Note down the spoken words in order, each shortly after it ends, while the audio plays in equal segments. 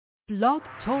Blog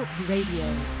Talk Radio.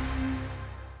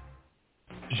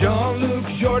 Jean-Luc,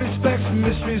 Geordi specs,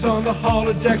 mysteries on the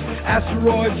holodecks,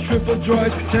 asteroids, triple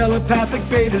droids, telepathic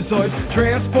betazoids,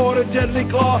 transporter, deadly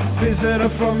claw,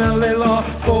 visitor from LA Law,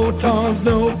 photons,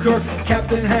 no Kirk,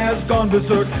 captain has gone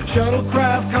berserk,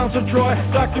 shuttlecraft, Council Troy,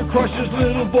 Dr. Crusher's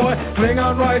little boy,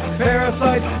 Klingon rights,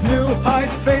 parasites, new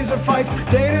heights, phaser fights,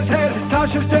 Data's head,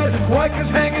 Tasha's dead, Riker's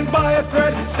hanging by a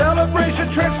thread,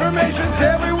 celebration, transformations,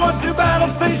 everyone to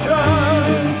battle station.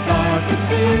 Start the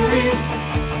series.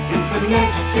 It's the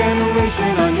next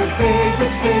generation on your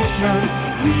favorite station.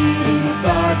 We didn't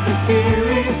start the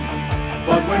series,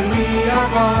 but when we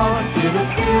are gone, it'll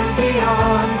still be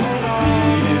on.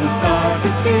 We didn't start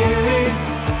the series.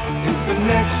 It's the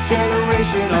next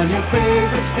generation on your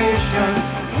favorite station.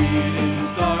 We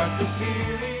didn't start the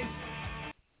series.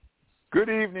 Good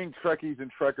evening, Trekkies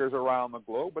and Trekkers around the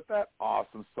globe. But that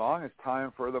awesome song is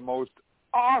time for the most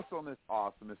awesomest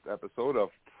episode of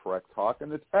Trek Talking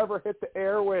that's ever hit the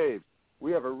airwaves.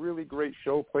 We have a really great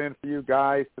show planned for you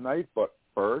guys tonight, but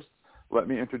first, let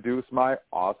me introduce my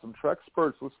awesome Trek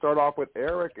experts. Let's start off with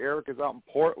Eric. Eric is out in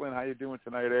Portland. How you doing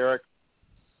tonight, Eric?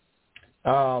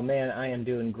 Oh, man, I am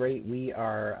doing great. We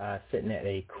are sitting at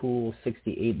a cool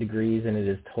 68 degrees, and it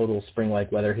is total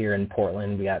spring-like weather here in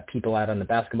Portland. We got people out on the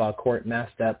basketball court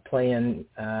masked up playing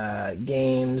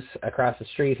games across the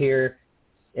street here.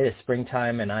 It is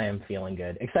springtime, and I am feeling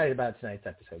good. Excited about tonight's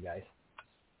episode, guys.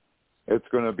 It's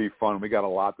going to be fun. We got a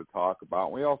lot to talk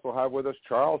about. We also have with us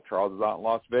Charles. Charles is out in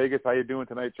Las Vegas. How you doing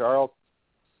tonight, Charles?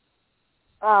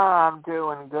 I'm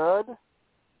doing good.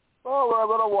 Well, we're a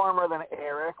little warmer than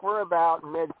Eric. We're about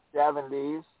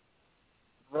mid-70s,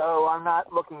 though I'm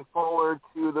not looking forward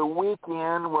to the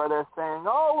weekend where they're saying,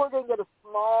 oh, we're going to get a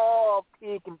small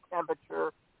peak in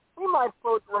temperature. We might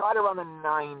float right around the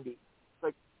 90s.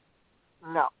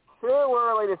 No, too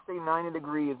early to see 90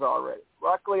 degrees already.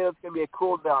 Luckily, it's going to be a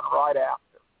cool down right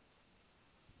after.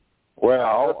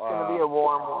 Well, it's going to be a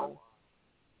warm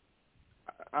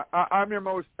one. I'm your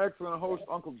most excellent host,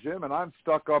 Uncle Jim, and I'm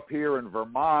stuck up here in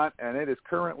Vermont, and it is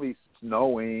currently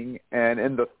snowing and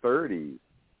in the 30s.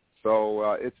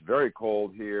 So it's very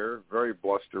cold here, very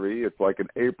blustery. It's like an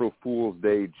April Fool's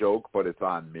Day joke, but it's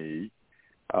on me.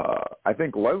 I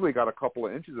think Leslie got a couple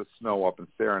of inches of snow up in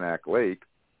Saranac Lake,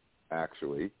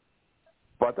 actually.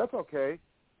 But that's okay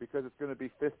because it's going to be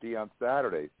 50 on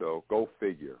Saturday, so go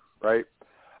figure, right?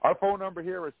 Our phone number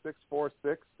here is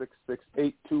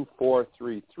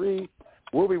 646-668-2433.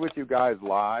 We'll be with you guys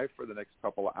live for the next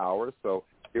couple of hours, so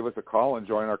give us a call and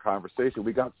join our conversation.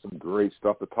 We got some great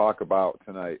stuff to talk about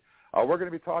tonight. We're going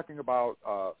to be talking about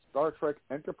Star Trek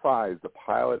Enterprise, the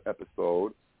pilot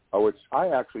episode, which I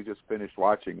actually just finished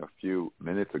watching a few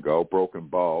minutes ago, Broken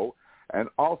Bow, and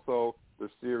also the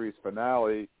series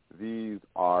finale, These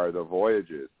Are the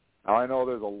Voyages. Now, I know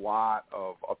there's a lot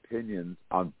of opinions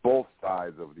on both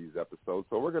sides of these episodes,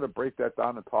 so we're going to break that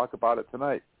down and talk about it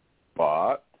tonight.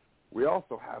 But we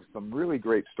also have some really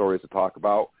great stories to talk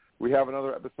about. We have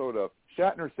another episode of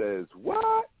Shatner Says,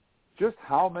 What? Just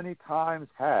how many times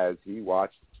has he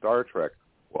watched Star Trek?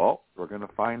 Well, we're going to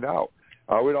find out.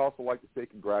 We'd also like to say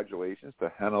congratulations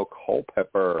to Hanelle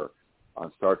Culpepper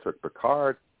on Star Trek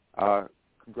Picard.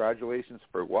 Congratulations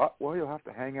for what? Well, you'll have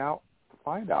to hang out to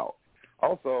find out.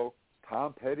 Also,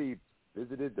 Tom Petty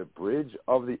visited the bridge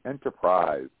of the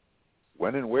Enterprise.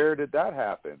 When and where did that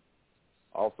happen?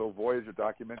 Also, Voyager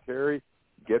Documentary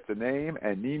gets a name,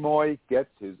 and Nimoy gets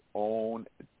his own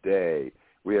day.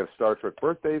 We have Star Trek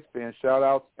birthdays, fan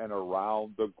shout-outs, and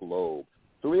around the globe.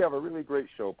 So we have a really great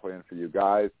show planned for you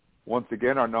guys. Once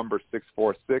again, our number is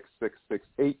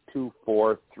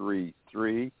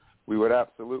 646-668-2433. We would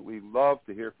absolutely love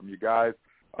to hear from you guys.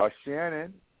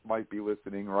 Shannon might be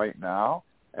listening right now,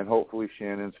 and hopefully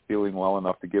Shannon's feeling well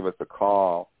enough to give us a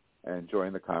call and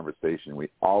join the conversation. We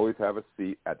always have a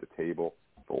seat at the table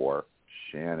for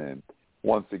Shannon.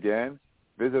 Once again,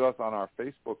 visit us on our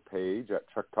Facebook page at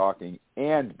Trek Talking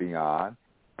and Beyond.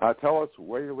 Tell us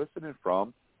where you're listening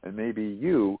from, and maybe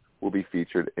you will be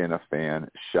featured in a fan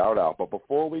shout-out. But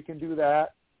before we can do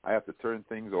that, I have to turn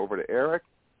things over to Eric,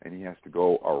 and he has to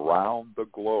go around the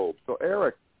globe. So,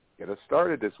 Eric, get us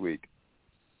started this week.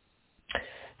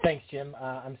 Thanks, Jim.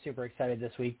 I'm super excited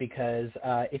this week because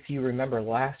if you remember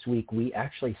last week, we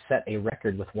actually set a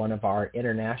record with one of our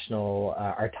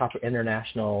top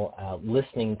international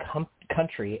listening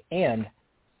country, and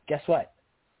guess what?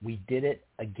 We did it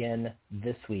again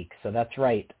this week. So that's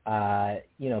right.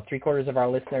 3/4 of our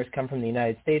listeners come from the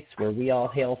United States, where we all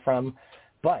hail from,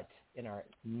 but in our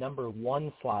number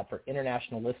one slot for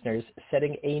international listeners,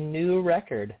 setting a new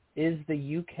record, is the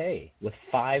UK with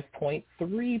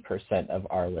 5.3% of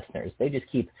our listeners. They just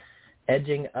keep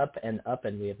edging up, and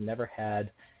we have never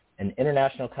had an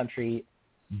international country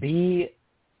be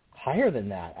higher than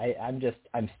that.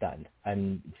 I'm stunned.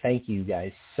 Thank you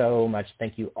guys so much.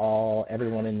 Thank you all,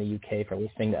 everyone in the UK, for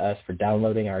listening to us, for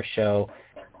downloading our show.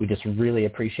 We just really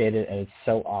appreciate it, and it's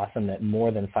so awesome that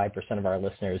more than 5% of our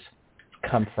listeners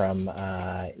come from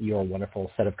your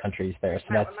wonderful set of countries there.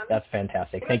 So that's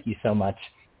fantastic. Thank you so much.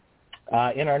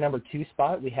 In our number 2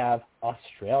 spot, we have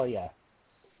Australia,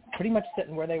 pretty much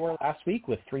sitting where they were last week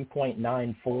with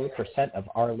 3.94% of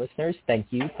our listeners. Thank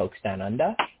you, folks down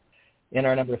under. In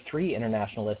our number 3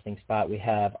 international listening spot, we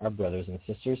have our brothers and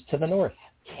sisters to the north,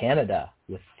 Canada,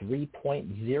 with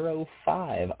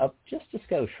 3.05, up just a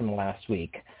skosh from last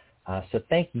week. So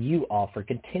thank you all for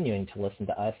continuing to listen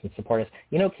to us and support us.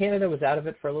 You know, Canada was out of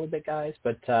it for a little bit, guys,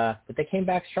 but they came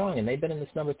back strong, and they've been in this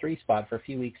number 3 spot for a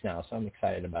few weeks now, so I'm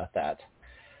excited about that.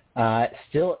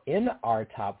 Still in our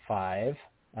top 5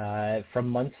 from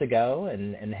months ago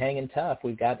and hanging tough,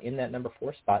 we've got in that number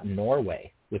 4 spot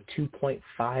Norway with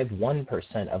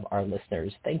 2.51% of our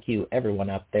listeners. Thank you, everyone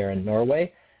up there in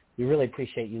Norway. We really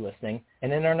appreciate you listening.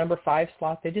 And in our number 5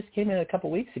 slot, they just came in a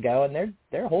couple weeks ago, and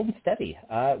they're holding steady.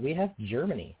 We have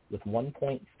Germany with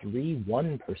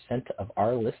 1.31% of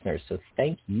our listeners. So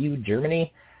thank you,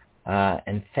 Germany,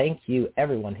 and thank you,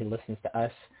 everyone who listens to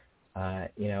us.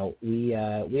 We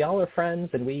all are friends,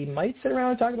 and we might sit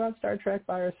around and talk about Star Trek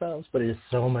by ourselves, but it is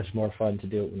so much more fun to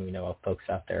do it when we know folks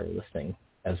out there listening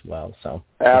as well. So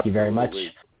thank you very much.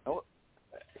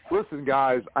 Listen,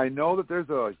 guys, I know that there's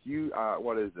a huge, a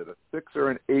 6 or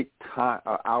an 8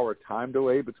 hour time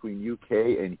delay between UK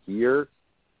and here,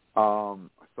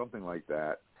 something like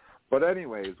that. But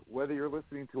anyways, whether you're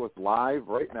listening to us live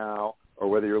right now or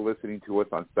whether you're listening to us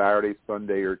on Saturday,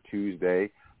 Sunday, or Tuesday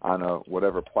on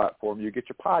whatever platform you get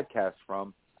your podcast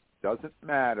from, doesn't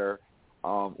matter.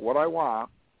 What I want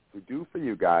to do for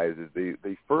you guys is the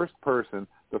first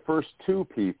 2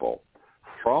 people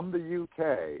from the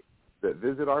UK that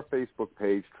visit our Facebook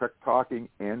page, Trek Talking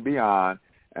and Beyond,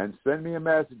 and send me a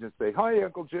message and say, "Hi,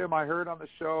 Uncle Jim, I heard on the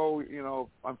show,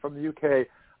 I'm from the UK.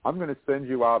 I'm going to send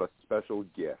you out a special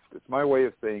gift." It's my way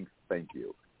of saying thank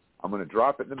you. I'm going to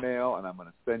drop it in the mail, and I'm going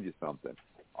to send you something.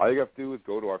 All you have to do is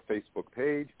go to our Facebook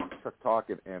page, Trek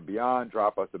Talking and Beyond,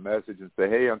 drop us a message and say,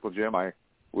 "Hey, Uncle Jim, I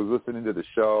was listening to the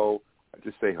show."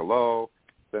 Just say hello,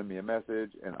 send me a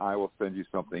message, and I will send you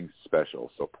something special.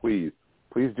 So please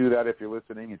do that if you're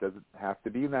listening. It doesn't have to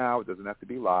be now. It doesn't have to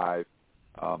be live.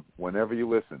 Whenever you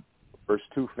listen, the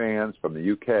first 2 fans from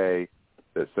the UK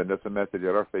that send us a message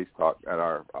at our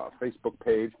Facebook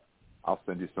page, I'll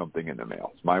send you something in the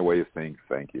mail. It's my way of saying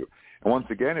thank you. And once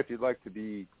again, if you'd like to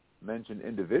be mentioned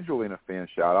individually in a fan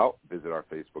shout-out, visit our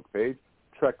Facebook page,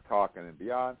 Trek Talking and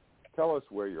Beyond. Tell us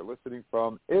where you're listening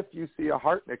from. If you see a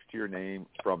heart next to your name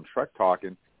from Trek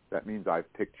Talking, that means I've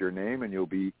picked your name, and you'll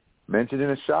be mentioned in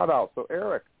a shout-out. So,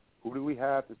 Eric, who do we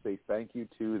have to say thank you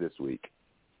to this week?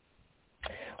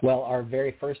 Well, our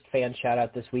very first fan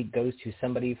shout-out this week goes to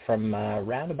somebody from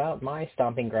round about my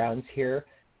stomping grounds here,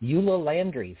 Eula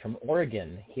Landry from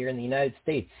Oregon here in the United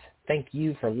States. Thank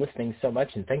you for listening so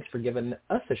much, and thanks for giving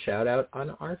us a shout-out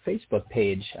on our Facebook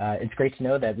page. It's great to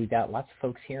know that we've got lots of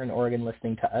folks here in Oregon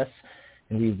listening to us,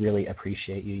 and we really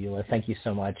appreciate you, Eula. Thank you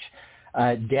so much.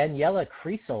 Daniela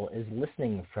Kriesel is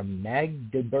listening from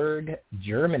Magdeburg,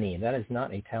 Germany. That is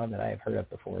not a town that I have heard of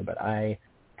before, but I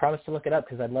promise to look it up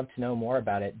because I'd love to know more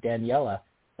about it. Daniela,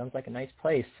 sounds like a nice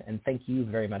place, and thank you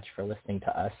very much for listening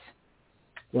to us.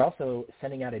 We're also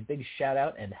sending out a big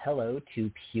shout-out and hello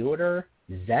to Piotr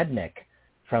Zadnik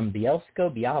from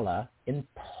Bielsko-Biała in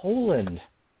Poland.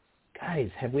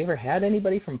 Guys, have we ever had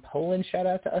anybody from Poland shout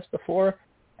out to us before?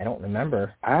 I don't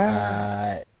remember.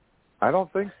 I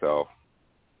don't think so.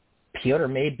 Piotr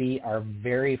may be our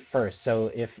very first.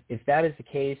 So if that is the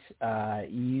case,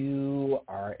 you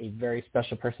are a very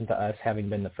special person to us, having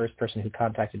been the first person who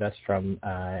contacted us from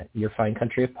your fine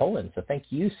country of Poland. So thank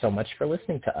you so much for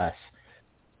listening to us.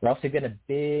 We're also getting a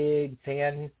big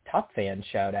top fan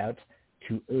shout out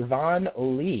to Irvan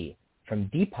Oli from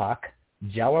Deepak,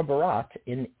 Jawa Barat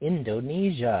in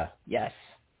Indonesia. Yes,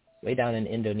 way down in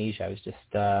Indonesia. I was just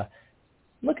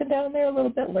looking down there a little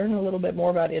bit, learning a little bit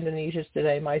more about Indonesia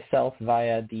today myself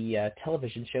via the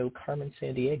television show Carmen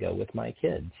Sandiego with my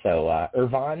kids. So,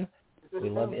 Irvan, we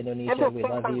love Indonesia. We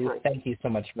love you. Thank you so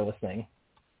much for listening.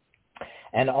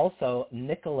 And also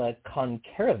Nikola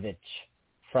Konkarevic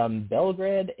from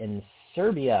Belgrade in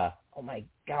Serbia. Oh, my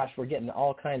gosh, we're getting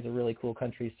all kinds of really cool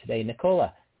countries today.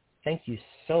 Nikola, thank you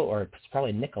or it's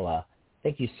probably Nicola,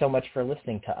 thank you so much for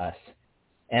listening to us.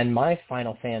 And my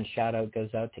final fan shout-out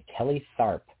goes out to Kelly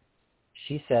Tharp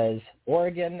She says,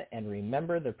 Oregon, and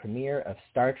remember the premiere of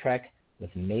Star Trek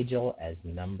with Majel as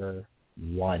number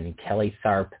 1. Kelly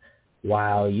Tharp.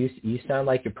 Wow, you sound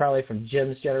like you're probably from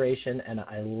Jim's generation, and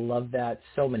I love that.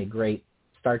 So many great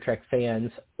Star Trek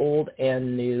fans, old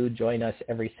and new, join us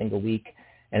every single week,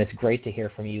 and it's great to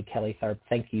hear from you, Kelly Tharp.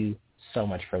 Thank you so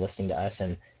much for listening to us,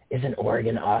 and isn't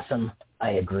Oregon awesome?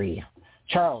 I agree.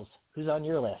 Charles, who's on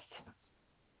your list?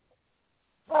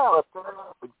 Well,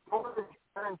 it's George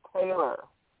Aaron Taylor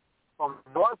from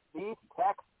Northeast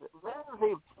Texas.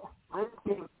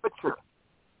 Lindsay Butcher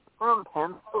from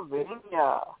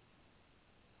Pennsylvania.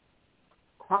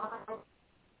 Tom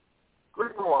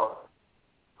Grigor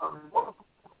from North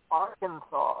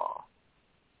Arkansas.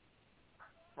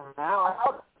 And now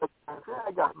out of the country,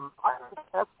 I got Martin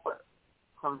Kessler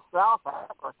from South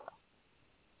Africa.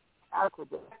 That's a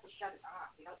good.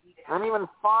 And even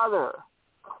farther,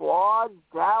 Claude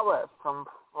Dallas from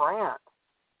France.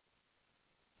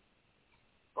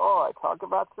 Oh, I talk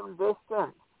about some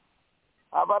distance.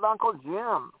 How about Uncle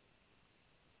Jim?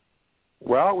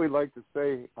 Well, we'd like to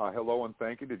say hello and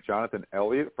thank you to Jonathan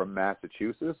Elliott from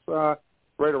Massachusetts, right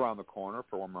around the corner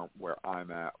from where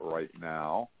I'm at right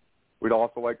now. We'd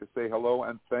also like to say hello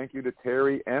and thank you to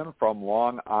Terry M. from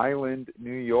Long Island,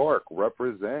 New York.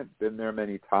 Represent. Been there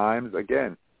many times.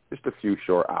 Again, just a few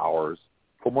short hours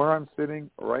from where I'm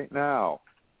sitting right now.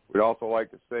 We'd also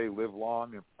like to say live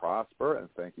long and prosper, and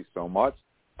thank you so much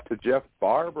to Jeff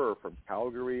Barber from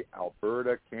Calgary,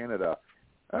 Alberta, Canada.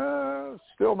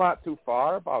 Still not too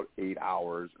far, about 8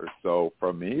 hours or so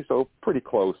from me, so pretty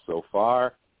close so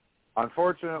far.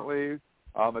 Unfortunately,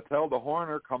 Matilda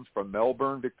Horner comes from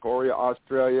Melbourne, Victoria,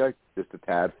 Australia, just a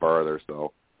tad further,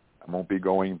 so I won't be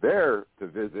going there to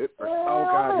visit. Oh,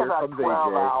 God, here comes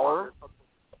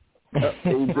AJ.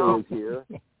 AJ is here.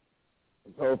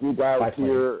 So if you guys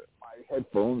hear my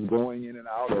headphones going in and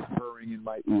out or purring in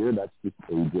my ear, that's just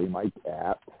AJ, my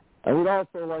cat. I would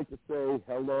also like to say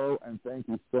hello and thank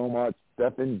you so much,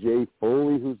 Stephen J.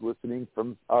 Foley, who's listening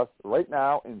from us right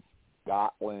now in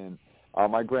Scotland.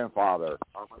 My grandfather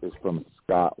is from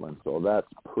Scotland, so that's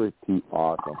pretty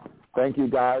awesome. Thank you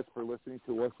guys for listening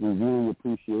to us. We really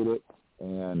appreciate it,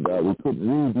 and we couldn't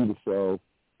really do the show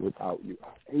without you.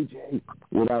 AJ,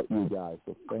 without you guys,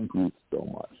 so thank you so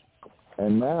much.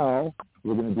 And now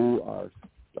we're going to do our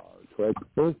Star Trek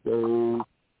birthday,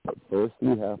 but first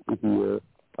we have to hear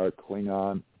our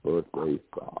Klingon birthday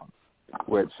song,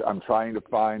 which I'm trying to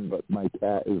find, but my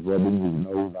cat is rubbing his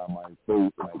nose on my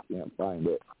face, and I can't find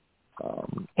it.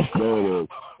 There it is.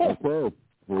 Okay,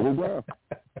 here we go.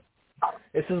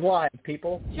 This is live,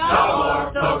 people.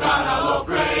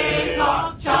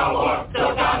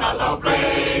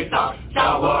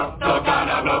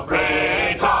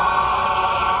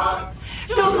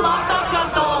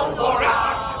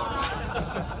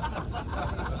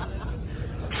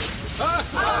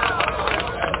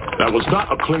 That was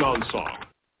not a Klingon song.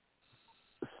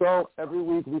 So every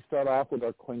week we start off with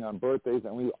our Klingon birthdays,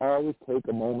 and we always take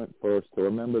a moment first to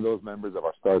remember those members of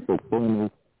our Star Trek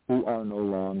family who are no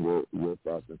longer with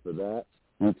us. And for that,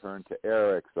 we turn to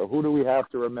Eric. So who do we have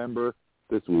to remember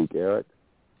this week, Eric?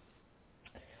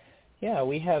 Yeah,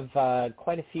 we have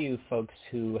quite a few folks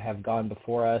who have gone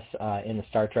before us in the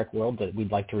Star Trek world that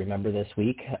we'd like to remember this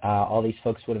week. All these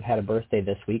folks would have had a birthday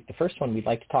this week. The first one we'd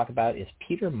like to talk about is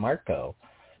Peter Marco,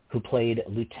 who played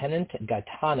Lieutenant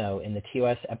Gaetano in the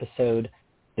TOS episode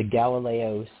The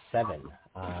Galileo 7.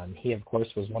 He, of course,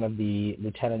 was one of the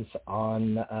lieutenants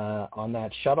on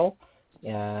that shuttle,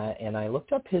 and I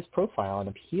looked up his profile,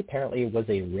 and he apparently was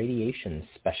a radiation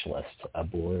specialist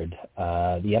aboard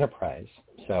the Enterprise.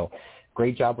 So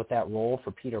great job with that role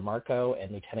for Peter Marco,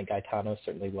 and Lieutenant Gaetano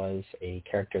certainly was a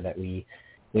character that we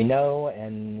know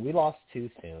and we lost too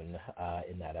soon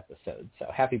in that episode. So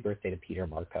happy birthday to Peter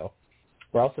Marco.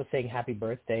 We're also saying happy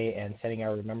birthday and sending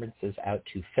our remembrances out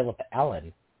to Philip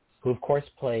Allen, who, of course,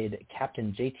 played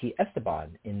Captain J.T.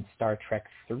 Esteban in Star Trek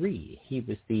III. He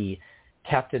was the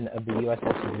captain of the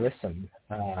USS Grissom,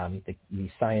 the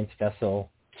science vessel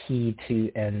key to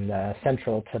and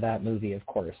central to that movie, of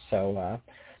course. So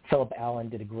Philip Allen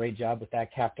did a great job with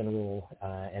that captain role,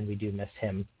 and we do miss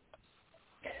him.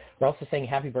 We're also saying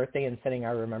happy birthday and sending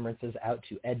our remembrances out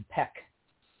to Ed Peck,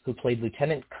 who played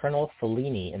Lieutenant Colonel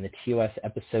Fellini in the TOS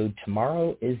episode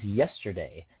Tomorrow is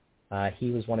Yesterday. He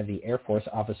was one of the Air Force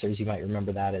officers. You might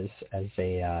remember that as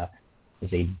a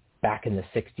back in the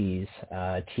 60s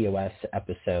TOS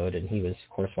episode, and he was, of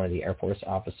course, one of the Air Force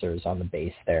officers on the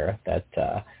base there that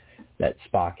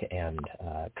Spock and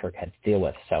Kirk had to deal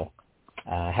with. So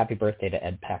happy birthday to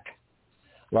Ed Peck.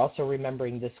 We're also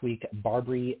remembering this week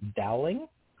Barbary Dowling,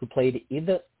 who played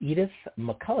Edith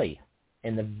McCulley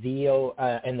in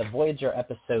the Voyager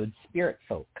episode Spirit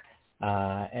Folk.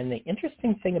 And the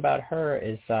interesting thing about her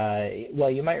is,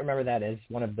 you might remember that as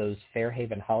one of those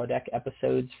Fairhaven holodeck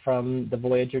episodes from the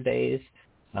Voyager days.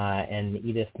 And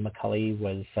Edith McCulley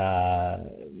was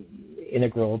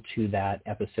integral to that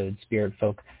episode, Spirit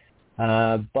Folk.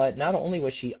 But not only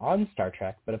was she on Star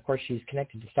Trek, but of course she's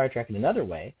connected to Star Trek in another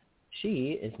way.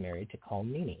 She is married to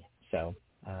Colm Meaney. So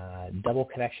double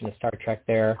connection to Star Trek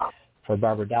there for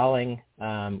Barbara Dowling.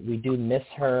 We do miss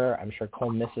her. I'm sure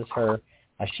Colm misses her.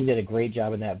 She did a great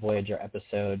job in that Voyager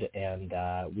episode, and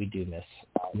we do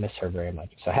miss her very much.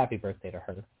 So happy birthday to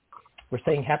her. We're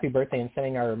saying happy birthday and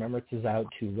sending our remembrances out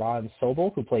to Ron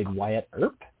Sobel, who played Wyatt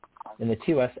Earp in the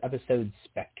TOS episode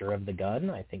Spectre of the Gun,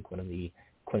 I think one of the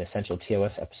quintessential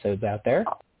TOS episodes out there.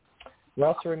 We're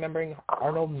also remembering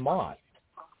Arnold Moss,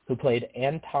 who played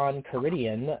Anton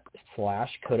Caridian /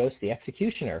 Kodos the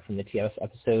Executioner from the TOS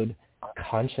episode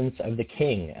Conscience of the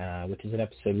King, which is an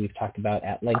episode we've talked about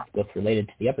at length, both related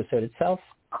to the episode itself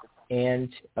and,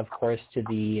 of course, to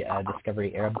the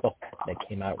Discovery Era book that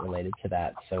came out related to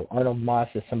that. So Arnold Moss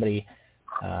is somebody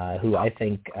who I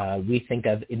think we think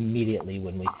of immediately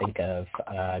when we think of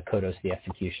Kodos the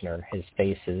Executioner. His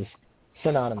face is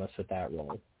synonymous with that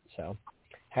role. So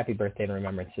happy birthday and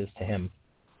remembrances to him.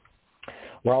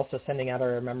 We're also sending out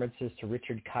our remembrances to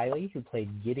Richard Kiley, who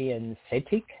played Gideon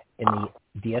Setik in the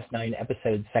DS9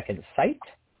 episode Second Sight.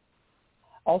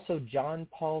 Also John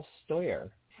Paul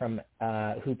Stoyer,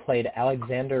 who played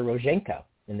Alexander Rozhenko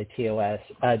in the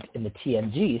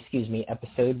TNG,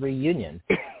 episode Reunion,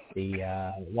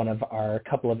 the one of our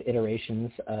couple of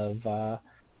iterations of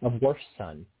Worf's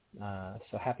son.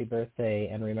 So happy birthday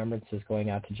and remembrances going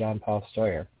out to John Paul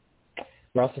Stoyer.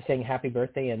 We're also saying happy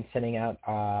birthday and sending out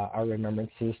our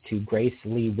remembrances to Grace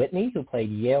Lee Whitney, who played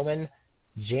Yeoman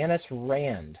Janice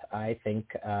Rand. I think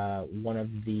one of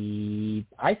the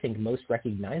most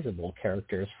recognizable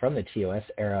characters from the TOS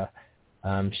era.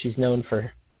 She's known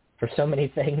for so many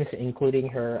things, including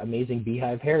her amazing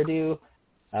beehive hairdo.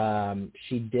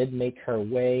 She did make her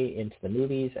way into the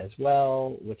movies as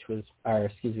well,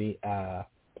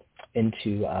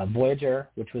 into Voyager,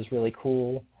 which was really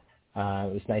cool.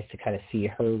 It was nice to kind of see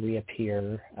her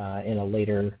reappear in a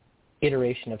later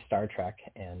iteration of Star Trek,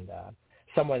 and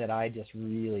someone that I just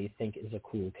really think is a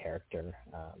cool character.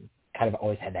 Kind of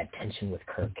always had that tension with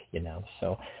Kirk,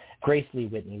 So Grace Lee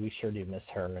Whitney, we sure do miss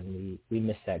her, and we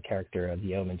miss that character of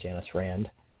Yeoman Janice Rand.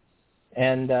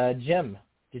 And Jim,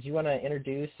 did you want to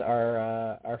introduce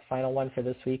our final one for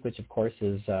this week, which of course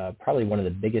is probably one of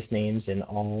the biggest names in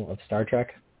all of Star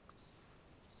Trek?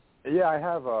 Yeah, I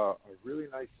have a really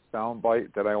nice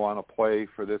soundbite that I want to play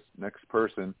for this next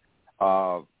person.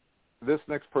 This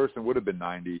next person would have been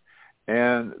 90,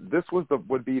 and this would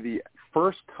be the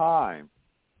first time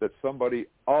that somebody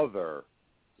other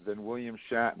than William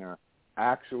Shatner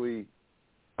actually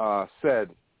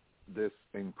said this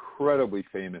incredibly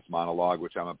famous monologue,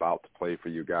 which I'm about to play for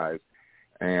you guys,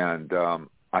 and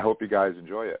I hope you guys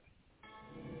enjoy it.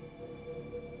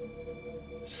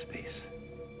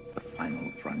 The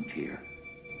final frontier.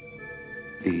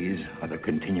 These are the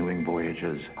continuing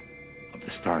voyages of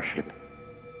the starship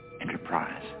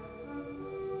Enterprise.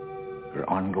 Her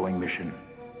ongoing mission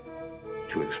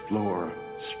to explore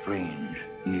strange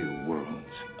new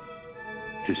worlds,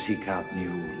 to seek out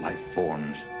new life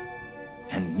forms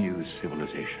and new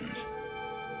civilizations,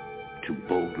 to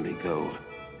boldly go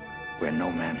where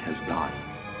no man has gone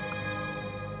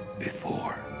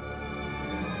before.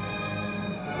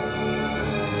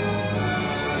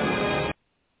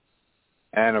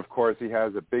 And, of course, he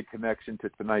has a big connection to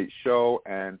tonight's show.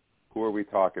 And who are we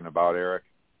talking about, Eric?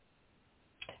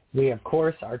 We, of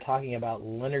course, are talking about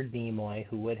Leonard Nimoy,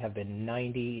 who would have been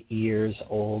 90 years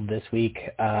old this week.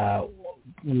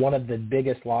 One of the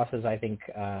biggest losses I think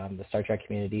the Star Trek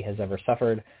community has ever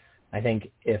suffered. I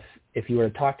think if you were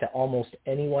to talk to almost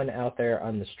anyone out there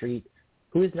on the street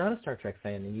who is not a Star Trek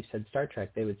fan and you said Star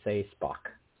Trek, they would say Spock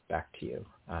back to you.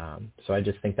 So I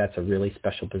just think that's a really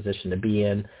special position to be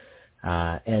in.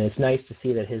 And it's nice to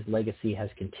see that his legacy has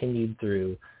continued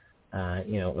through,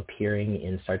 appearing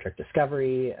in Star Trek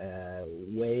Discovery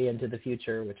way into the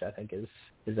future, which I think is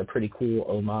a pretty cool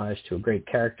homage to a great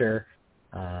character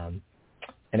and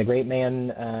a great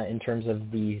man in terms of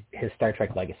his Star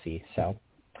Trek legacy. So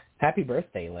happy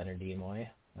birthday, Leonard Nimoy.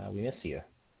 We miss you.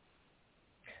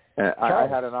 I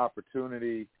had an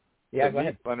opportunity to go ahead.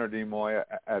 meet Leonard Nimoy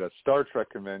at a Star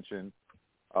Trek convention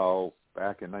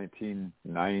back in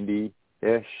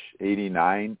 1990-ish,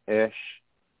 89-ish.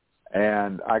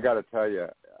 And I got to tell you,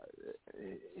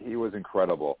 he was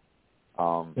incredible.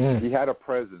 He had a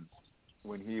presence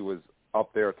when he was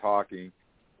up there talking,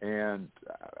 And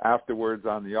afterwards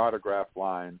on the autograph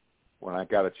line, when I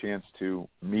got a chance to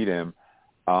meet him,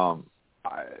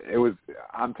 it was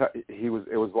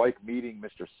like meeting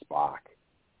Mr. Spock.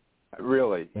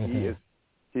 Really, mm-hmm.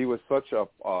 He was such a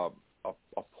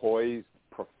poised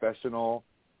professional.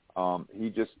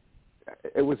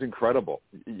 It was incredible.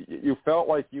 You felt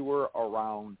like you were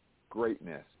around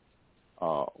greatness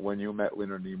when you met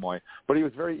Leonard Nimoy. But he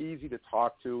was very easy to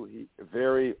talk to.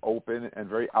 Very open and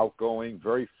very outgoing,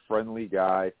 very friendly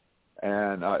guy.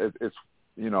 And it's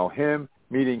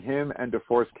meeting him and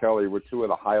DeForest Kelley were two of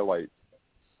the highlights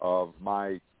of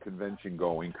my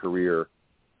convention-going career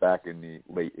back in the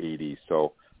late 80s.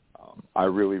 So I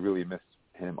really, really miss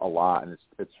him a lot. And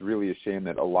it's really a shame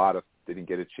that a lot of didn't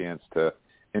get a chance to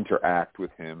interact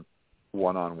with him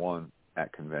one-on-one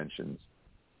at conventions.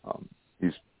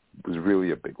 He was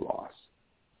really a big loss.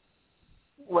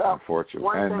 Well, unfortunately.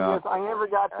 One thing is, I never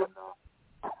got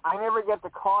to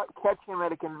catch him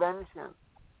at a convention.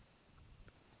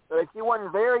 But if you want a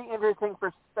very interesting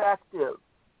perspective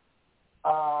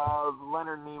of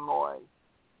Leonard Nimoy,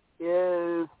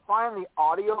 is find the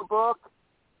audiobook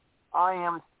I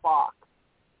Am Spock,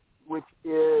 which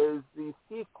is the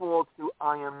sequel to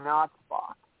I Am Not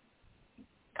Spock.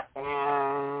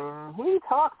 And he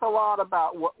talks a lot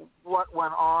about what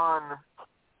went on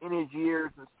in his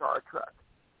years in Star Trek.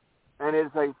 And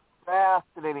it's a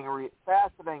fascinating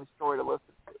story to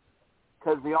listen to,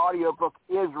 because the audiobook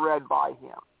is read by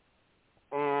him.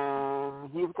 And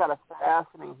he's got a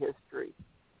fascinating history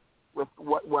with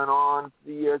what went on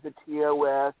the years of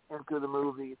TOS and through the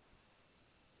movies.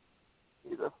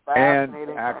 He's a fascinating man.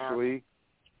 And actually,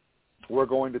 we're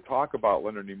going to talk about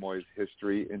Leonard Nimoy's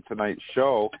history in tonight's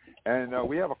show. And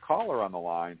we have a caller on the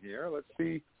line here. Let's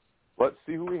see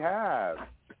who we have.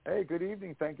 Hey, good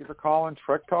evening. Thank you for calling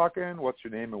Trek Talkin'. What's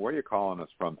your name and where are you calling us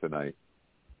from tonight?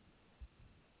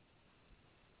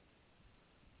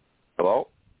 Hello?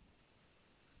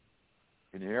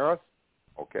 Can you hear us?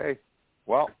 Okay.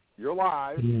 Well, you're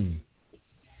live.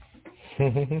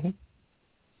 The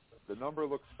number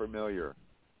looks familiar.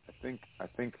 I think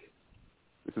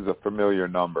this is a familiar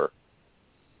number.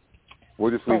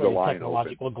 We'll just leave the line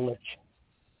technological open. Glitch.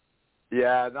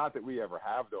 Yeah, not that we ever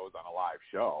have those on a live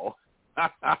show.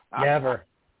 Never.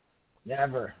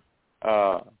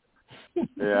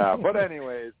 Yeah, but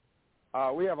anyways,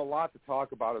 we have a lot to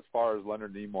talk about as far as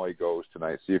Leonard Nimoy goes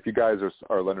tonight. So if you guys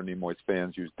are Leonard Nimoy's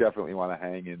fans, you definitely want to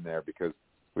hang in there because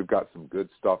we've got some good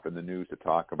stuff in the news to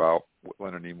talk about with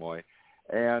Leonard Nimoy.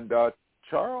 And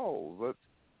Charles, let's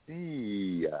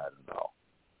see. I don't know.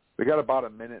 We got about a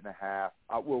minute and a half.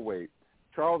 We'll wait.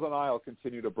 Charles and I will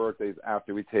continue the birthdays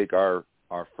after we take our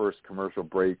first commercial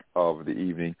break of the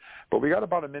evening. But we got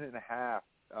about a minute and a half.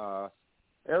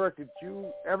 Eric, did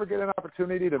you ever get an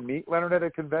opportunity to meet Leonard at a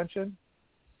convention?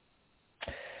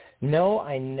 No,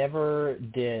 I never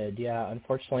did. Yeah,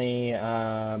 unfortunately,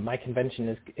 my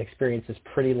convention experience is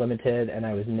pretty limited, and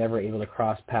I was never able to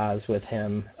cross paths with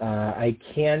him. I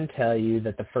can tell you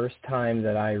that the first time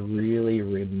that I really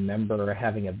remember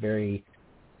having a very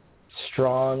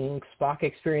strong Spock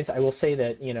experience, I will say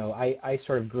that, I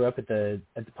sort of grew up at the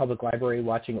public library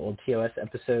watching old TOS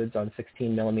episodes on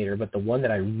 16 millimeter, but the one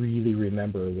that I really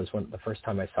remember was the first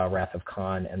time I saw Wrath of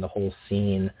Khan and the whole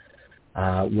scene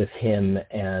with him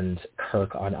and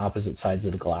Kirk on opposite sides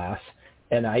of the glass.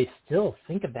 And I still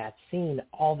think of that scene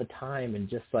all the time and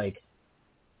just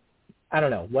I don't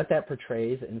know, what that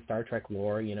portrays in Star Trek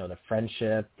lore, the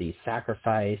friendship, the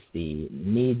sacrifice, the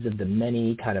needs of the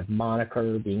many kind of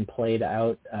moniker being played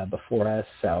out before us.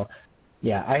 So,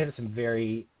 yeah, I have some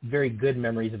very, very good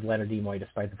memories of Leonard Nimoy,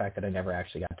 despite the fact that I never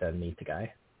actually got to meet the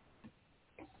guy.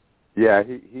 Yeah,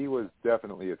 he was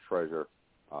definitely a treasure.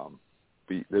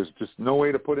 There's just no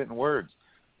way to put it in words.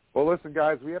 Well, listen,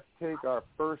 guys, we have to take our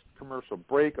first commercial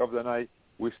break of the night.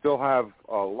 We still have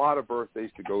a lot of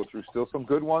birthdays to go through, still some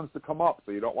good ones to come up,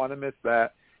 so you don't want to miss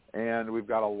that. And we've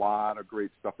got a lot of great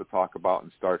stuff to talk about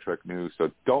in Star Trek news, so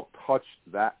don't touch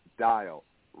that dial.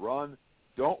 Run,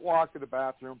 don't walk to the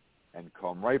bathroom, and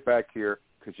come right back here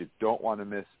because you don't want to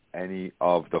miss any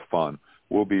of the fun.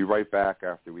 We'll be right back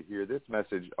after we hear this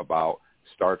message about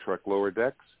Star Trek Lower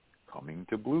Decks coming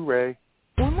to Blu-ray.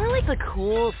 We're more like the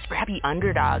cool, scrappy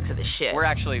underdogs of the ship. We're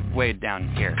actually way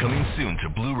down here. Coming soon to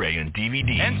Blu-ray and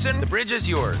DVD. Ensign, the bridge is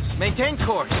yours. Maintain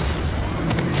course.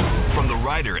 From the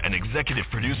writer and executive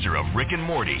producer of Rick and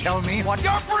Morty. Tell me what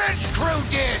your bridge crew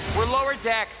did. We're lower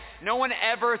decks. No one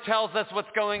ever tells us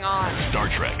what's going on. Star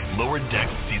Trek Lower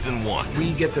Decks Season 1.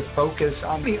 We get to focus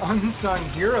on the unsung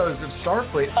heroes of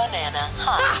Starfleet. Banana,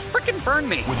 huh? Frickin' burn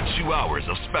me. With 2 hours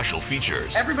of special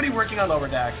features. Everybody working on Lower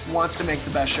Decks wants to make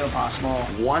the best show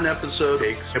possible. One episode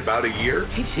takes about a year.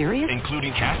 Are you serious?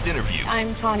 Including cast interviews.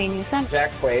 I'm Tawny Newsome.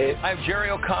 Zach Quaid. I'm Jerry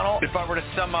O'Connell. If I were to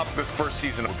sum up this first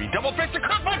season, it would be double-fisted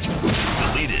curve punch!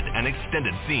 Deleted and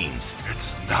extended scenes.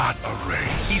 It's not a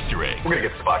race. Easter eggs. We're going to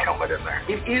get Spock helmet in there.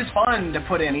 It is fun to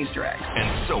put in Easter eggs.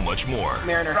 And so much more.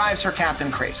 Mariner drives her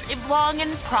captain crazy. Live long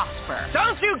and prosper.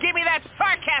 Don't you give me that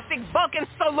sarcastic Vulcan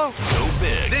salute! Go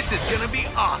big. This is gonna be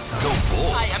awesome. Go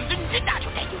full. I am the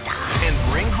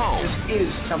And bring home. This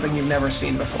is something you've never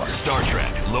seen before. Star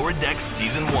Trek Lower Decks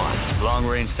Season 1.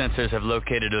 Long-range sensors have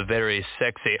located a very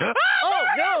sexy... Oh,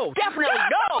 no! Definitely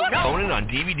no! Own it on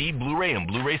DVD, Blu-ray, and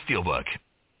Blu-ray Steelbook.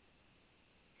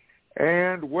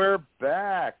 And we're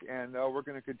back, and we're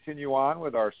going to continue on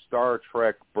with our Star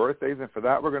Trek birthdays, and for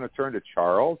that we're going to turn to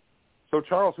Charles. So,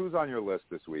 Charles, who's on your list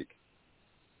this week?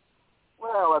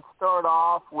 Well, let's start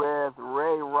off with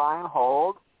Ray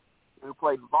Reinhold, who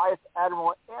played Vice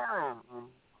Admiral Aaron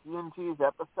in TNG's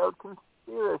episode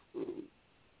Conspiracy.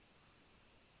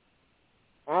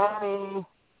 Annie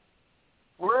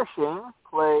Wershing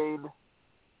played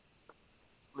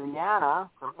Liana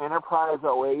from Enterprise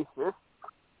Oasis.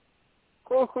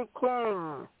 Casey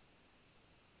King.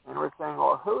 And we're saying,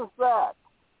 well, who's that?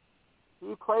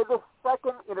 He played the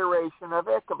second iteration of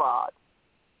Ichabod.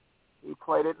 He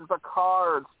played it in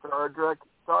Picard,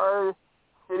 Star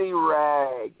City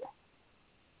Rag.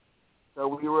 So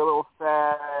we were a little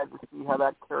sad to see how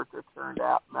that character turned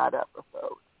out in that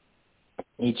episode.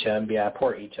 Ichub, yeah,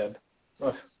 poor Ichub.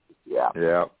 Oof. Yeah.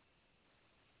 Yeah.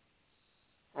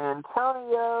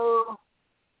 Antonio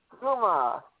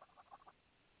Guma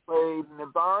played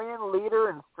Nibarian leader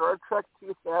in Star Trek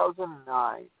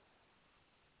 2009.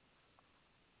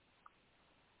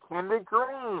 Kendra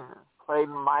Green played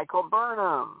Michael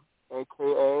Burnham,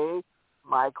 a.k.a.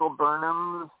 Michael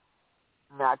Burnham's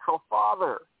natural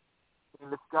father in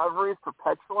Discovery's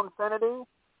Perpetual Infinity,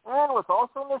 and was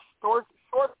also in the short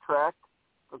Trek,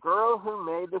 The Girl Who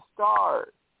Made the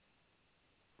Stars.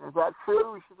 Is that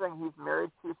true? We should think he's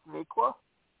married to Sonequa?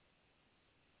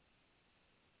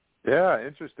 Yeah,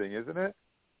 interesting, isn't it?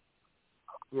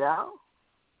 Yeah.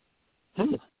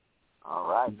 All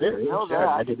right. Very interesting.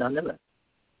 I did not know that.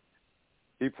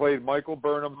 He played Michael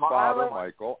Burnham's father,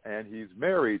 Michael, and he's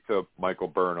married to Michael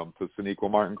Burnham, to Sonequa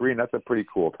Martin Green. That's a pretty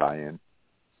cool tie-in.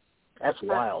 That's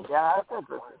wild. Yeah, that's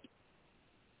interesting.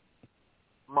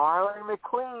 Marlon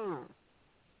McLean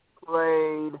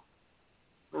played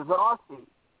Mizossi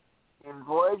in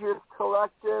Voyager's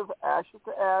Collective, Ashes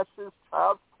to Ashes,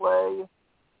 Child's Play,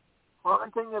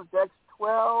 Haunting of Decks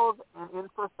 12, and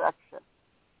Imperfection.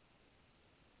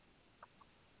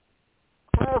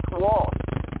 Kenneth Welch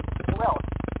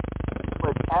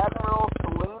was Admiral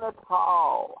Selena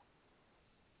Tall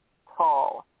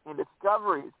in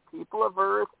Discovery's People of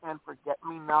Earth and Forget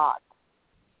Me Not.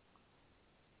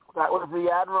 That was the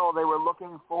admiral they were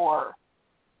looking for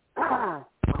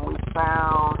when we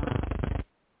found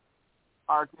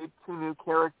our two new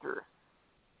characters.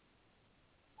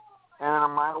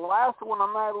 And my last one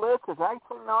on my list is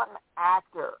actually not an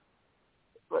actor,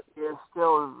 but is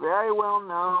still very well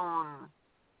known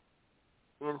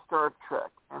in Star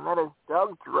Trek, and that is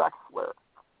Doug Drexler,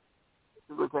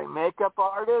 who was a makeup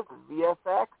artist,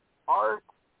 VFX, art,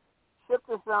 ship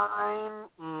design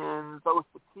in both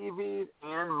the TVs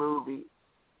and movies.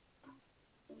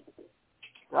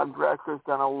 Doug Drexler's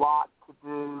done a lot to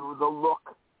do the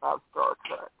look of Star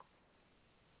Trek.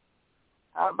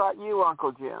 How about you,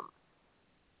 Uncle Jim?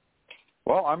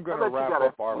 Well, I'm going to wrap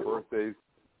up our birthdays.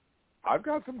 I've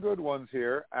got some good ones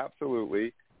here,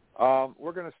 absolutely.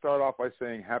 We're going to start off by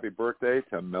saying happy birthday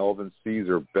to Melvin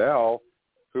Caesar Bell,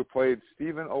 who played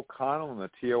Stephen O'Connell in the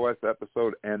TOS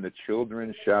episode And the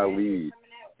Children Shall Lead.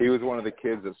 He was one of the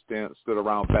kids that stood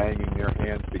around banging their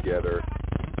hands together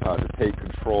to take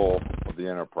control of the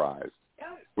Enterprise.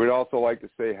 We'd also like to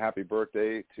say happy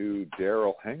birthday to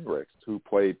Daryl Hendricks, who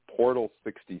played Portal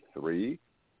 63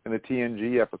 in the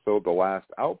TNG episode The Last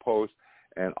Outpost,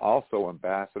 and also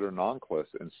Ambassador Nonklus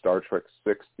in Star Trek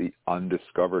VI, The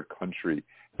Undiscovered Country.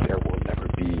 There will never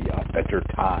be a better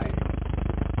time.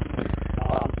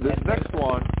 This next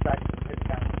one,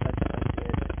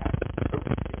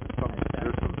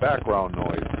 there's some background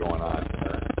noise going on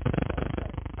here,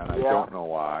 and I don't know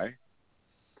why.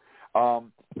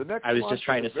 The next I was one just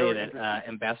trying to is say that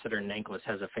Ambassador Nonklus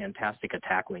has a fantastic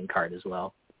attack wing card as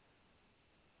well.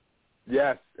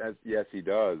 Yes, yes, he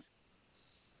does.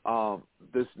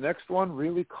 This next one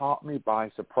really caught me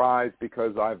by surprise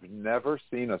because I've never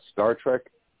seen a Star Trek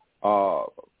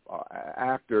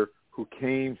actor who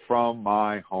came from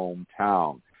my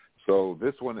hometown. So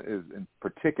this one is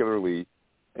particularly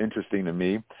interesting to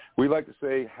me. We like to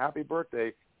say happy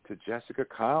birthday to Jessica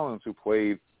Collins, who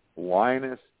played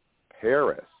Linus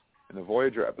Paris in the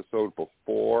Voyager episode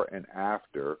Before and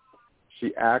After.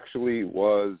 She actually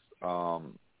was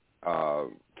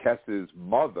Kess's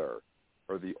mother,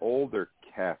 or the older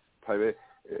Kess type.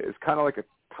 It's kind of like a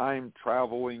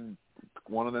time-traveling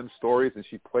one of them stories, and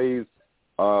she plays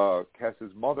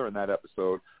Kess's mother in that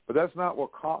episode. But that's not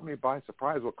what caught me by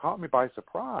surprise. What caught me by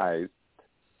surprise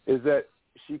is that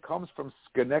she comes from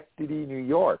Schenectady, New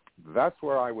York. That's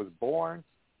where I was born.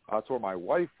 That's where my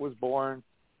wife was born.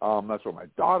 That's where my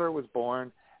daughter was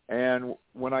born. And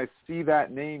when I see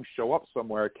that name show up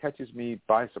somewhere, it catches me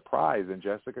by surprise. And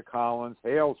Jessica Collins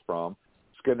hails from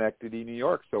Schenectady, New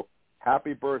York. So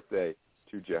happy birthday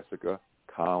to Jessica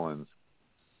Collins.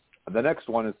 And the next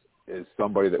one is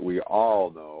somebody that we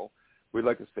all know. We'd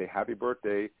like to say happy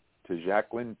birthday to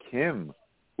Jacqueline Kim,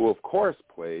 who, of course,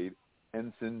 played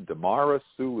Ensign Damara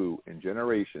Sulu in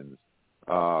Generations.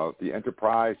 The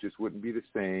Enterprise just wouldn't be the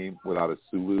same without a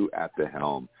Sulu at the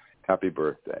helm. Happy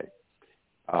birthday.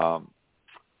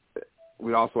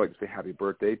 We'd also like to say happy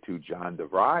birthday to John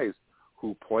DeVries,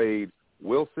 who played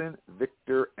Wilson,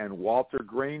 Victor, and Walter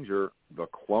Granger, the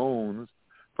clones,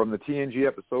 from the TNG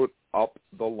episode Up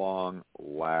the Long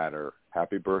Ladder.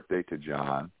 Happy birthday to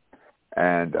John.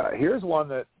 And here's one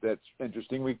that's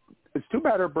interesting. It's too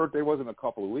bad her birthday wasn't a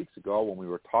couple of weeks ago when we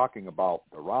were talking about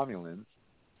the Romulans.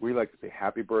 We like to say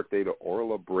happy birthday to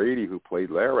Orla Brady, who played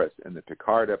Laris in the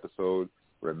Picard episode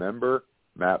Remember,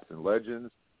 Maps and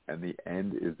Legends, and The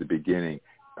End is the Beginning.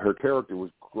 Her character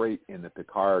was great in the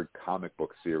Picard comic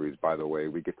book series, by the way.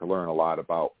 We get to learn a lot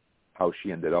about how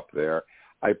she ended up there.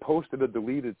 I posted a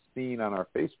deleted scene on our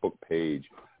Facebook page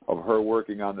of her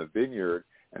working on the vineyard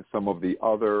and some of the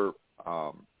other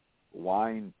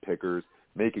wine pickers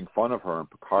making fun of her, and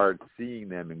Picard seeing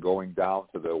them and going down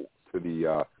to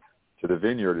the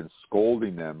vineyard and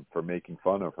scolding them for making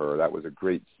fun of her. That was a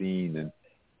great scene, and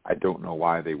I don't know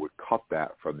why they would cut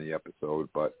that from the episode,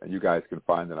 but you guys can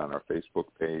find it on our Facebook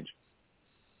page.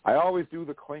 I always do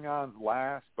the Klingons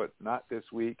last, but not this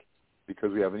week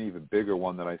because we have an even bigger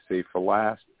one that I saved for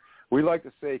last. We like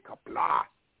to say Qapla'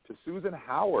 to Susan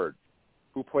Howard,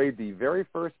 who played the very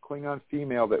first Klingon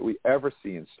female that we ever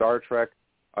see in Star Trek.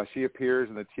 She appears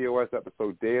in the TOS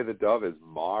episode Day of the Dove as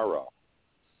Mara.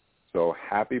 So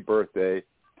happy birthday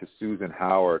to Susan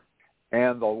Howard.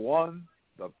 And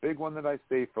the big one that I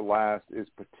saved for last is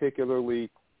particularly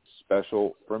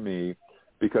special for me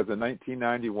because in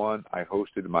 1991, I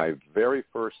hosted my very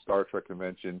first Star Trek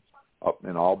convention up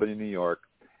in Albany, New York,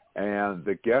 and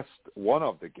one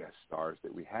of the guest stars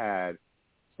that we had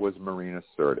was Marina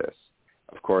Sirtis.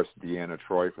 Of course, Deanna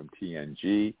Troi from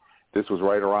TNG. This was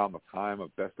right around the time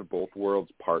of Best of Both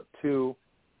Worlds Part 2.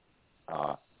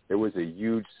 It was a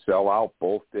huge sellout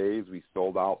both days. We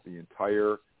sold out the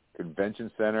entire convention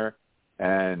center,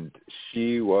 and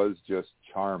she was just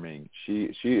charming.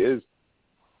 She's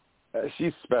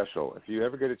special. If you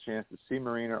ever get a chance to see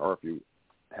Marina, or if you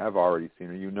have already seen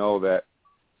her, you know that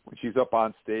when she's up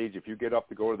on stage, if you get up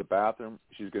to go to the bathroom,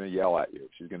 she's going to yell at you.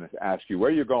 She's going to ask you,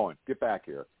 where are you going? Get back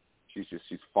here. She's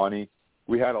funny.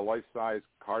 We had a life-size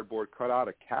cardboard cutout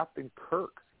of Captain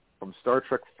Kirk from Star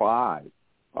Trek V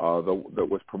that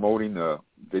was promoting the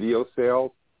video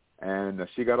sales. And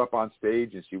she got up on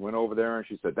stage, and she went over there, and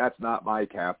she said, that's not my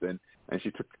captain. And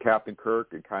she took Captain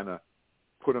Kirk and kind of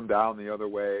put him down the other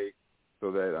way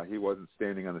so that he wasn't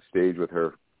standing on the stage with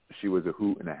her. She was a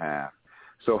hoot and a half.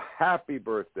 So happy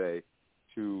birthday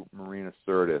to Marina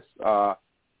Sirtis.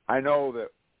 I know that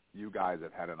you guys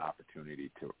have had an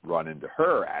opportunity to run into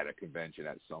her at a convention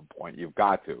at some point. You've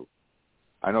got to.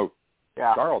 I know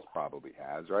Charles probably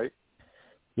has, right?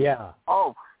 Yeah.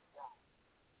 Oh.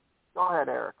 Go ahead,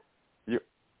 Eric.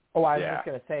 I was just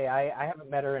going to say I haven't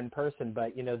met her in person,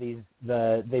 but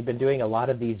they've been doing a lot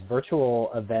of these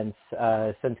virtual events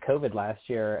since COVID last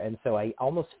year, and so I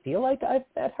almost feel like I've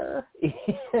met her,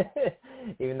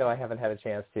 even though I haven't had a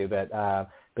chance to.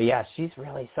 But yeah, she's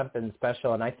really something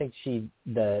special, and I think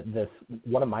the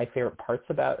one of my favorite parts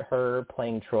about her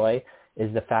playing Troi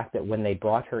is the fact that when they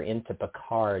brought her into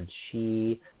Picard,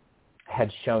 she had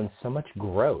shown so much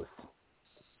growth,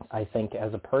 I think,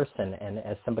 as a person and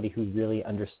as somebody who really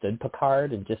understood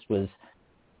Picard and just was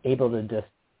able to just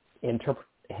interpret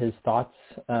his thoughts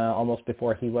almost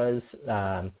before he was.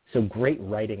 So great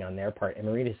writing on their part. And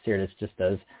Marina Sirtis just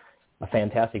does a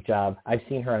fantastic job. I've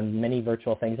seen her on many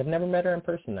virtual things. I've never met her in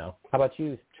person, though. How about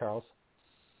you, Charles?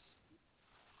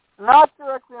 Not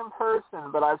directly in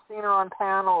person, but I've seen her on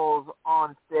panels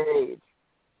on stage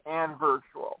and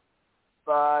virtual.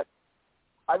 But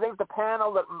I think the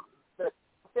panel that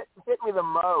hit me the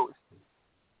most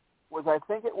was, I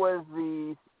think it was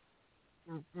the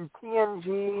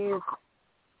TNG's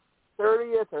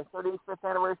 30th or 35th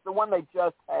anniversary, the one they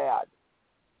just had.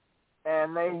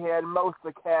 And they had most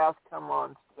of the cast come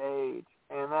on stage,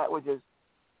 and that was just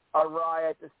a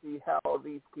riot to see how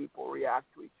these people react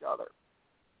to each other.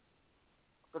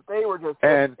 But they were just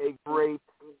a great...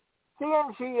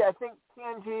 TNG, I think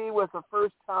TNG was the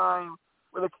first time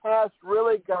where the cast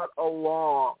really got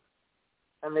along,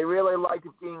 and they really liked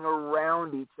being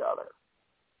around each other.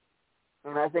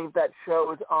 And I think that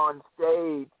shows on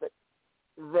stage that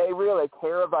they really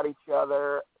care about each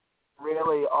other,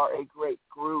 really are a great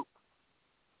group.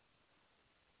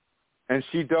 And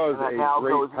she does a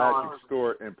great Patrick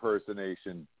Stewart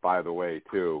impersonation, by the way,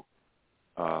 too,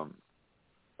 of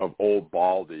Old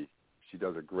Baldy. She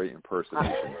does a great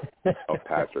impersonation of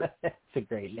Patrick. It's a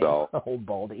great name, Old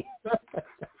Baldy.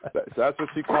 That's what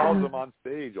she calls him on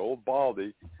stage, Old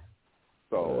Baldy.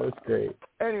 So that's great.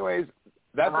 Anyways,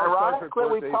 that's ironically,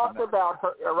 we talked about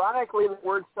her. Ironically,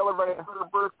 we're celebrating her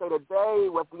birthday today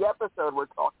with the episode we're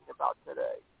talking about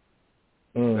today.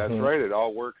 Mm-hmm. That's right. It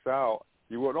all works out.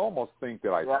 You would almost think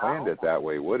that I planned it that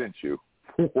way, wouldn't you?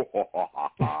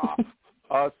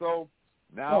 So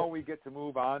now we get to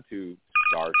move on to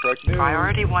Star Trek News.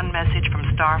 Priority 1 message from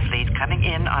Starfleet coming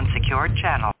in on secured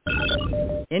channel.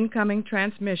 Incoming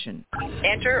transmission.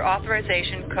 Enter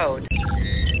authorization code.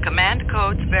 Command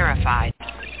codes verified.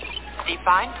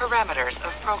 Define parameters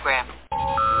of program.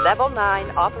 Level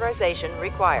 9 authorization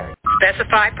required.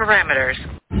 Specify parameters.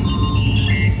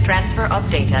 Transfer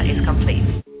of data is complete.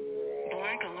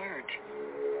 Blank alert.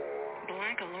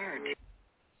 Blank alert.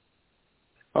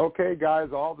 Okay, guys,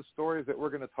 all the stories that we're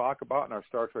going to talk about in our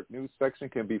Star Trek News section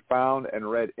can be found and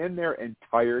read in their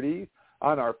entirety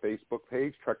on our Facebook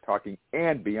page, Trek Talking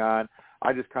and Beyond.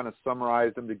 I just kind of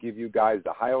summarized them to give you guys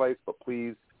the highlights, but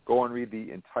please go and read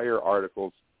the entire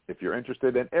articles if you're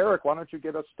interested. And Eric, why don't you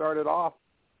get us started off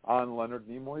on Leonard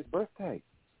Nimoy's birthday?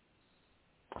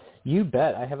 You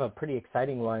bet. I have a pretty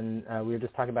exciting one. We were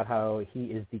just talking about how he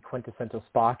is the quintessential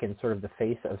Spock and sort of the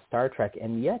face of Star Trek,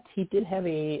 and yet he did have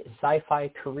a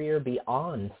sci-fi career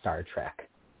beyond Star Trek.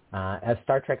 As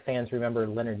Star Trek fans remember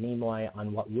Leonard Nimoy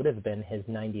on what would have been his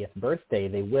 90th birthday,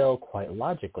 they will, quite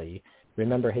logically,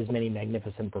 remember his many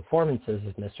magnificent performances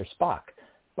as Mr. Spock.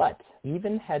 But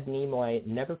even had Nimoy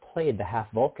never played the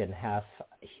half-Vulcan,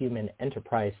 half-human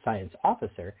Enterprise science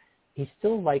officer, he's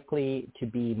still likely to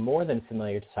be more than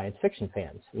familiar to science fiction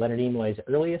fans. Leonard Nimoy's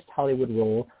earliest Hollywood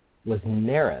role was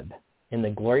Nareb in the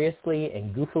gloriously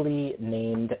and goofily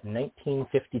named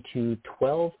 1952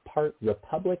 12-part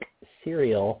Republic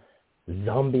serial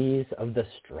Zombies of the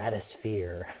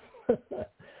Stratosphere.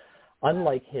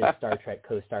 Unlike his Star Trek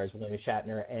co-stars William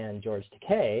Shatner and George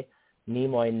Takei,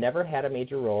 Nimoy never had a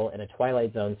major role in a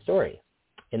Twilight Zone story.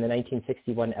 In the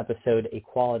 1961 episode A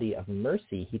Quality of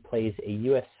Mercy, he plays a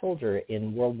U.S. soldier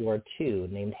in World War II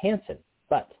named Hansen,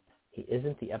 but he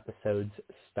isn't the episode's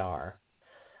star.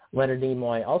 Leonard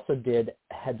Nimoy also did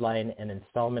headline an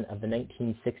installment of the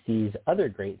 1960s other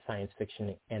great science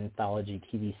fiction anthology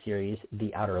TV series,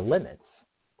 The Outer Limits.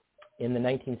 In the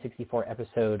 1964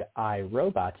 episode I,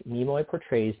 Robot, Nimoy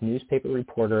portrays newspaper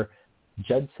reporter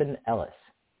Judson Ellis.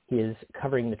 He is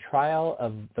covering the trial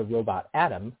of the robot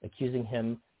Adam, accusing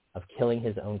him of killing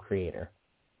his own creator.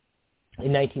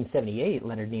 In 1978,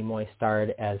 Leonard Nimoy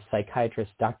starred as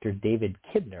psychiatrist Dr. David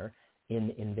Kibner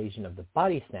in Invasion of the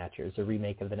Body Snatchers, a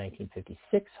remake of the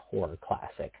 1956 horror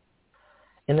classic.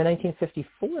 In the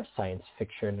 1954 science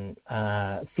fiction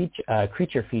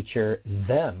creature feature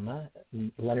Them,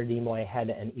 Leonard Nimoy had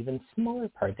an even smaller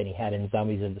part than he had in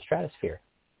Zombies of the Stratosphere.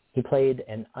 He played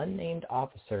an unnamed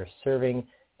officer serving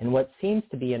in what seems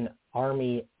to be an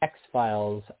Army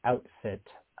X-Files outfit,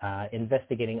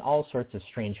 investigating all sorts of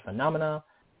strange phenomena,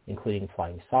 including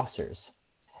flying saucers.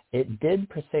 It did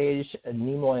presage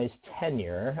Nimoy's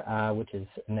tenure, which is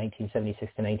 1976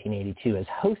 to 1982, as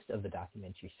host of the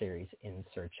documentary series In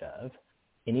Search Of.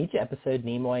 In each episode,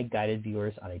 Nimoy guided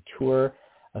viewers on a tour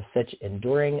of such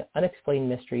enduring, unexplained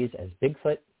mysteries as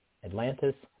Bigfoot,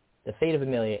 Atlantis, the fate of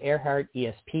Amelia Earhart,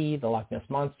 ESP, the Loch Ness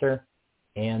Monster,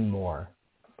 and more.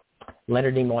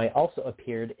 Leonard Nimoy also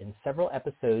appeared in several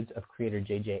episodes of creator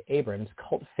J.J. Abrams'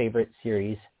 cult favorite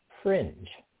series Fringe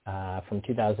from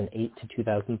 2008 to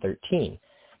 2013.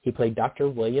 He played Dr.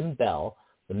 William Bell,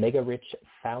 the mega-rich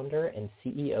founder and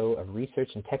CEO of research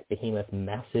and tech behemoth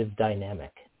Massive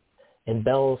Dynamic. In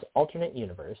Bell's alternate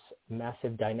universe,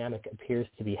 Massive Dynamic appears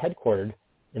to be headquartered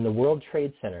in the World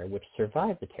Trade Center, which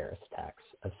survived the terrorist attacks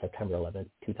of September 11,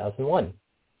 2001.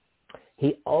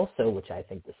 He also, which I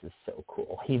think this is so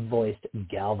cool, he voiced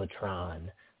Galvatron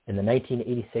in the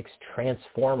 1986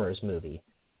 Transformers movie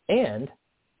and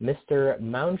Mr.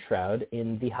 Moundshroud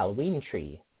in The Halloween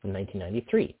Tree from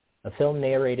 1993, a film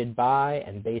narrated by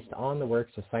and based on the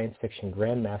works of science fiction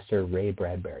grandmaster Ray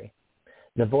Bradbury.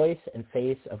 The voice and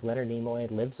face of Leonard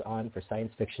Nimoy lives on for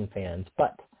science fiction fans,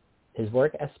 but his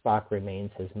work as Spock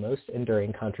remains his most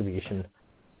enduring contribution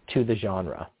to the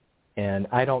genre. And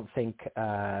I don't think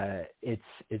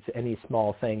it's any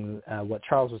small thing. What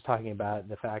Charles was talking about,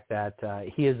 the fact that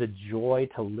he is a joy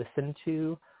to listen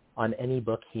to on any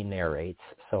book he narrates.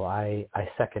 So I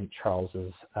second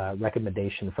Charles's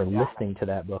recommendation for listening to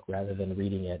that book rather than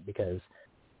reading it, because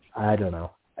I don't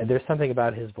know. There's something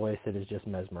about his voice that is just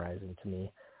mesmerizing to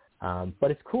me.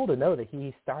 But it's cool to know that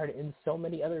he starred in so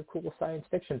many other cool science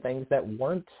fiction things that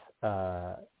weren't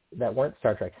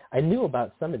Star Trek. I knew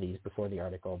about some of these before the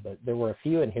article, but there were a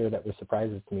few in here that were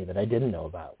surprises to me that I didn't know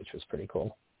about, which was pretty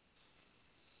cool.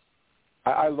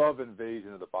 I love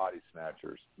Invasion of the Body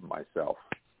Snatchers myself.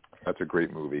 That's a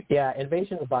great movie. Yeah,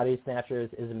 Invasion of the Body Snatchers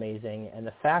is amazing, and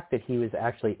the fact that he was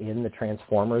actually in the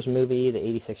Transformers movie, the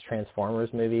 86 Transformers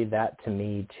movie, that to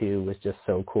me, too, was just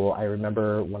so cool. I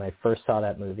remember when I first saw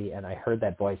that movie and I heard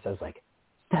that voice, I was like,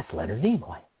 that's Leonard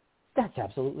Nimoy. That's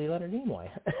absolutely Leonard Nimoy.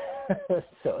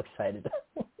 So excited.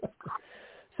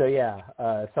 So yeah,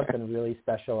 something really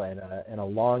special and a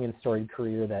long and storied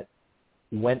career that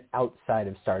went outside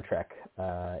of Star Trek,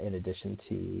 in addition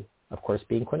to, of course,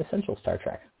 being quintessential Star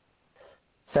Trek.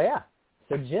 So yeah,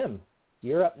 so Jim,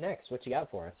 you're up next. What you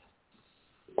got for us?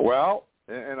 Well,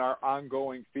 in our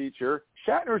ongoing feature,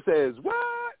 Shatner Says, what?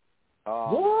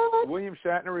 What? William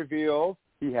Shatner reveals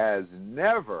he has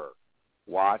never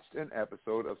watched an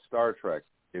episode of Star Trek.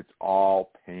 It's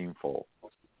all painful.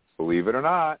 Believe it or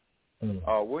not,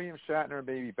 William Shatner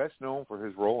may be best known for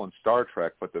his role in Star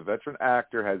Trek, but the veteran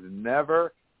actor has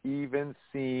never even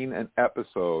seen an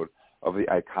episode of the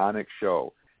iconic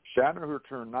show. Shatner, who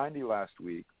turned 90 last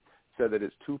week, said that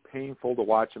it's too painful to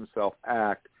watch himself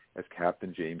act as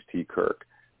Captain James T. Kirk.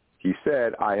 He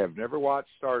said, I have never watched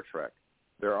Star Trek.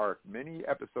 There are many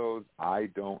episodes I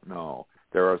don't know.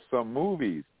 There are some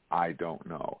movies I don't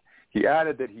know. He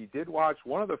added that he did watch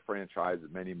one of the franchise's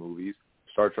many movies,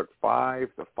 Star Trek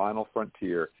V, The Final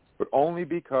Frontier, but only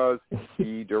because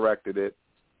he directed it.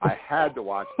 I had to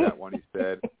watch that one, he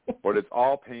said, but it's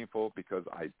all painful because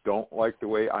I don't like the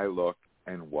way I look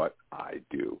and what I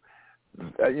do.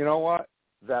 You know what?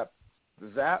 That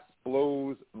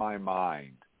blows my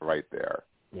mind right there.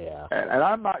 Yeah. And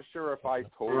I'm not sure if I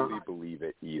totally believe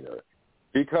it either,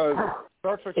 because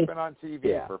Star Trek's been on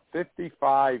TV for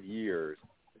 55 years,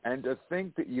 and to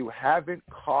think that you haven't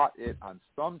caught it on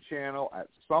some channel at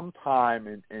some time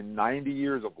in 90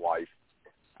 years of life,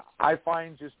 I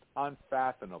find just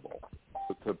unfathomable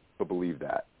to believe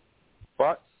that.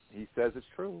 But he says it's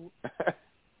true.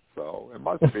 So it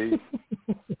must be.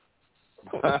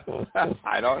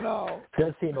 I don't know.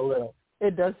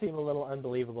 It does seem a little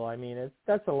unbelievable. I mean,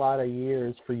 that's a lot of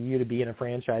years for you to be in a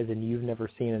franchise and you've never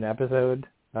seen an episode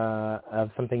of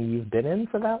something you've been in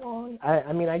for that long.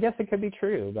 I mean, I guess it could be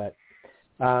true, but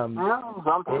some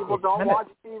people don't watch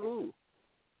TV.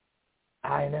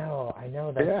 I know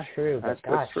that's true. But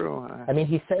that's true. I mean,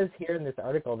 he says here in this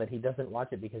article that he doesn't watch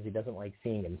it because he doesn't like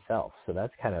seeing himself. So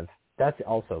that's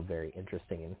also very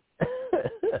interesting,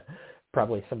 and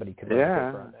probably somebody could write a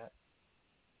paper on that.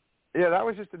 Yeah, that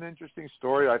was just an interesting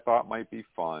story I thought might be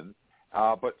fun.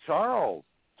 But Charles,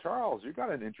 you got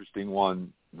an interesting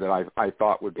one that I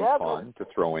thought would be fun to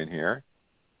throw in here.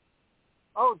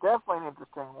 Oh, definitely an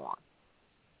interesting one.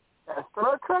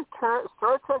 Star Trek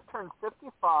turned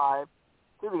 55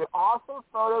 to the awesome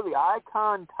photo of the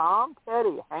icon Tom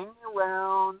Petty hanging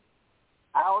around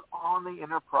out on the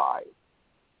Enterprise.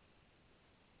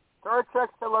 Star Trek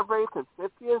celebrates its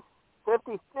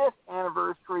 55th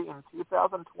anniversary in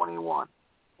 2021.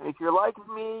 And if you're like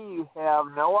me, you have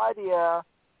no idea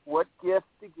what gift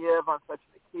to give on such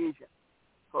an occasion.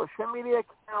 Social media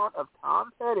account of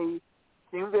Tom Petty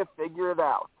seemed to have figured it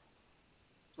out.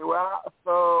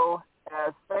 So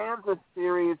as fans of the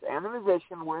series and the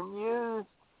musician, we're amused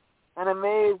and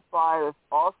amazed by this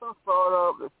awesome photo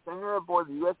of the singer aboard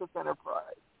the USS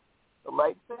Enterprise. The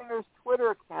late singer's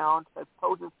Twitter account has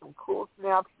posted some cool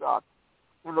snapshots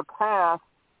in the past,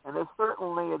 and this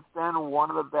certainly has been one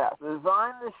of the best. The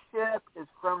design of the ship is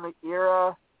from the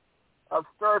era of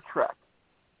Star Trek.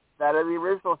 that of the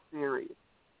original series.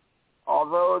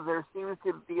 Although there seems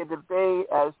to be a debate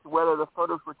as to whether the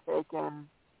photos were taken,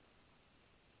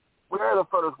 where the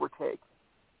photos were taken.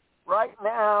 Right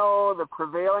now, the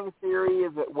prevailing theory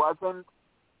is it wasn't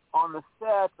on the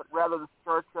set, but rather the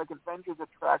Star Trek Adventures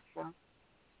attraction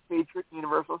featured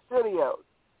Universal Studios.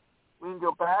 We can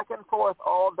go back and forth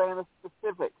all day on the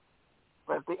specifics,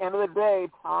 but at the end of the day,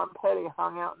 Tom Petty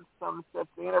hung out in some sets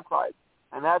of the Enterprise,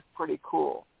 and that's pretty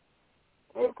cool.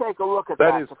 You take a look at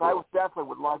that, because cool. I definitely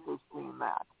would like to have seen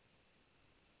that.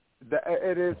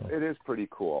 It is pretty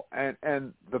cool,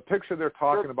 and the picture they're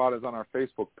talking about is on our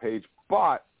Facebook page.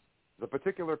 But the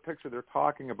particular picture they're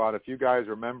talking about, if you guys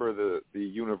remember the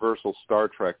Universal Star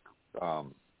Trek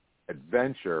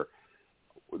adventure,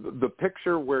 the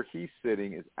picture where he's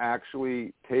sitting is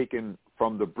actually taken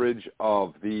from the bridge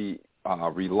of the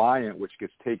Reliant, which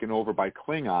gets taken over by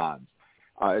Klingons.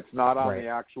 It's not on the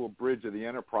actual bridge of the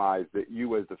Enterprise that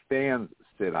you as the fans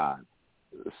sit on.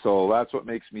 So that's what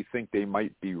makes me think they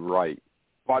might be right.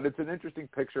 But it's an interesting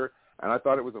picture, and I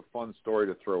thought it was a fun story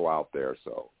to throw out there.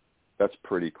 So that's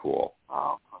pretty cool.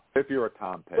 Oh. If you're a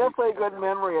Tom Petty. Definitely a good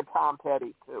memory of Tom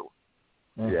Petty, too.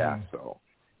 Mm-hmm. Yeah, so.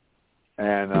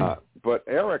 And but,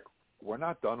 Eric, we're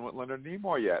not done with Leonard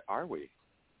Nimoy yet, are we?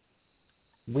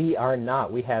 We are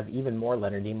not. We have even more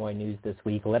Leonard Nimoy news this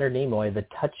week. Leonard Nimoy, the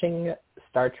touching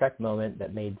Star Trek moment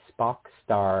that made Spock's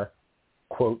star,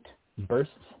 quote, burst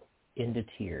into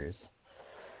tears.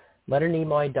 Leonard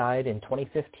Nimoy died in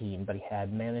 2015, but he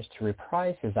had managed to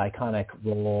reprise his iconic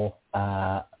role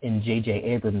in J.J.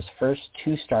 Abrams' first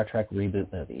 2 Star Trek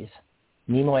reboot movies.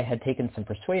 Nimoy had taken some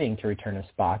persuading to return as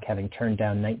Spock, having turned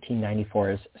down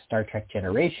 1994's Star Trek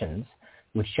Generations,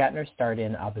 which Shatner starred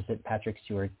in opposite Patrick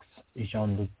Stewart's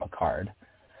Jean-Luc Picard.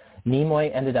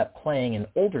 Nimoy ended up playing an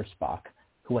older Spock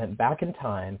who went back in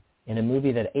time in a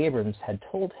movie that Abrams had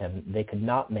told him they could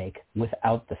not make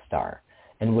without the star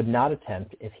and would not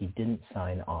attempt if he didn't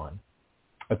sign on.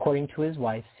 According to his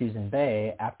wife, Susan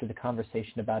Bay, after the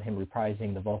conversation about him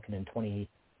reprising the Vulcan in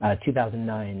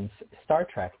 2009's Star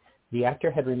Trek, the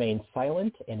actor had remained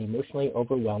silent and emotionally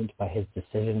overwhelmed by his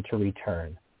decision to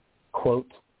return.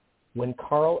 Quote, when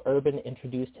Carl Urban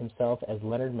introduced himself as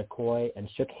Leonard McCoy and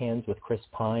shook hands with Chris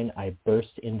Pine, I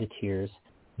burst into tears.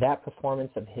 That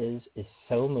performance of his is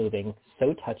so moving,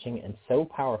 so touching, and so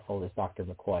powerful as Dr.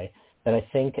 McCoy that I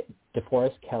think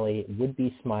DeForest Kelley would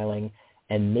be smiling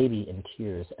and maybe in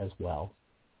tears as well.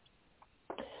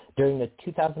 During the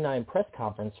 2009 press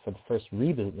conference for the first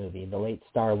reboot movie, the late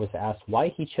star was asked why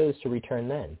he chose to return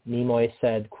then. Nimoy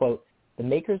said, quote, the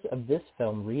makers of this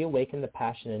film reawakened the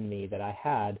passion in me that I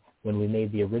had when we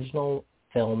made the original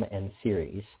film and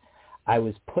series. I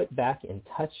was put back in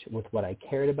touch with what I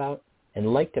cared about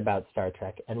and liked about Star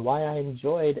Trek and why I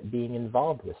enjoyed being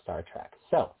involved with Star Trek.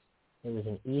 So it was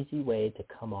an easy way to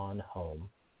come on home.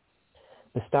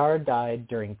 The star died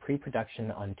during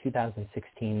pre-production on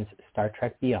 2016's Star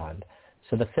Trek Beyond,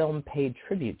 so the film paid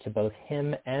tribute to both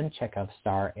him and Chekhov's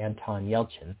star Anton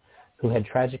Yelchin, who had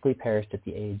tragically perished at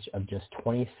the age of just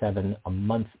 27 a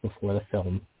month before the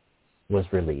film was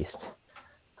released.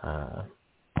 I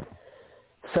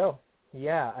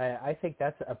think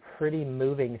that's a pretty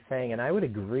moving thing, and I would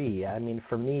agree. I mean,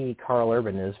 for me, Carl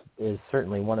Urban is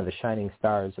certainly one of the shining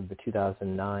stars of the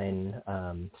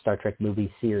 2009 Star Trek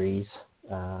movie series.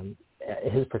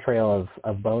 His portrayal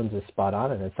of Bones is spot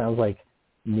on, and it sounds like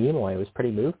Nimoy was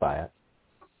pretty moved by it.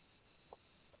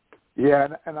 Yeah,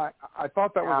 and I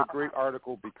thought that was a great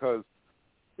article because,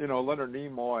 Leonard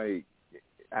Nimoy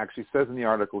actually says in the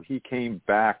article he came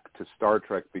back to Star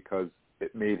Trek because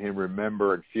it made him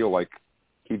remember and feel like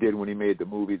he did when he made the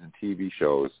movies and TV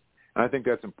shows. And I think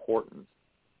that's important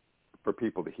for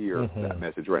people to hear that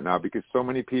message right now because so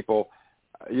many people,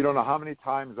 you don't know how many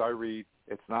times I read,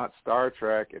 it's not Star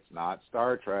Trek, it's not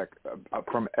Star Trek,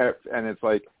 and it's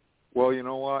like, well, you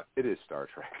know what? It is Star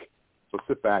Trek. So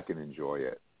sit back and enjoy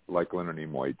it like Leonard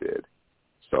Nimoy did.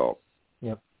 So,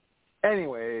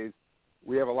 anyways,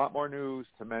 we have a lot more news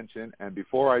to mention, and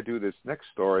before I do this next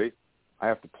story,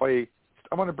 I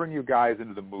want to bring you guys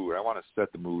into the mood. I want to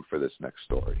set the mood for this next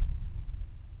story.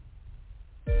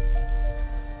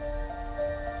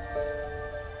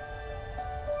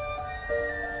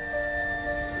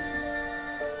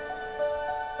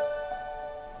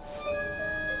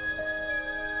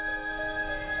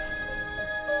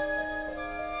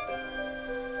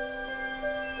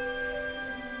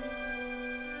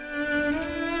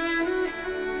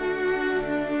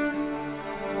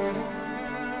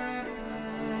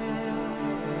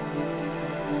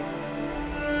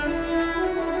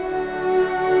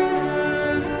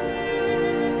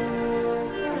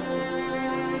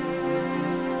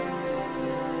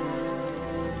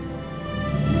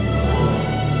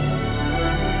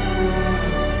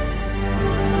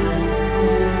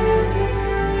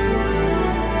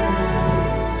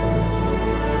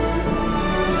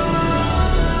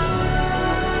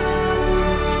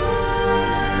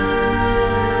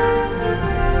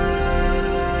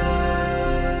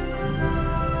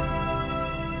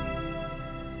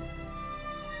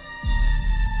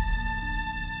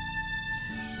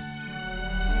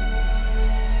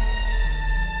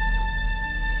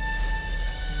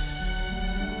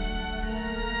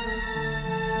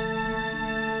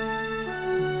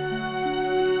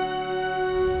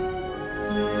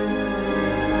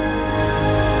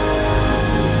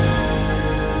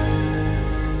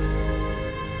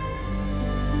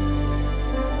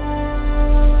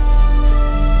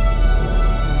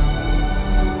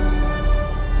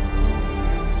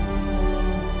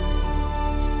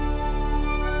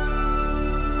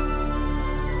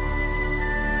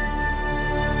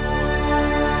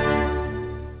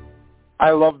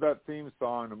 I love that theme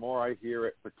song. The more I hear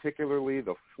it, particularly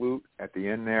the flute at the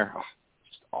end there,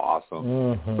 just awesome.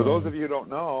 Mm-hmm. For those of you who don't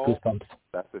know, Goosebumps.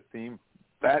 that's the theme.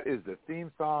 That is the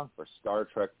theme song for Star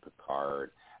Trek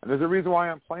Picard. And there's a reason why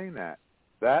I'm playing that.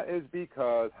 That is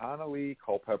because Hanelle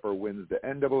Culpepper wins the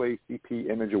NAACP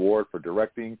Image Award for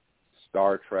directing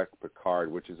Star Trek Picard,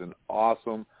 which is an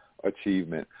awesome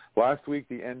achievement. Last week,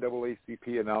 the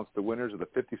NAACP announced the winners of the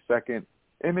 52nd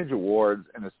Image Awards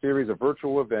in a series of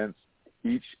virtual events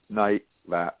each night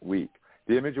that week.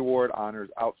 The Image Award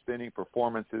honors outstanding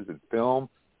performances in film,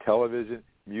 television,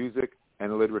 music,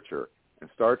 and literature. And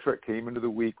Star Trek came into the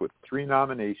week with 3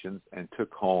 nominations and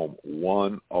took home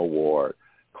 1 award.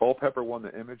 Culpepper won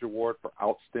the Image Award for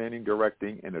Outstanding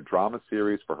Directing in a Drama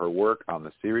Series for her work on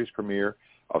the series premiere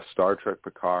of Star Trek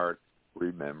Picard,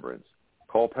 Remembrance.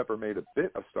 Culpepper made a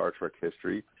bit of Star Trek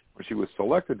history when she was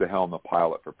selected to helm the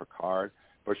pilot for Picard,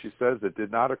 but she says it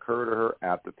did not occur to her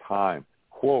at the time.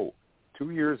 Quote,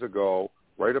 2 years ago,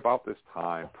 right about this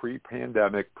time,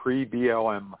 pre-pandemic,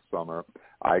 pre-BLM summer,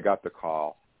 I got the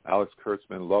call. Alex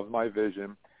Kurtzman loved my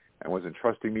vision and was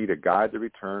entrusting me to guide the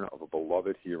return of a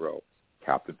beloved hero,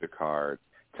 Captain Picard.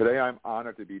 Today I'm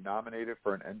honored to be nominated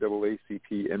for an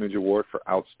NAACP Image Award for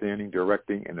Outstanding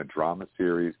Directing in a Drama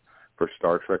Series for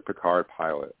Star Trek Picard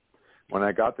pilot. When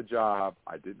I got the job,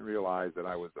 I didn't realize that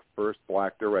I was the first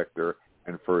black director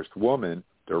and first woman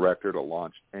director to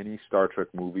launch any Star Trek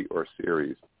movie or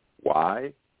series.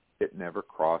 Why? It never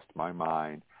crossed my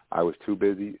mind. I was too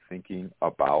busy thinking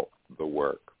about the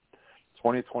work.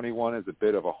 2021 is a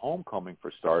bit of a homecoming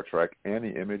for Star Trek and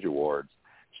the Image Awards.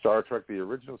 Star Trek, the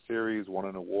original series, won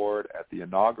an award at the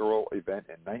inaugural event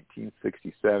in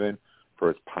 1967 for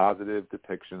its positive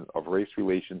depiction of race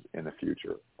relations in the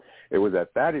future. It was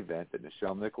at that event that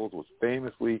Nichelle Nichols was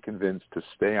famously convinced to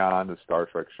stay on the Star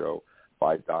Trek show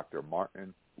by Dr.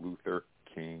 Martin Luther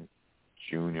King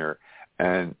Jr.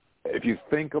 And if you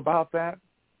think about that,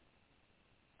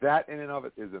 that in and of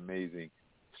it is amazing.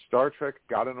 Star Trek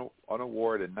got an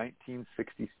award in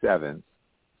 1967,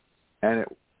 and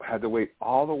it had to wait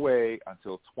all the way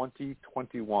until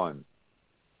 2021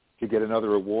 to get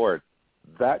another award.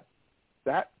 That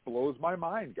blows my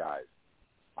mind, guys.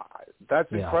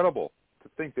 That's incredible to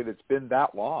think that it's been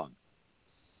that long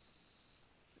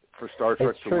for Star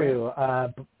Trek to win.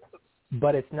 It's true,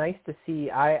 but it's nice to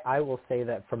see. I will say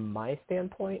that from my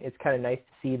standpoint, it's kind of nice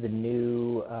to see the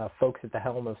new folks at the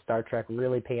helm of Star Trek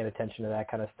really paying attention to that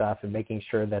kind of stuff and making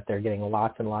sure that they're getting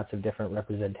lots and lots of different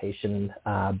representation,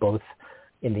 both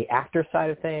in the actor side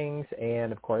of things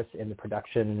and, of course, in the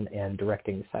production and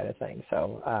directing side of things.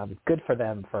 So good for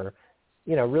them for,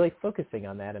 really focusing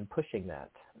on that and pushing that.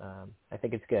 I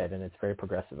think it's good, and it's very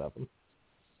progressive of them.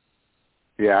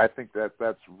 Yeah, I think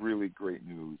that's really great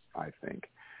news, I think.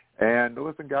 And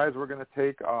listen, guys, we're going to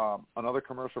take another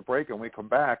commercial break, and when we come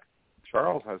back,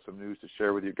 Charles has some news to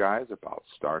share with you guys about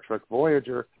Star Trek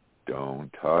Voyager.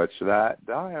 Don't touch that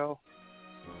dial.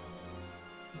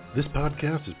 This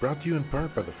podcast is brought to you in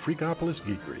part by the Freakopolis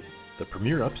Geekery, the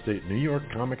premier upstate New York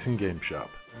comics and game shop.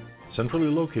 Centrally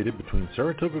located between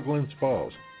Saratoga Glens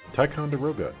Falls,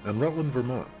 Ticonderoga, and Rutland,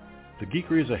 Vermont, the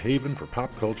Geekery is a haven for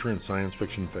pop culture and science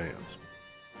fiction fans.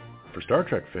 For Star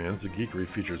Trek fans, the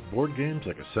Geekery features board games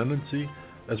like Ascendancy,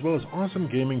 as well as awesome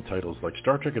gaming titles like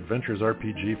Star Trek Adventures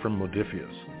RPG from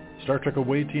Modiphius, Star Trek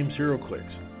Away Team's HeroClix,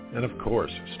 and of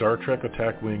course, Star Trek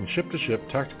Attack Wing ship-to-ship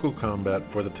tactical combat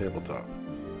for the tabletop.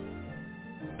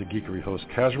 The Geekery hosts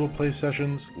casual play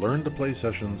sessions, learn-to-play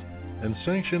sessions, and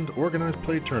sanctioned organized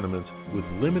play tournaments with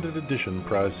limited edition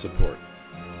prize support.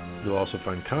 You'll also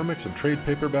find comics and trade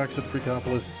paperbacks at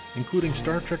Freakopolis, including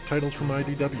Star Trek titles from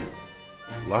IDW.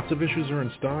 Lots of issues are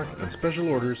in stock, and special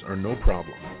orders are no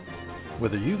problem.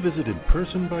 Whether you visit in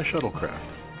person by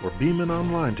shuttlecraft or beam in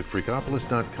online to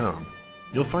Freakopolis.com,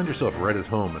 you'll find yourself right at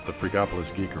home at the Freakopolis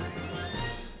Geekery.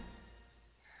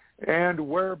 And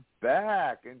we're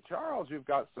back. And Charles, you've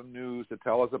got some news to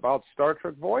tell us about Star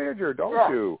Trek Voyager,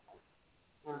 don't you?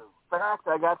 In fact,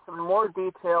 I got some more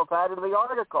details out of the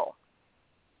article.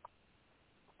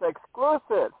 It's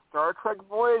exclusive. Star Trek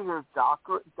Voyager's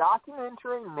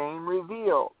documentary name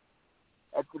revealed.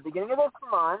 At the beginning of this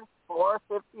month,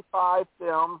 455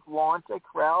 Films launched a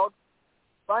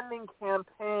crowdfunding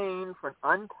campaign for an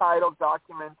untitled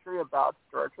documentary about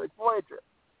Star Trek Voyager.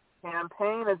 The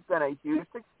campaign has been a huge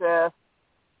success,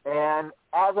 and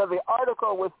as of the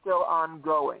article, was still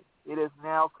ongoing. It is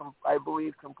now, I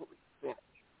believe, completely finished.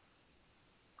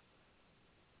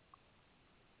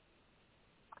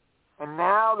 And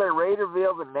now they're ready to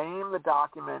reveal the name of the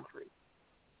documentary.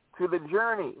 To the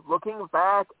Journey, looking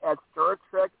back at Star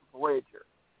Trek Voyager.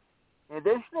 In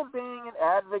addition to being an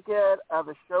advocate of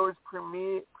the show's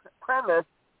premise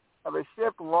of a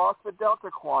ship lost the Delta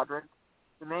Quadrant,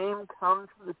 the name comes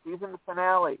from the season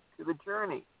finale, To the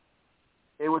Journey.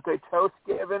 It was a toast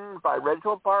given by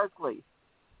Reginald Barclay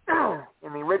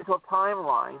in the original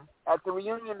timeline at the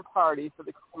reunion party for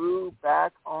the crew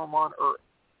back home on Earth.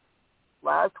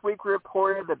 Last week we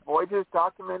reported that Voyager's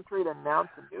documentary had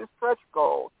announced a new stretch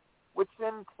goal, which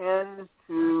intends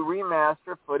to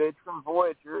remaster footage from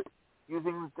Voyager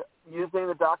using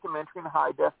the documentary in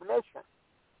high definition.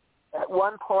 At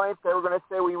one point, they were going to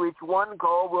say, we reach one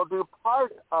goal, we'll do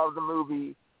part of the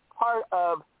movie. Part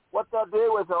of what they'll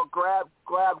do is they'll grab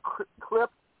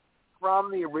clips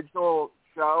from the original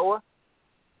show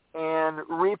and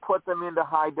re-put them into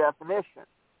high definition.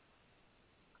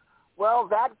 Well,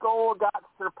 that goal got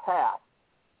surpassed.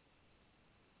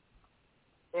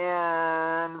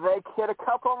 And they hit a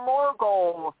couple more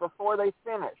goals before they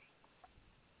finished.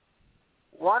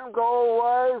 One goal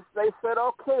was, they said,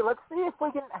 okay, let's see if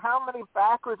we can, how many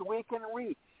backers we can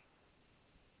reach.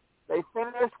 They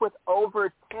finished with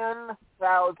over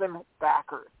 10,000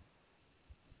 backers.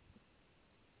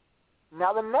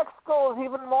 Now the next goal is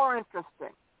even more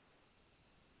interesting.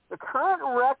 The current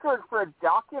record for a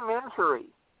documentary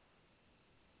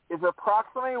is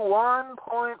approximately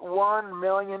 $1.1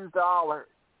 million.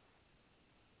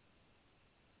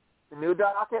 The new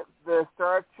the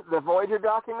Voyager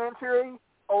documentary,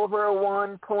 over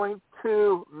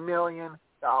 $1.2 million.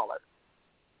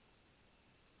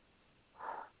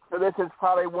 So this is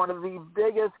probably one of the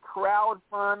biggest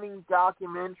crowdfunding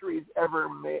documentaries ever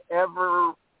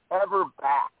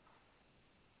backed.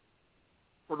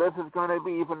 So this is going to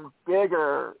be even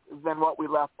bigger than what we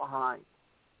left behind.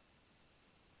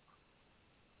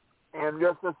 And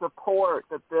just the support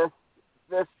that this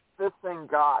thing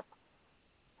got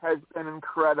has been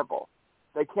incredible.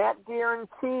 They can't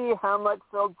guarantee how much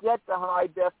they'll get to high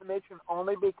definition,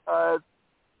 only because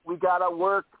they got to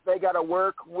work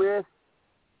with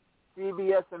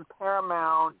CBS and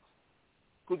Paramount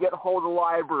to get hold of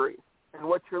libraries. And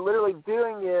what you're literally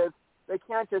doing is they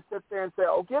can't just sit there and say,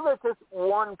 oh, give us this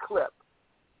one clip.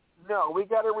 No, we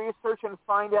got to research and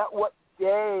find out what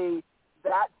day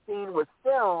that scene was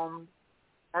filmed,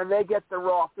 and they get the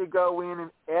raw to go in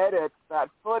and edit that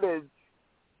footage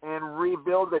and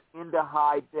rebuild it into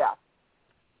high def.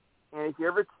 And if you're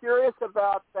ever curious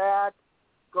about that,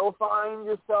 go find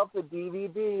yourself a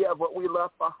DVD of what we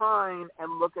left behind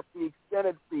and look at the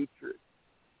extended features.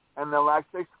 And they'll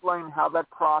actually explain how that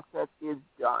process is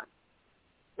done.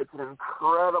 It's an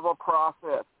incredible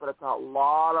process, but it's a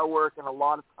lot of work and a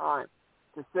lot of time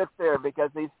to sit there because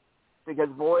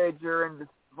Voyager and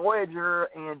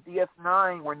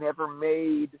DS9 were never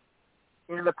made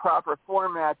in the proper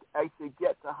format to actually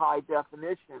get to high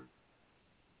definition.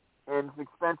 And it's an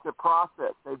expensive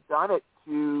process. They've done it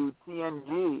to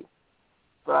TNG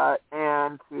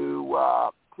and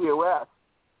to TOS,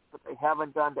 but they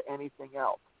haven't done to anything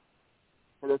else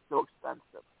because it's so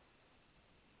expensive.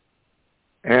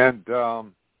 And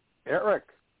Eric,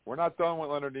 we're not done with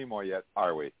Leonard Nimoy yet,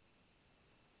 are we?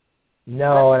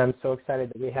 No, and I'm so excited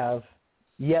that we have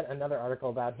yet another article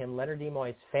about him. Leonard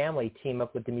Nimoy's family team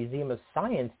up with the Museum of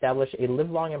Science to establish a Live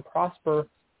Long and Prosper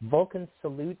Vulcan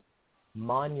Salute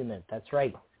Monument. That's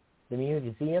right. The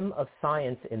Museum of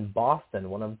Science in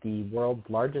Boston, one of the world's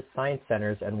largest science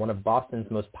centers and one of Boston's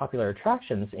most popular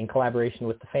attractions, in collaboration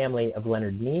with the family of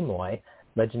Leonard Nimoy,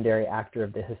 legendary actor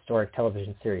of the historic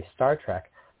television series Star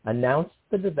Trek, announced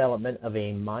the development of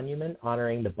a monument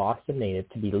honoring the Boston native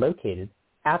to be located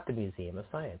at the Museum of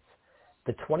Science.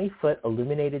 The 20-foot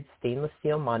illuminated stainless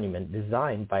steel monument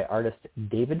designed by artist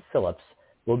David Phillips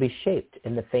will be shaped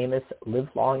in the famous Live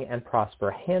Long and Prosper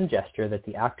hand gesture that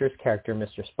the actor's character,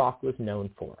 Mr. Spock, was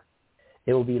known for.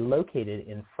 It will be located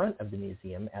in front of the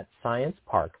museum at Science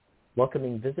Park,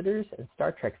 welcoming visitors and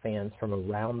Star Trek fans from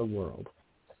around the world.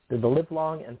 The Live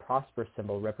Long and Prosper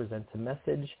symbol represents a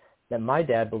message that my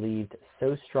dad believed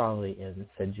so strongly in,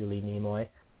 said Julie Nimoy,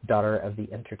 daughter of the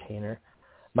entertainer.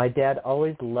 My dad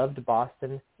always loved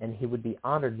Boston, and he would be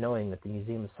honored knowing that the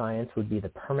Museum of Science would be the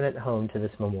permanent home to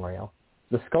this memorial.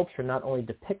 The sculpture not only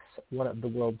depicts one of the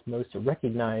world's most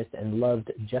recognized and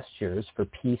loved gestures for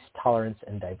peace, tolerance,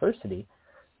 and diversity,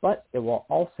 but it will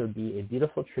also be a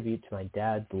beautiful tribute to my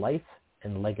dad's life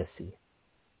and legacy.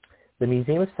 The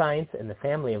Museum of Science and the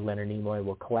family of Leonard Nimoy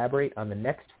will collaborate on the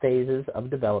next phases of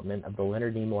development of the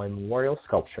Leonard Nimoy Memorial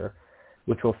Sculpture,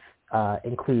 which will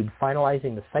include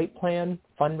finalizing the site plan,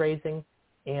 fundraising,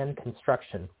 and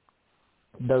construction.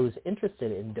 Those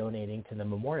interested in donating to the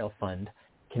Memorial Fund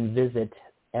can visit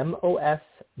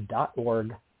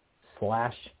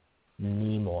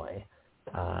mos.org/Nimoy.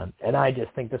 And I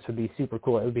just think this would be super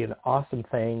cool. It would be an awesome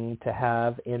thing to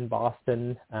have in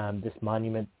Boston, this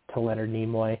monument to Leonard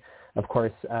Nimoy. Of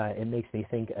course, it makes me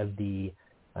think of the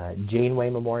Janeway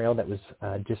Memorial that was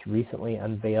just recently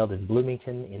unveiled in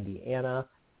Bloomington, Indiana.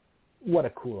 What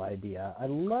a cool idea. I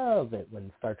love it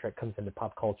when Star Trek comes into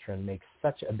pop culture and makes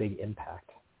such a big impact.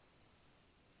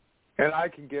 And I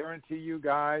can guarantee you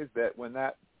guys that when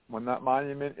that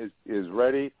monument is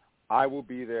ready, I will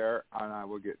be there, and I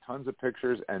will get tons of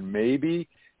pictures, and maybe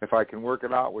if I can work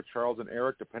it out with Charles and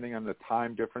Eric, depending on the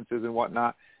time differences and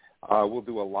whatnot, we'll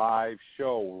do a live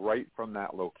show right from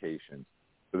that location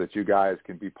so that you guys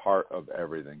can be part of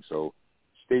everything. So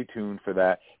stay tuned for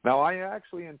that. Now, I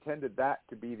actually intended that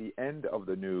to be the end of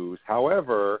the news.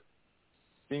 However,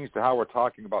 seeing as to how we're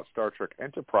talking about Star Trek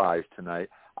Enterprise tonight,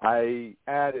 I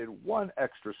added one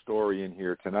extra story in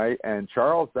here tonight, and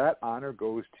Charles, that honor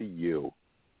goes to you.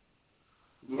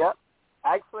 Yep.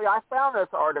 Actually, I found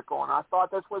this article, and I thought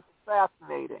this was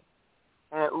fascinating,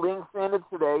 and it links into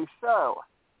today's show.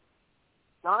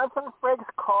 Jonathan Frakes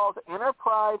calls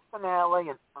Enterprise finale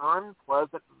an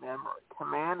unpleasant memory.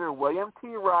 Commander William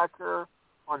T. Riker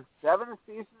on 7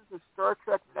 seasons of Star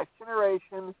Trek Next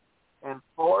Generation and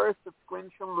 4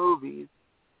 sequential movies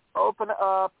open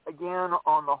up again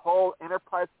on the whole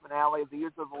Enterprise finale of the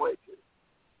Years of Voyages.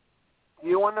 Do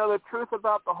you want to know the truth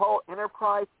about the whole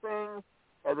Enterprise thing?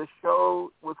 As the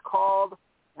show was called,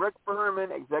 Rick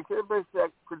Berman, executive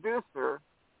producer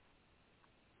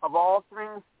of all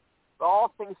things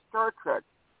Star Trek,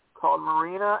 called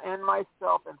Marina and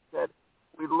myself and said,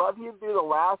 "We'd love you to do the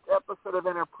last episode of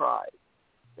Enterprise.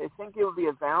 They think it would be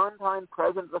a Valentine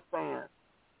present to the fans,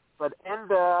 but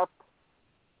end up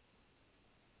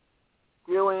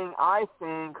doing, I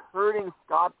think, hurting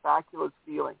Scott Bakula's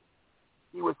feelings.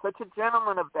 He was such a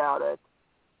gentleman about it,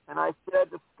 and I said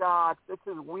to Scott, this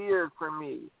is weird for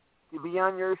me to be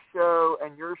on your show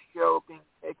and your show being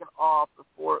taken off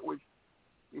before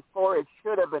it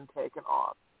should have been taken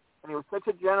off. And he was such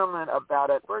a gentleman about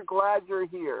it. We're glad you're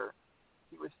here.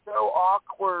 He was so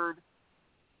awkward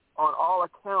on all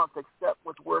accounts except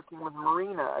with working with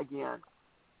Marina again,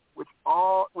 which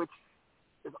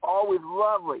is always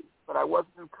lovely, but I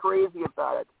wasn't crazy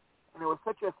about it. And it was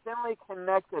such a thinly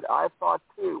connected, I thought,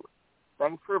 too.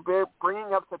 Thanks for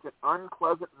bringing up such an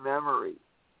unpleasant memory.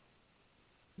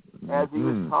 As he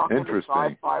was talking to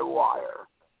Sci-Fi Wire.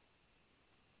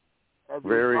 As he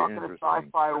was talking to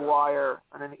Sci-Fi Wire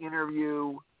on an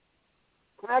interview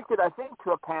connected, I think,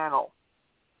 to a panel.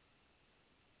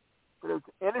 But it was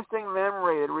an interesting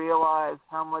memory to realize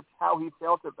how he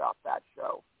felt about that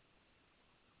show.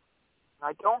 And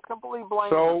I don't completely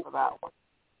blame him for that one.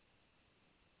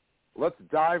 Let's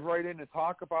dive right in and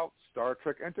talk about Star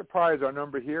Trek Enterprise. Our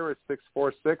number here is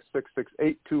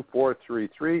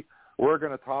 646-668-2433. We're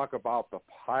going to talk about the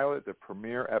pilot, the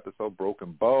premiere episode,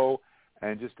 Broken Bow.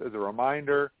 And just as a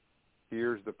reminder,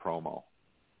 here's the promo.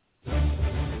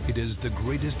 It is the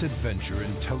greatest adventure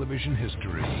in television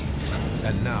history.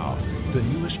 And now, the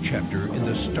newest chapter in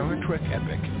the Star Trek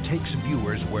epic takes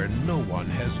viewers where no one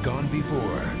has gone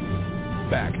before.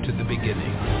 Back to the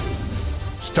beginning.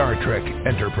 Star Trek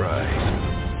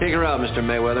Enterprise. Take her out, Mr.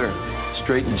 Mayweather.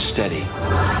 Straight and steady.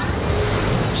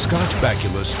 Scott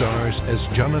Bakula stars as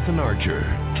Jonathan Archer,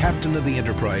 captain of the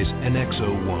Enterprise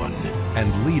NX-01,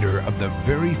 and leader of the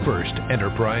very first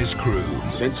Enterprise crew.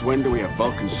 Since when do we have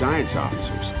Vulcan science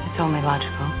officers? It's only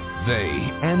logical.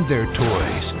 They and their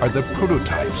toys are the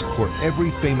prototypes for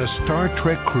every famous Star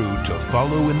Trek crew to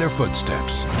follow in their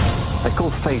footsteps. They're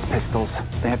called phase pistols.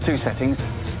 They have 2 settings,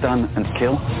 stun and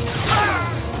kill.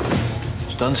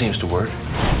 Stun seems to work.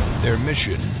 Their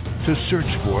mission, to search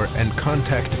for and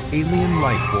contact alien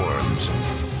life forms.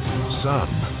 Some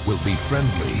will be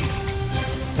friendly.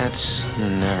 That's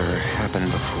never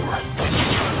happened before.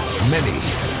 Many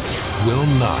will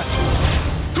not.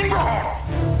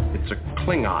 It's a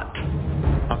Klingon.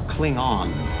 A Klingon.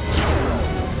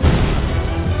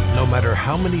 No matter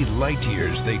how many light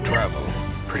years they travel,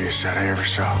 prettiest sight I ever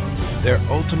saw. Their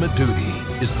ultimate duty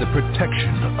is the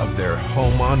protection of their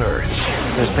home on Earth.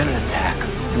 There's been an attack.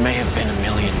 There may have been 1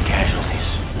 million casualties.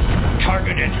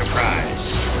 Target Enterprise.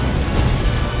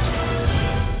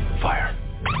 Fire.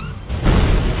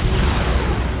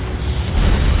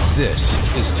 This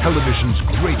is television's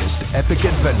greatest epic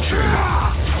adventure,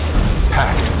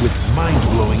 packed with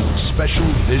mind-blowing special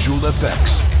visual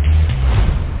effects.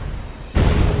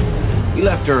 We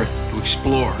left Earth to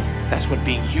explore. That's what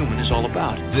being human is all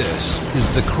about. This is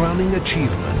the crowning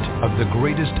achievement of the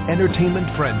greatest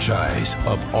entertainment franchise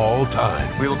of all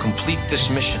time. We will complete this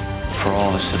mission for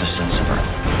all the citizens of Earth.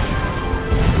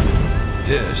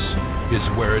 This is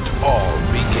where it all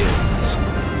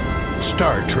begins.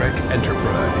 Star Trek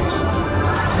Enterprise.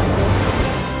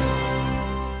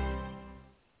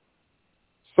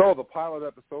 So the pilot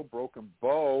episode, Broken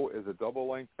Bow, is a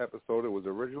double-length episode. It was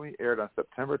originally aired on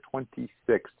September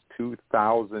 26,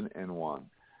 2001.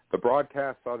 The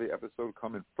broadcast saw the episode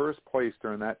come in first place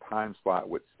during that time slot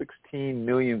with 16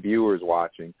 million viewers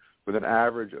watching with an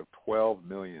average of 12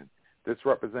 million. This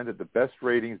represented the best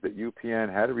ratings that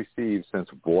UPN had received since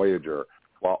Voyager,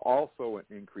 while also an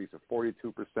increase of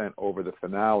 42% over the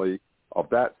finale of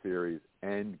that series,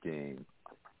 Endgame.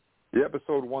 The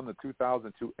episode won the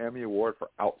 2002 Emmy Award for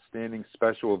Outstanding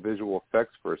Special Visual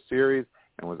Effects for a series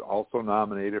and was also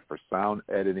nominated for sound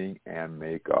editing and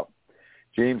makeup.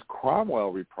 James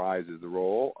Cromwell reprises the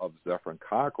role of Zefram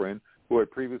Cochrane, who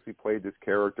had previously played this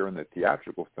character in the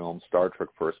theatrical film Star Trek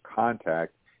First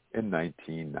Contact in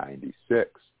 1996.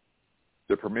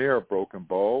 The premiere of Broken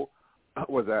Bow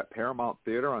was at Paramount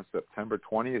Theater on September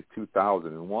 20th,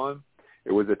 2001.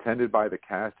 It was attended by the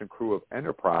cast and crew of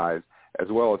Enterprise, as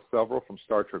well as several from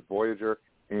Star Trek Voyager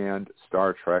and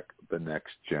Star Trek The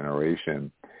Next Generation.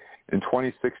 In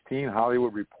 2016,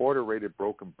 Hollywood Reporter rated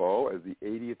Broken Bow as the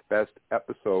 80th best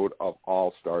episode of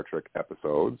all Star Trek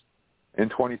episodes. In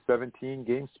 2017,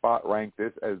 GameSpot ranked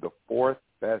this as the 4th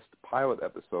best pilot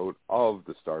episode of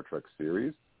the Star Trek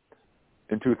series.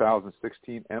 In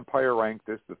 2016, Empire ranked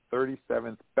this the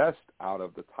 37th best out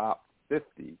of the top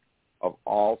 50 of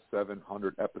all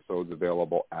 700 episodes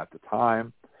available at the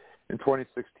time. In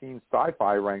 2016,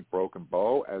 Sci-Fi ranked Broken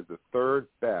Bow as the 3rd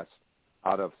best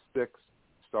out of 6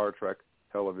 Star Trek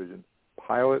television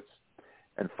pilots.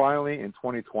 And finally, in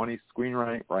 2020, Screen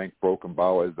Rant ranked Broken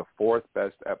Bow as the 4th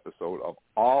best episode of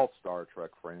all Star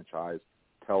Trek franchise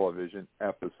television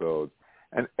episodes.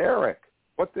 And Eric,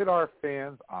 what did our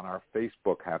fans on our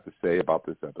Facebook have to say about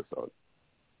this episode?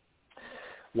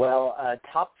 Well,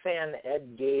 top fan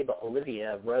Ed Gabe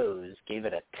Olivia Rose gave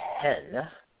it a 10.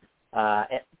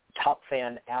 Top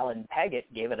fan Alan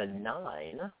Paget gave it a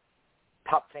 9.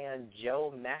 Top fan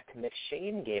Joe Mac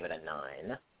McShane gave it a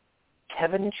 9.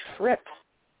 Kevin Tripp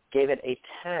gave it a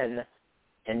 10.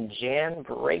 And Jan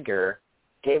Brager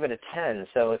gave it a 10.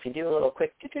 So if you do a little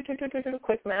quick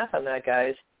math on that,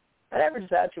 guys, that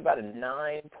averages out to about a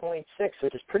 9.6,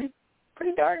 which is pretty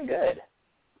darn good.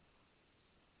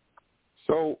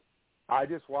 So I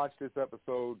just watched this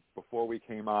episode before we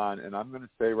came on, and I'm going to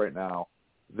say right now,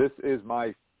 this is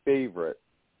my favorite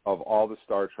of all the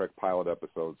Star Trek pilot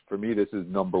episodes. For me, this is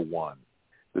number 1.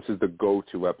 This is the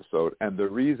go-to episode. And the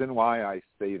reason why I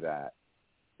say that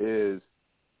is,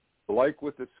 like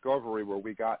with Discovery, where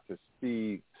we got to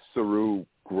see Saru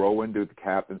grow into the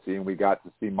captaincy and we got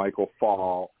to see Michael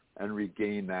fall and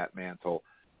regain that mantle,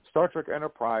 Star Trek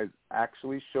Enterprise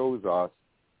actually shows us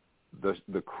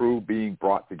the crew being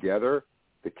brought together,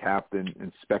 the captain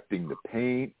inspecting the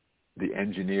paint, the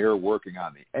engineer working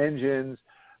on the engines.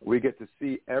 We get to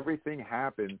see everything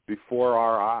happen before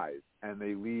our eyes, and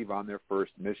they leave on their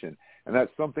first mission. And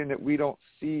that's something that we don't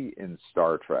see in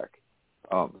Star Trek.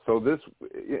 So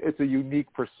it's a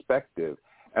unique perspective.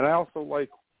 And I also like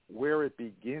where it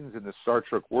begins in the Star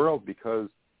Trek world, because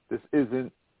this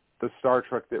isn't the Star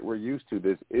Trek that we're used to.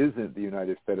 This isn't the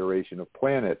United Federation of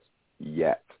Planets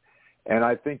yet. And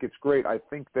I think it's great. I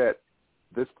think that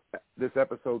this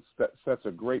episode sets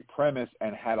a great premise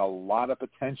and had a lot of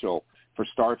potential for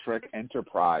Star Trek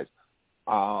Enterprise.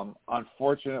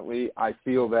 Unfortunately, I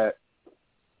feel that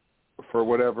for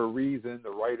whatever reason, the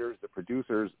writers, the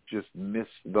producers just missed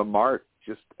the mark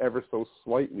just ever so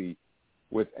slightly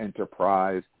with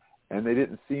Enterprise, and they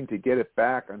didn't seem to get it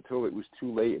back until it was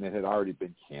too late and it had already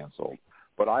been canceled.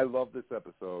 But I love this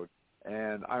episode,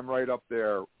 and I'm right up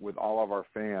there with all of our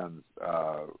fans,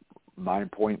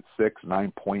 9.6,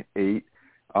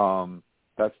 9.8.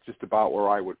 That's just about where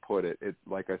I would put it. It,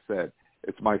 like I said,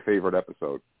 it's my favorite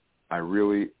episode. I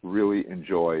really, really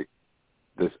enjoy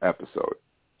this episode.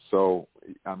 So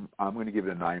I'm going to give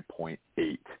it a 9.8.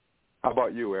 How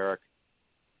about you, Eric?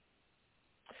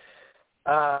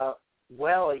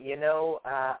 Well,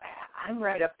 I'm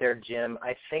right up there, Jim.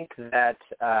 I think that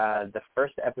the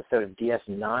first episode of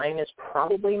DS9 is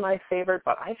probably my favorite,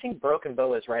 but I think Broken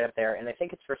Bow is right up there, and I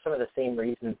think it's for some of the same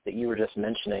reasons that you were just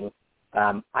mentioning.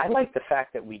 I like the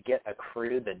fact that we get a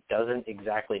crew that doesn't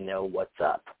exactly know what's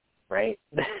up, right?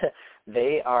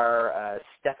 They are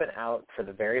stepping out for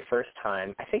the very first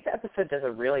time. I think the episode does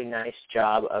a really nice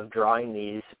job of drawing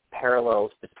these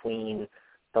parallels between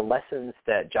the lessons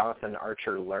that Jonathan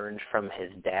Archer learned from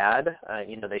his dad.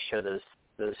 They show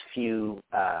those few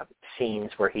scenes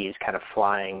where he's kind of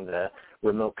flying the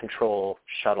remote control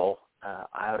shuttle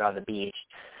out on the beach.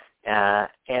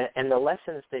 And the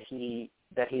lessons that he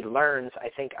learns, I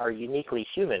think, are uniquely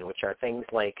human, which are things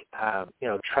like,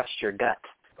 trust your gut,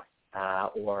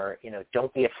 or,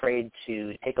 don't be afraid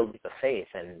to take a leap of faith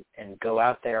and go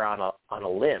out there on a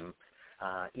limb,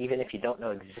 even if you don't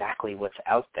know exactly what's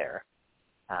out there.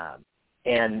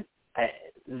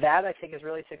 That, I think, is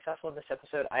really successful in this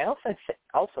episode. I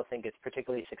also think it's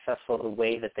particularly successful the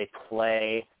way that they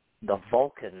play the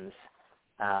Vulcans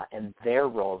and their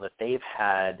role that they've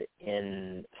had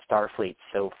in Starfleet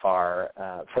so far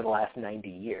for the last 90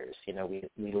 years.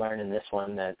 We learn in this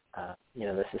one that,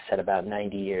 this is set about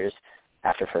 90 years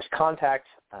after First Contact.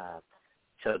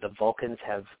 So the Vulcans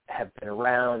have been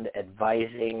around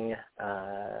advising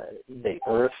the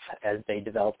Earth as they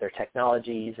develop their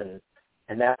technologies and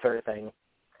that sort of thing.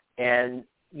 And,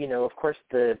 of course,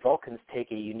 the Vulcans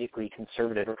take a uniquely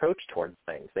conservative approach towards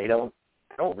things. They don't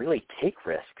really take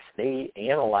risks. They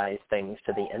analyze things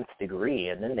to the nth degree,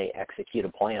 and then they execute a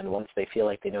plan once they feel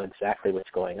like they know exactly what's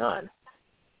going on.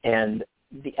 And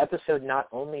the episode not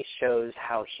only shows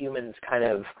how humans kind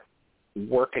of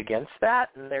work against that,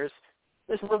 and there's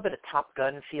a little bit of Top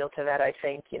Gun feel to that, I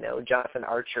think. Jonathan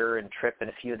Archer and Trip and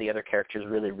a few of the other characters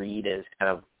really read as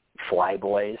kind of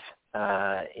flyboys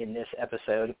in this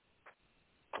episode.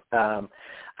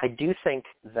 I do think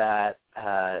that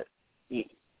that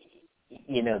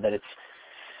it's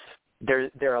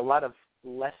there are a lot of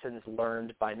lessons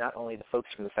learned by not only the folks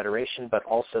from the Federation but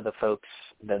also the folks,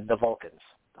 the Vulcans,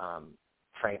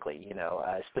 frankly,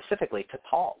 specifically to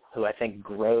T'Pol, who I think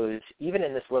grows even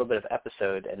in this little bit of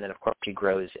episode, and then of course she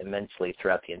grows immensely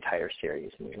throughout the entire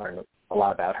series, and we learn a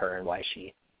lot about her and why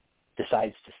she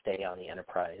decides to stay on the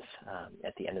Enterprise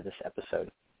at the end of this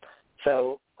episode.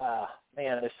 So,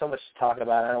 there's so much to talk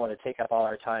about. I don't want to take up all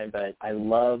our time, but I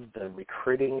love the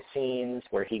recruiting scenes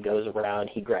where he goes around,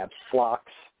 he grabs Phlox.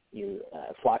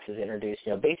 Phlox is introduced.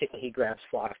 Basically he grabs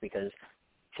Phlox because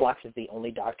Phlox is the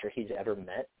only doctor he's ever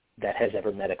met that has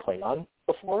ever met a Klingon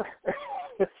before.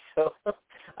 So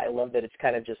I love that it's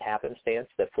kind of just happenstance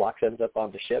that Phlox ends up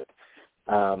on the ship.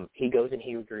 He goes and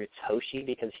he recruits Hoshi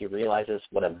because he realizes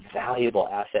what a valuable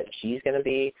asset she's going to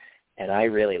be. And I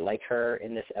really like her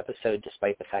in this episode,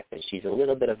 despite the fact that she's a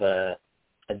little bit of a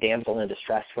damsel in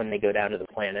distress when they go down to the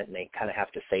planet and they kind of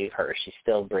have to save her. She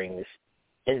still brings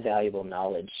invaluable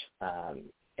knowledge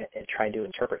and trying to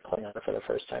interpret Klingon for the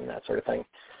first time, that sort of thing.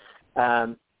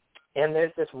 And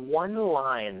there's this one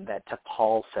line that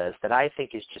T'Pol says that I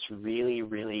think is just really,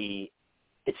 really,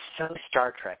 it's so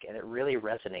Star Trek, and it really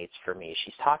resonates for me.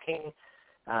 She's talking,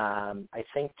 I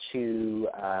think, to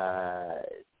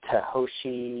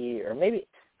Hoshi, or maybe,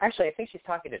 actually, I think she's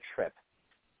talking to Trip,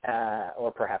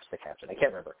 or perhaps the captain. I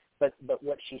can't remember. But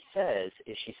what she says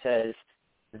is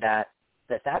that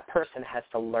person has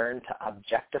to learn to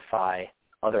objectify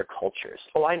other cultures.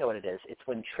 Oh, I know what it is. It's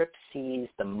when Trip sees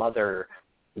the mother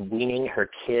weaning her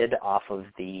kid off of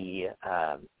the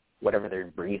whatever they're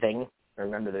breathing.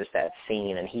 Remember, there's that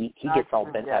scene, and he gets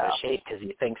all bent out of shape because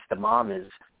he thinks the mom is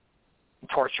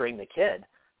torturing the kid.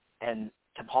 And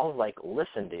T'Pol's like,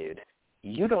 listen, dude,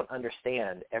 you don't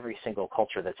understand every single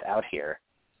culture that's out here.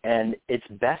 And it's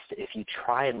best if you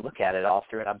try and look at it all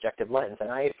through an objective lens. And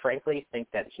I frankly think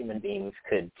that human beings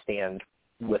could stand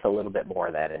with a little bit more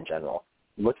of that in general.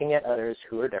 Looking at others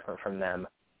who are different from them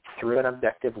through an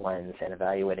objective lens and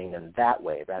evaluating them that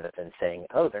way rather than saying,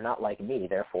 oh, they're not like me,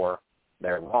 therefore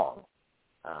they're wrong.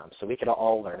 So we could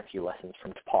all learn a few lessons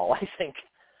from T'Pol, I think,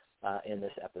 in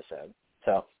this episode.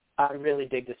 So I really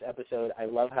dig this episode. I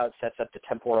love how it sets up the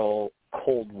temporal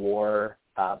Cold War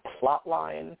plot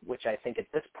line, which I think at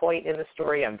this point in the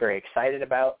story I'm very excited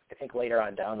about. I think later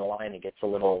on down the line it gets a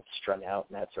little strung out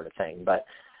and that sort of thing. But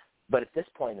at this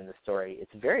point in the story,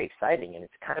 it's very exciting, and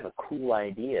it's kind of a cool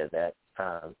idea that,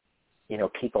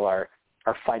 people are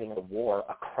fighting a war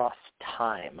across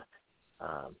time.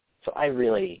 So I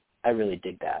really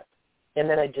dig that. And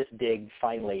then I just dig,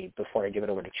 finally, before I give it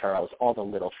over to Charles, all the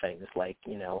little things like,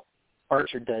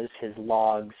 Archer does his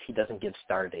logs. He doesn't give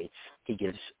star dates. He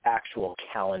gives actual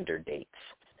calendar dates,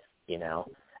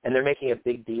 And they're making a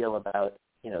big deal about,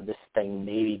 this thing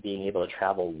maybe being able to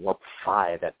travel warp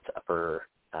 5 at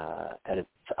its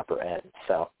upper end.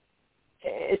 So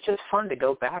it's just fun to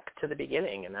go back to the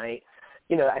beginning. And I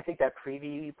think that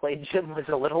preview you played, Jim, was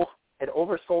it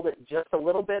oversold it just a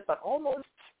little bit, but almost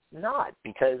not,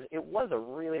 because it was a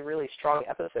really, really strong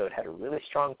episode, had a really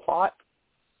strong plot,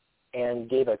 and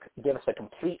gave us a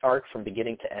complete arc from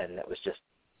beginning to end that was just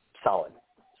solid.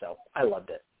 So I loved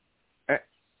it.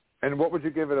 And what would you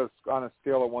give it on a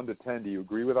scale of 1 to 10? Do you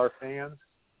agree with our fans?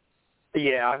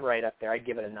 Yeah, I'm right up there. I'd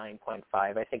give it a 9.5.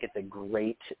 I think it's a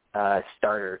great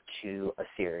starter to a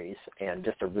series and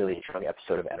just a really strong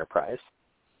episode of Enterprise.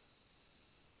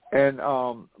 And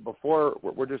before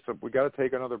we got to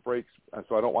take another break,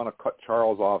 so I don't want to cut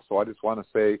Charles off. So I just want to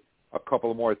say a couple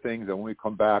of more things, and when we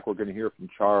come back, we're going to hear from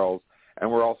Charles,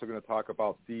 and we're also going to talk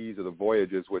about These Are the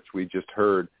Voyages, which we just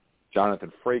heard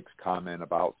Jonathan Frakes comment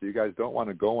about. So you guys don't want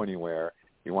to go anywhere.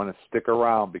 You want to stick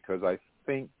around, because I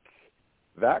think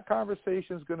that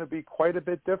conversation is going to be quite a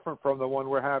bit different from the one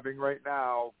we're having right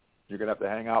now. You're going to have to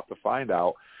hang out to find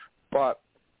out. But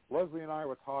Leslie and I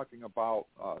were talking about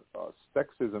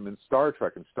sexism in Star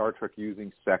Trek, and Star Trek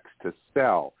using sex to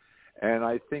sell. And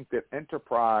I think that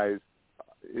Enterprise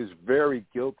is very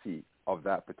guilty of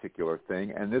that particular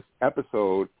thing. And this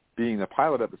episode, being the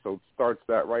pilot episode, starts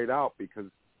that right out, because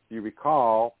if you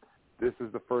recall, this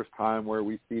is the first time where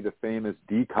we see the famous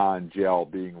decon gel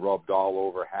being rubbed all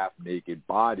over half-naked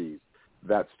bodies.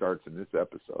 That starts in this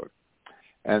episode.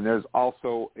 And there's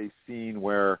also a scene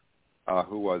where,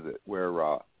 who was it, where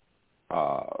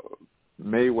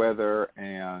Mayweather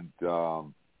and,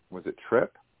 was it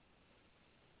Tripp?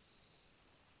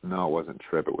 No, it wasn't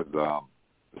Tripp. It was the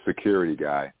security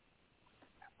guy.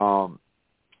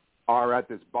 Are at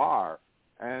this bar,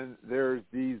 and there's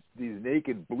these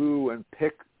naked blue and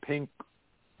pink,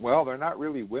 well, they're not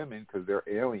really women because they're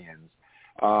aliens,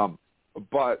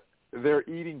 but they're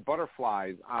eating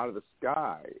butterflies out of the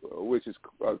sky, which is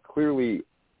clearly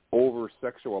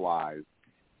over-sexualized.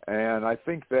 And I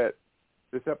think that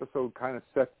this episode kind of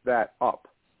sets that up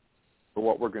for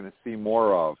what we're going to see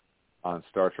more of on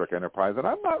Star Trek Enterprise. And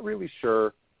I'm not really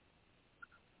sure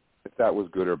if that was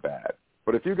good or bad.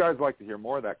 But if you guys like to hear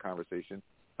more of that conversation,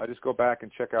 I just go back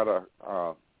and check out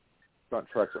our Stunt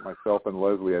Treks with myself and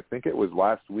Leslie. I think it was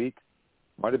last week.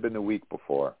 Might have been the week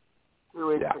before. 2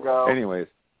 weeks ago. Anyways.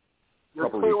 You're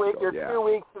 2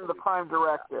 weeks in the Prime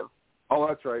Directive. Oh,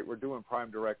 that's right. We're doing Prime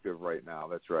Directive right now.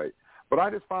 That's right. But I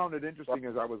just found it interesting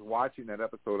as I was watching that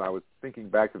episode. I was thinking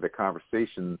back to the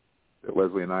conversation that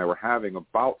Leslie and I were having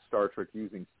about Star Trek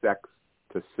using sex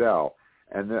to sell.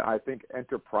 And then I think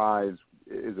Enterprise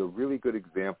is a really good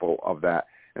example of that.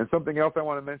 And something else I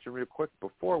want to mention real quick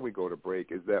before we go to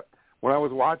break is that when I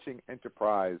was watching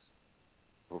Enterprise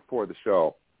before the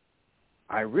show,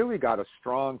 I really got a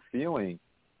strong feeling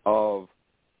of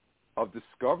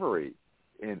Discovery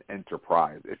in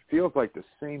Enterprise. It feels like the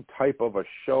same type of a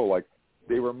show, like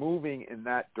they were moving in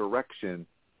that direction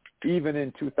even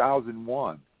in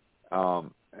 2001.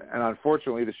 And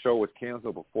unfortunately, the show was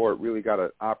canceled before it really got an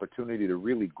opportunity to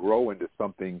really grow into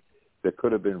something that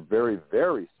could have been very,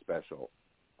 very special,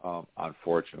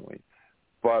 unfortunately.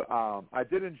 But I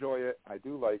did enjoy it. I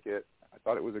do like it. I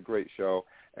thought it was a great show.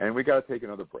 And we got to take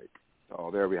another break. So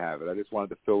there we have it. I just wanted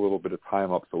to fill a little bit of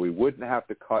time up so we wouldn't have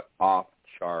to cut off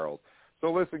Charles.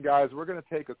 So listen, guys, we're going to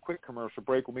take a quick commercial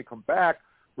break. When we come back,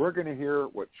 we're going to hear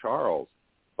what Charles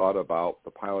thought about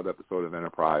the pilot episode of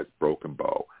Enterprise, Broken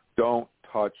Bow. Don't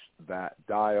touch that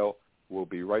dial. We'll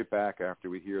be right back after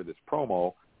we hear this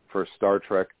promo for Star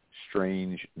Trek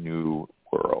Strange New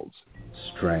Worlds.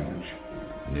 Strange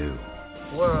New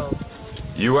Worlds.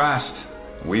 You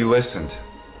asked. We listened.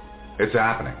 It's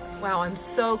happening. Wow, I'm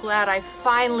so glad I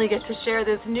finally get to share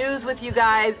this news with you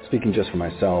guys. Speaking just for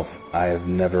myself, I have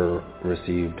never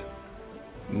received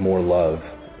more love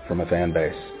from a fan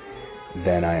base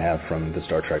than I have from the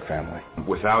Star Trek family.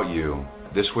 Without you,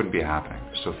 this wouldn't be happening,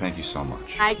 so thank you so much.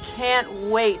 I can't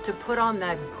wait to put on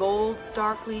that gold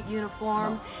Starfleet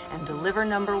uniform and deliver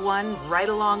number one right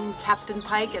along Captain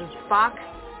Pike and Spock.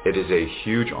 It is a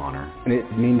huge honor. And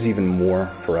it means even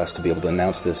more for us to be able to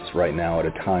announce this right now at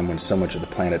a time when so much of the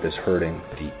planet is hurting.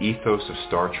 The ethos of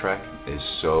Star Trek is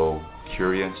so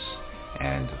curious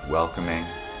and welcoming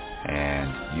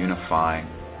and unifying.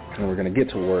 And we're going to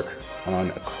get to work on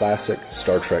a classic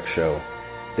Star Trek show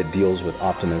that deals with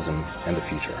optimism and the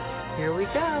future. Here we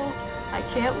go. I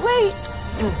can't wait.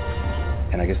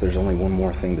 And I guess there's only one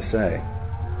more thing to say.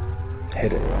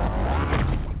 Hit it.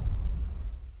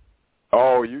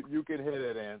 Oh, you can hit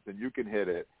it, Anson. You can hit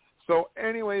it. So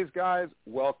anyways, guys,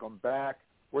 welcome back.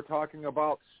 We're talking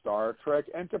about Star Trek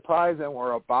Enterprise, and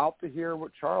we're about to hear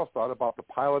what Charles thought about the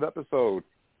pilot episode.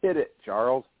 Hit it,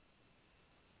 Charles.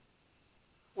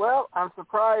 Well, I'm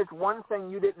surprised one thing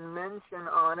you didn't mention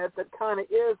on it that kind of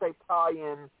is a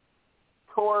tie-in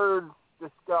towards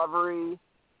Discovery,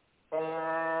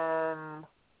 and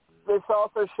this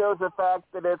also shows the fact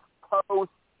that it's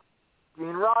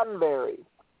post-Gene Roddenberry.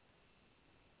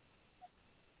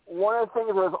 One of the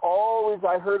things was always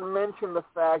I heard mention the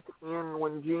fact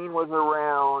when Gene was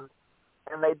around,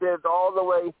 and they did it all the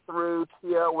way through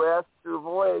TOS, through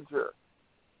Voyager.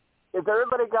 is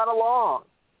everybody got along.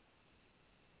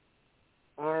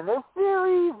 And in this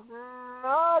series,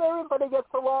 not everybody gets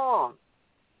along.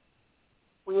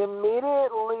 We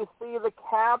immediately see the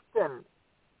captain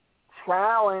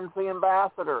challenge the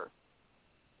ambassadors.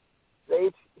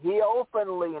 He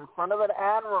openly, in front of an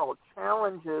admiral,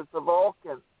 challenges the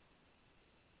Vulcans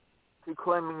to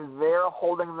claiming they're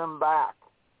holding them back.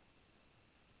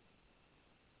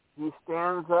 He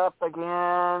stands up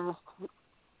against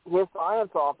his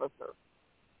science officer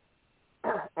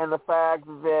and the fact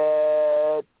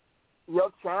that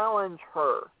he'll challenge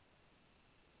her.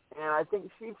 And I think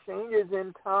she changes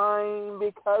in time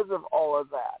because of all of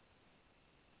that.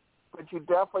 But you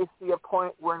definitely see a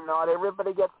point where not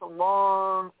everybody gets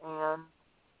along, and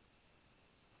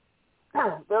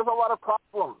there's a lot of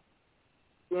problems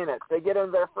in it. They get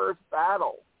in their first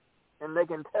battle, and they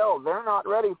can tell they're not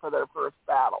ready for their first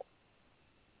battle.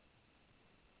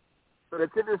 But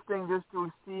it's interesting just to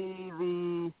see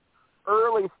the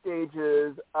early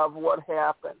stages of what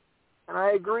happened. And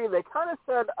I agree, they kind of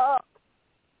set up,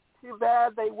 too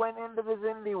bad they went into the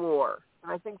Xindi War.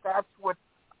 And I think that's what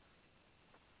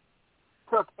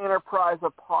took Enterprise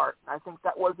apart. And I think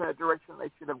that wasn't a direction they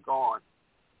should have gone.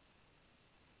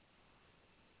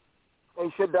 They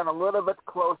should have done a little bit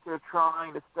closer,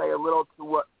 trying to stay a little to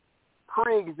what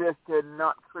pre-existed,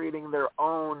 not creating their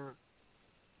own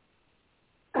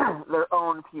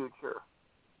future.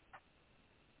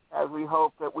 As we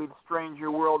hope that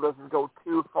Stranger World doesn't go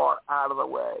too far out of the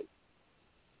way.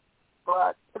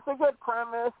 But it's a good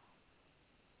premise.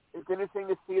 It's interesting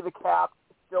to see the Cap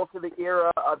still to the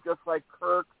era of, just like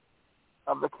Kirk,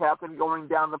 of the captain going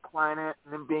down the planet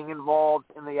and then being involved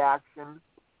in the action,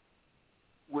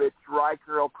 which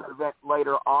Riker will present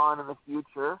later on in the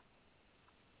future.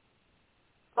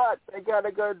 But they got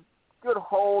a good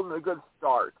hold and a good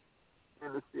start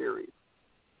in the series.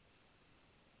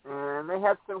 And they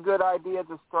had some good ideas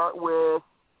to start with.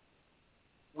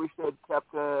 We should have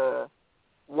kept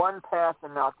one path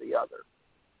and not the other.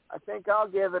 I think I'll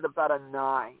give it about a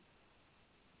 9.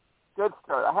 Good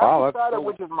start. I haven't decided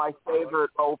which is my favorite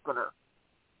opener.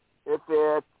 If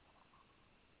it's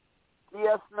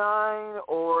DS9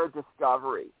 or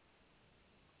Discovery.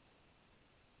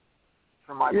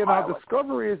 For my pilot.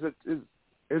 Discovery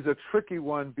is a tricky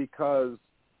one because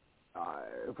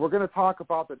if we're going to talk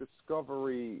about the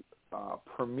Discovery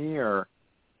premiere,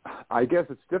 I guess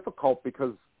it's difficult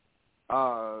because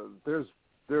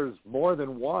there's more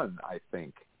than one, I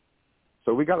think.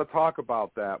 So we got to talk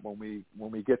about that when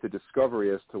we get to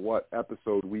Discovery as to what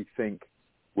episode we think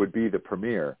would be the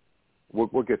premiere.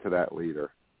 We'll get to that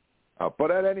later.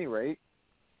 But at any rate,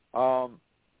 and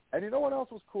you know what else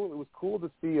was cool? It was cool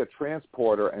to see a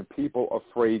transporter and people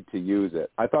afraid to use it.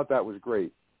 I thought that was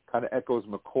great. Kind of echoes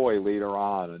McCoy later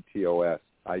on TOS.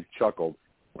 I chuckled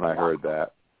when I heard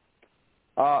that.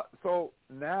 So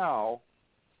now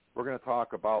we're going to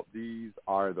talk about These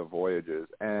Are the Voyages.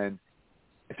 And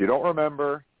if you don't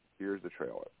remember, here's the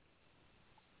trailer.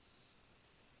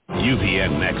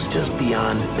 UPN next. Just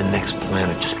beyond the next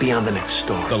planet, just beyond the next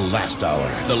star. The last hour,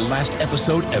 the last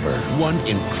episode ever. One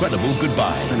incredible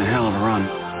goodbye. It's been a hell of a run.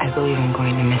 I believe I'm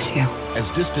going to miss you. As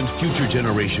distant future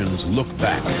generations look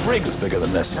back. A frig is bigger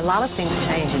than this. A lot of things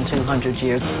change in 200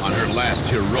 years. On her last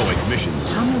heroic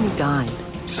missions. How many died?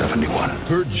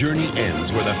 71. Her journey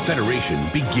ends where the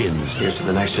Federation begins. Here's to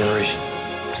the next generation.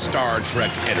 Star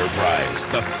Trek Enterprise,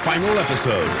 the final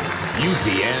episode.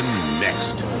 UPN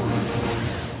next.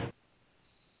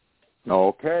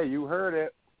 Okay, you heard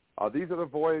it. These Are the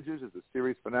Voyages is the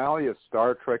series finale of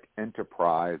Star Trek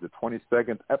Enterprise, the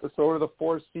 22nd episode of the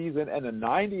 4th season and the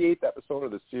 98th episode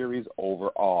of the series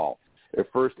overall. It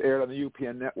first aired on the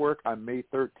UPN network on May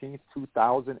 13th,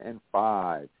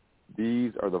 2005.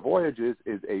 These Are the Voyages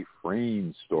is a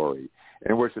frame story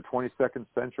in which the 22nd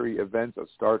century events of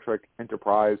Star Trek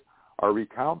Enterprise are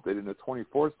recounted in the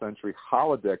 24th century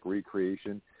holodeck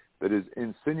recreation that is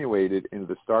insinuated into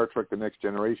the Star Trek The Next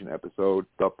Generation episode,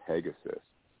 The Pegasus.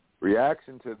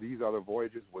 Reaction to These Are the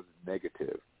Voyages was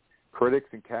negative. Critics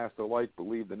and cast alike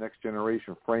believe The Next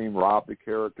Generation frame robbed the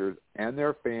characters and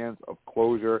their fans of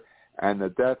closure, and the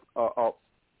death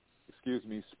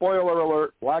spoiler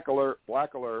alert, black alert,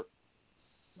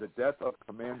 the death of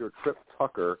Commander Trip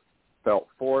Tucker felt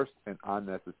forced and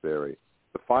unnecessary.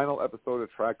 The final episode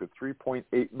attracted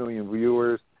 3.8 million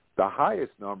viewers, the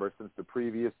highest number since the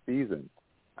previous season.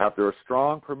 After a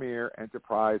strong premiere,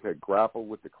 Enterprise had grappled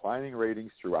with declining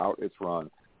ratings throughout its run.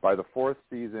 By the 4th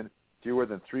season, fewer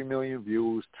than 3 million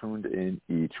viewers tuned in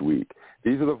each week.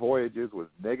 These Are the Voyages was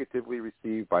negatively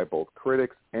received by both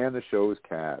critics and the show's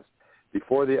cast.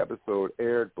 Before the episode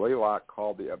aired, Blaylock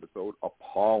called the episode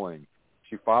appalling.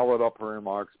 She followed up her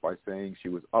remarks by saying she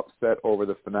was upset over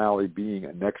the finale being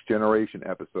a Next Generation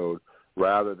episode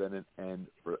rather than an end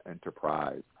for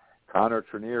Enterprise. Connor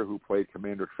Trenier, who played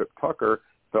Commander Trip Tucker,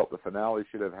 felt the finale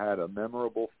should have had a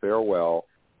memorable farewell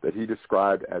that he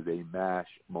described as a MASH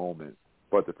moment,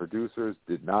 but the producers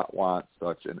did not want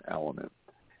such an element.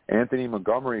 Anthony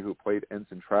Montgomery, who played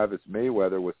Ensign Travis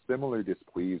Mayweather, was similarly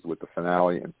displeased with the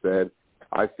finale and said,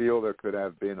 "I feel there could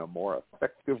have been a more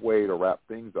effective way to wrap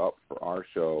things up for our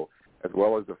show, as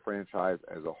well as the franchise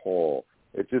as a whole.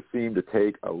 It just seemed to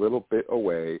take a little bit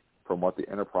away from what the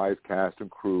Enterprise cast and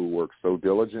crew worked so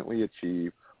diligently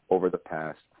achieve over the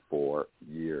past 4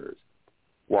 years."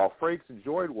 While Frakes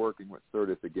enjoyed working with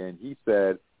Sturgis again, he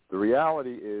said, "The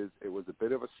reality is it was a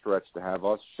bit of a stretch to have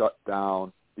us shut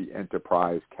down the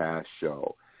Enterprise cast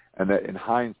show, and that in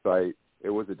hindsight, it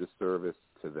was a disservice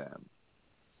to them."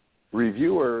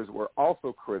 Reviewers were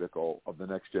also critical of the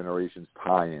Next Generation's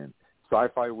tie-in.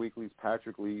 Sci-Fi Weekly's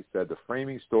Patrick Lee said the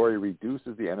framing story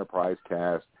reduces the Enterprise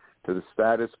cast to the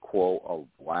status quo of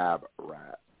lab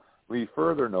rats. Lee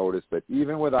further noticed that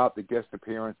even without the guest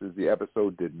appearances, the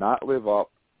episode did not live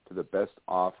up to the best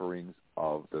offerings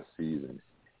of the season.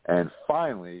 And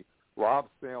finally, Rob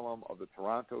Salem of the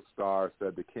Toronto Star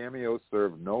said the cameos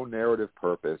served no narrative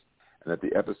purpose and that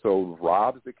the episode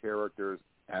robs the characters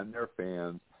and their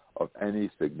fans of any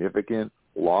significant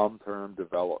long-term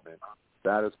development,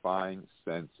 satisfying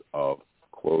sense of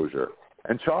closure.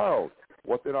 And Charles,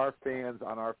 what did our fans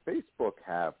on our Facebook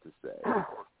have to say?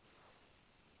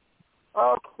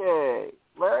 Okay,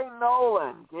 Larry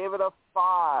Nolan gave it a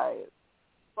 5.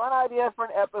 Fun idea for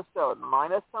an episode,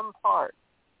 minus some parts,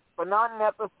 but not an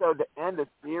episode to end a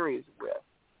series with.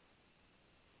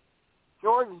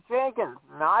 George Jenkins,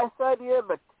 nice idea,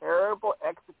 but terrible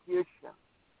execution.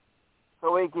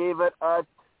 So he gave it a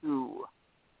 2.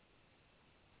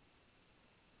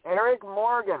 Eric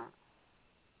Morgan,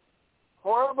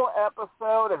 horrible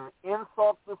episode and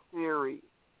insult to the series.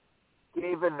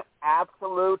 Gave an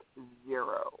absolute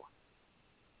 0.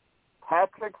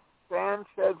 Patrick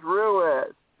Sanchez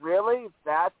Ruiz, really?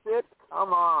 That's it?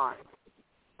 Come on.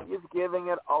 She's giving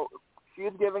it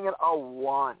a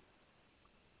 1.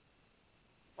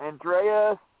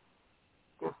 Andreas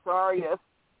Gasarias,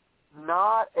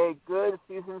 not a good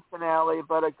season finale,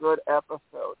 but a good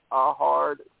episode. A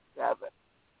hard 7.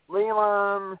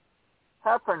 Leland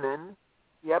Heffernan,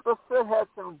 the episode had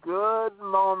some good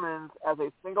moments as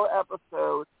a single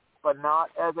episode, but not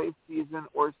as a season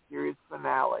or series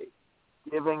finale,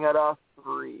 giving it a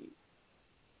 3.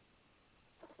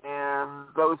 And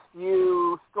those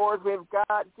few scores we've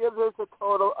got gives us a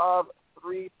total of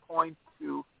 3.25.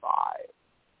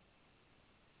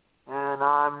 And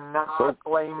I'm not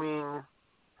blaming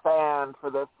fans for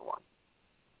this one.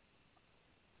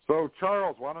 So,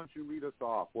 Charles, why don't you lead us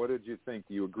off? What did you think?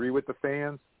 Do you agree with the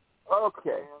fans?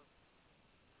 Okay.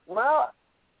 Well,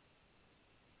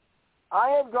 I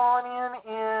had gone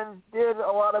in and did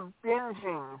a lot of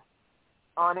binging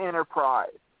on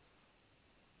Enterprise.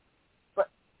 But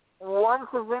once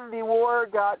Infinity War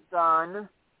got done,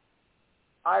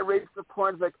 I reached the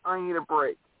point like I need a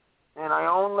break. And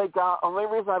only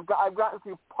reason I've gotten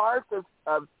through parts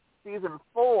of season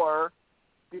 4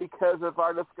 because of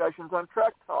our discussions on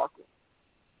Trek Talking.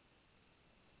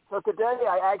 So today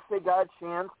I actually got a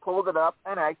chance, pulled it up,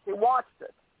 and actually watched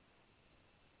it.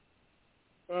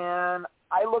 And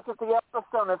I looked at the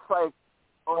episode and it's like,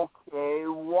 okay,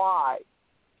 why?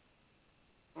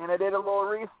 And I did a little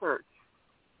research.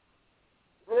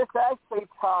 This actually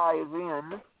ties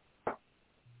in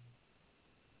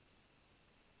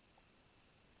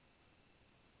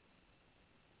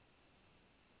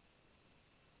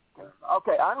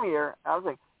okay, I'm here. I was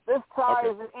like, this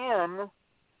ties in,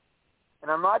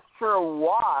 and I'm not sure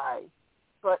why,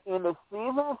 but in the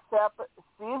season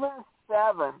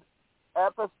 7,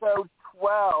 episode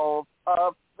 12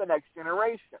 of The Next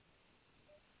Generation,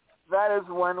 that is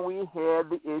when we had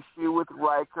the issue with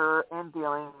Riker and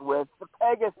dealing with the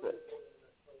Pegasus,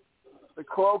 the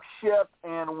cloak ship,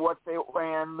 and what they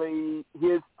ran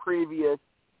his previous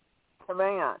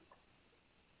command.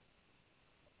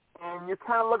 And you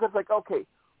kind of look at like, okay,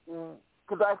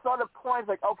 because I saw the points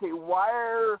like, okay,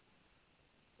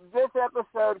 this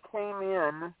episode came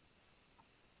in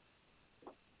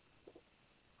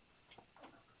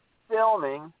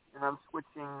filming, and I'm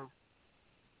switching.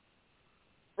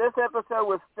 This episode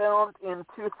was filmed in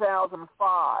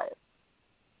 2005,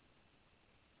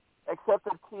 except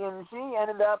that TNG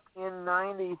ended up in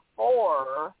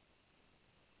 94,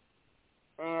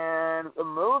 and the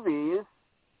movies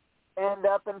end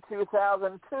up in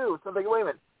 2002. So they go, wait a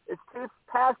minute, it's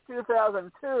past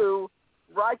 2002.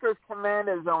 Riker's command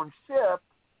his own ship,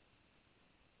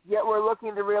 yet we're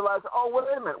looking to realize, oh,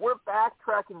 wait a minute, we're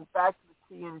backtracking back to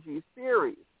the TNG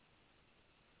series.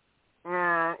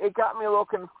 And it got me a little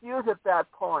confused at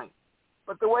that point.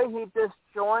 But the way he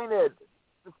disjointed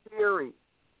the series,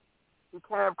 he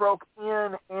kind of broke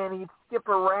in and he'd skip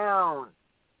around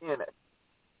in it.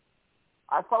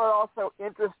 I found it also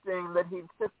interesting that he'd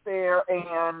sit there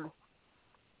and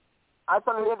I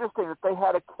found it interesting that they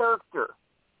had a character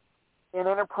in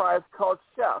Enterprise called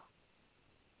Chef,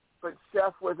 but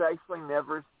Chef was actually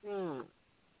never seen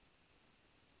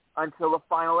until the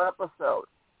final episode.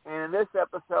 And in this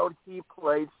episode, he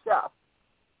played Chef.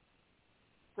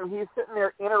 So he's sitting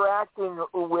there interacting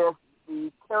with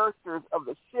the characters of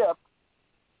the ship,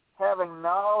 having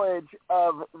knowledge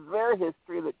of their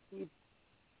history that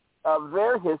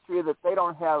they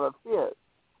don't have of his.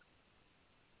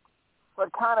 So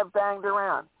it kind of banged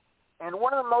around. And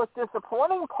one of the most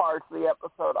disappointing parts of the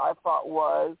episode, I thought,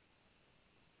 was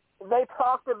they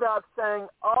talked about saying,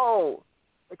 oh,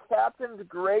 the captain's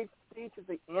great speech at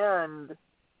the end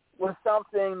was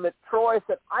something that Troy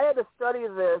said, I had to study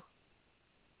this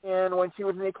when she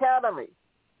was in the academy.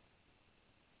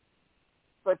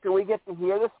 But do we get to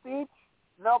hear the speech?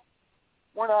 Nope.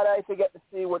 We're not actually getting to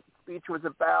see what the speech was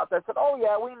about. They said, oh,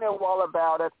 yeah, we know all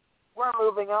about it. We're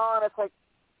moving on. It's like,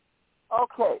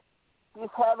 okay, he's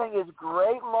having his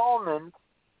great moment.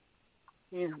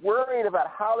 He's worried about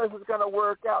how this is going to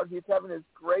work out. He's having his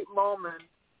great moment,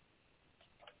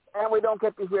 and we don't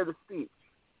get to hear the speech.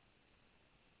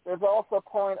 There's also a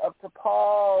point up to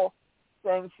Paul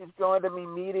saying she's going to be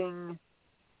meeting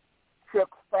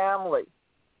Trip's family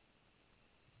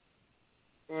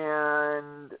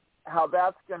and how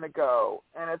that's going to go.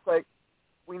 And it's like,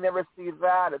 we never see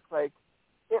that. It's like,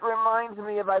 it reminds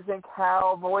me of, I think,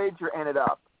 how Voyager ended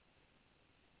up.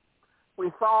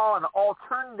 We saw an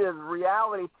alternative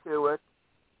reality to it,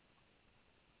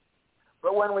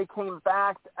 but when we came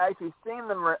back to actually seeing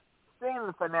the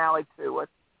finale to it,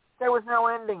 there was no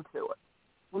ending to it.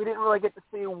 We didn't really get to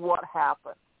see what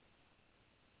happened.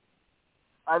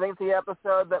 I think the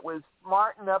episode that was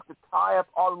smart enough to tie up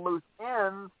all the loose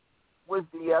ends was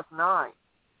DS9.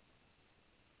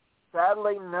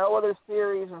 Sadly, no other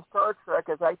series in Star Trek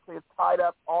has actually tied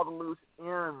up all the loose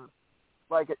ends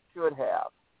like it should have.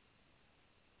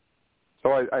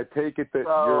 So I take it that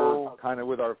you're kind of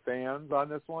with our fans on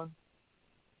this one?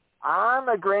 I'm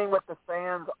agreeing with the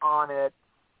fans on it.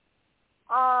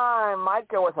 I might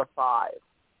go with a 5.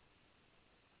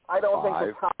 I don't think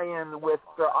the tie-in with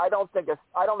I don't think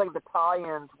the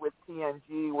tie-ins with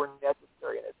TNG were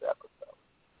necessary in this episode.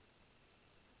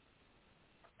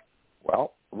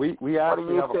 Well, we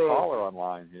actually have a caller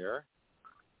online here.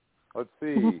 Let's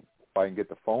see if I can get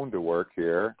the phone to work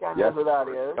here. Can't know who that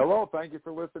is. Hello, thank you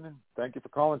for listening. Thank you for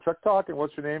calling Trek Talk. And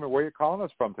what's your name and where are you calling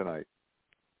us from tonight?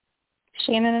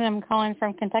 Shannon, and I'm calling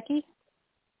from Kentucky.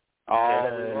 Oh,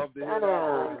 we love to hear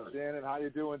that. Shannon, how you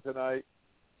doing tonight?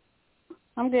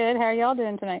 I'm good. How are y'all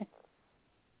doing tonight?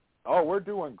 Oh, we're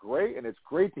doing great, and it's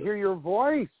great to hear your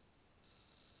voice.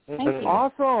 Thank you.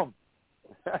 Awesome.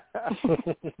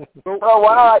 So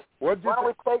why don't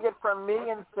we take it from me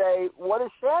and say, what does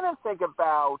Shannon think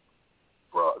about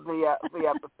the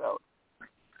episode?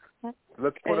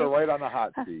 Let's put her right on the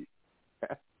hot seat.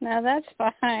 No, that's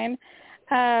fine.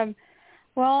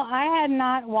 Well, I had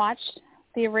not watched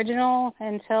the original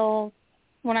until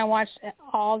when I watched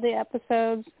all the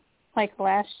episodes, like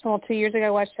 2 years ago. I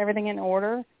watched everything in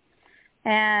order,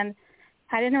 and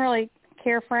I didn't really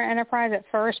care for Enterprise at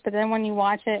first, but then when you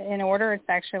watch it in order, it's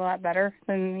actually a lot better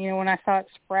than when I saw it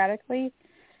sporadically.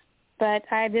 But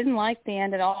I didn't like the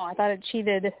end at all. I thought it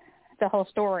cheated the whole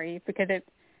story because it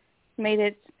made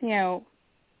it,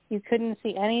 you couldn't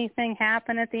see anything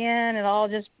happen at the end. It all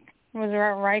just was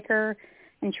about Riker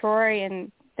and Troy,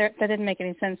 and that didn't make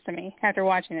any sense to me after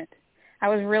watching it. I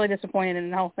was really disappointed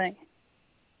in the whole thing.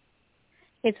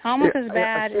 It's almost as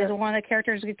bad as one of the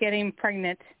characters getting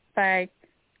pregnant by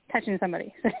touching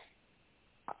somebody.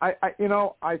 I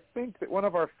think that one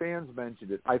of our fans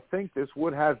mentioned it. I think this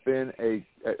would have been a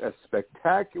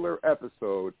spectacular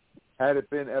episode had it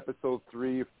been episode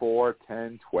 3, 4,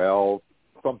 10, 12,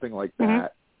 something like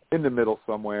that, in the middle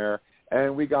somewhere.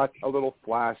 And we got a little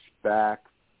flashback,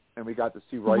 and we got to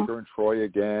see Riker and Troy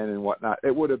again and whatnot.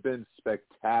 It would have been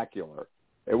spectacular.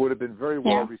 It would have been very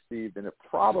well received, and it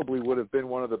probably would have been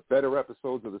one of the better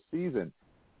episodes of the season.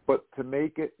 But to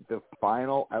make it the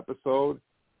final episode,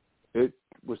 it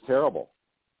was terrible.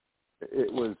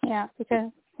 It was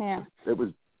it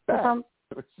was bad.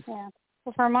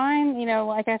 Well, for mine,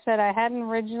 like I said, I hadn't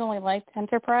originally liked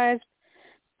Enterprise,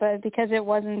 but because it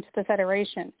wasn't the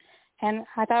Federation, and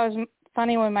I thought it was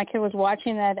funny when my kid was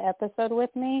watching that episode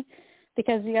with me,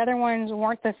 because the other ones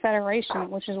weren't the Federation,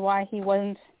 which is why he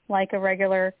wasn't like a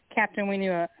regular captain we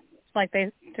knew. Like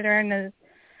during the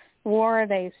war,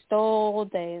 they stole,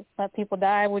 they let people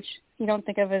die, which you don't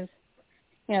think of as,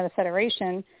 the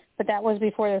Federation, but that was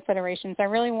before the Federation. So I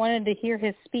really wanted to hear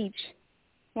his speech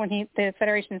when the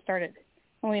Federation started,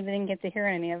 and we didn't get to hear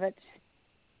any of it.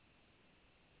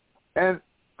 And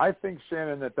I think,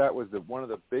 Shannon, that was one of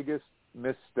the biggest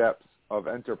missteps of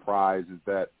Enterprise, is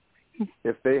that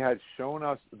if they had shown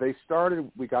us,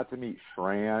 we got to meet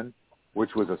Shran,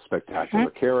 which was a spectacular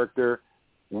character.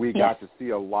 We got to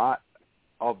see a lot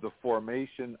of the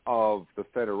formation of the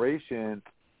Federation,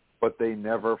 but they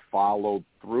never followed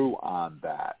through on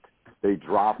that. They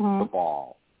dropped the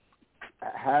ball.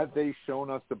 Had they shown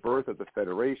us the birth of the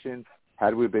Federation,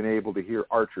 had we been able to hear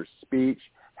Archer's speech,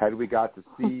 had we got to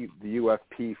see the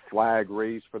UFP flag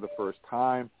raised for the first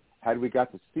time, had we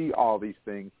got to see all these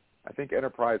things, I think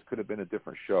Enterprise could have been a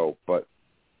different show, but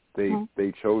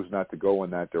they chose not to go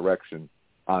in that direction,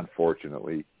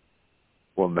 unfortunately.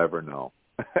 We'll never know.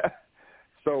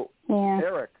 So,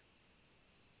 Eric,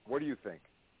 what do you think?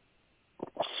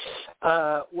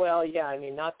 Well, yeah, I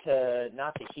mean, not to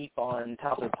heap on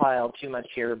top of the pile too much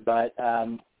here, but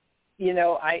I'll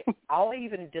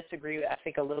even disagree, I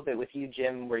think, a little bit with you,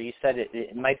 Jim, where you said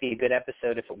it might be a good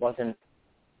episode if it wasn't,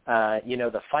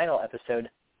 the final episode.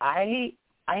 I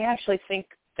actually think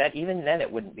that even then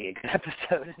it wouldn't be a good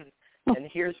episode, and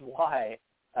here's why.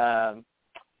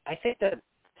 I think the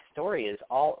story is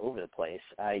all over the place.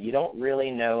 You don't really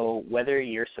know whether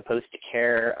you're supposed to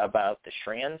care about the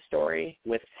Shran story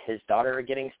with his daughter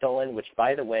getting stolen, which,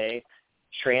 by the way,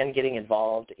 Shran getting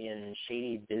involved in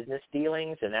shady business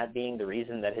dealings and that being the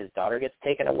reason that his daughter gets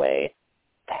taken away.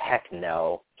 Heck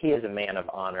no. He is a man of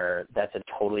honor. That's a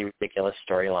totally ridiculous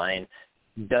storyline.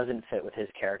 Doesn't fit with his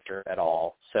character at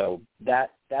all. So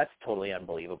that's totally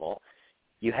unbelievable.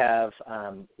 You have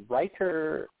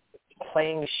Riker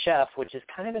playing chef, which is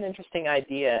kind of an interesting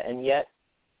idea, and yet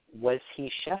was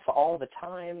he chef all the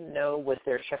time? No. Was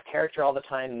there a chef character all the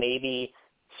time? Maybe.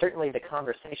 Certainly the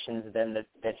conversations then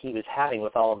that he was having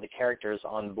with all of the characters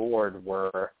on board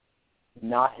were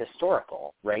not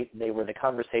historical, right? They were the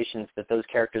conversations that those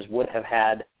characters would have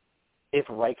had if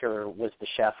Riker was the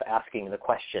chef asking the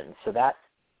questions. So that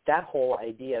whole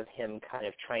idea of him kind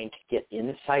of trying to get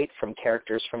insight from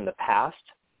characters from the past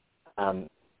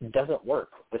doesn't work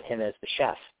with him as the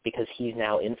chef, because he's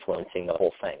now influencing the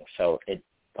whole thing. So it,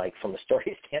 like, from a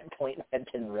story standpoint, that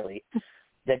didn't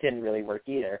really work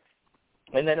either.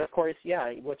 And then, of course,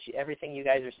 everything you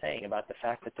guys are saying about the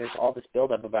fact that there's all this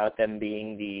buildup about them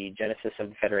being the genesis of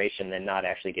the Federation and not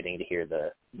actually getting to hear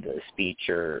the speech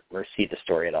or see the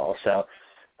story at all. So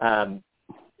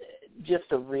just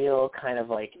a real kind of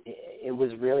like, it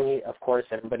was really, of course,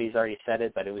 everybody's already said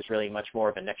it, but it was really much more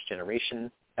of a Next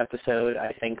Generation episode,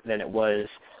 I think, than it was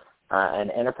an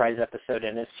Enterprise episode,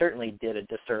 and it certainly did a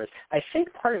disservice. I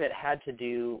think part of it had to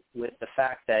do with the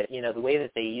fact that, the way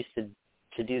that they used to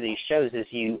do these shows is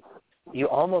you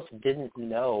almost didn't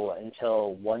know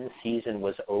until one season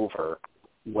was over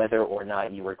whether or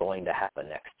not you were going to have a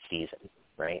next season,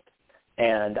 right?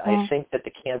 And I think that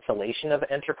the cancellation of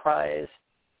Enterprise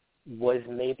was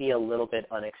maybe a little bit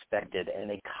unexpected, and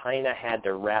they kind of had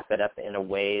to wrap it up in a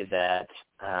way that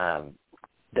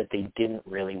that they didn't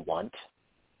really want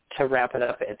to wrap it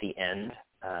up at the end.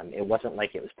 It wasn't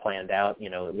like it was planned out.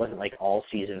 It wasn't like all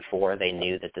season 4 they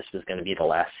knew that this was going to be the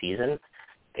last season.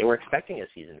 They were expecting a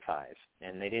season 5,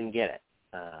 and they didn't get it.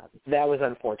 That was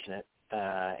unfortunate,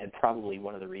 and probably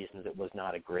one of the reasons it was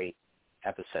not a great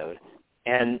episode.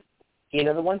 And,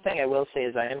 the one thing I will say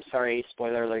is I am sorry,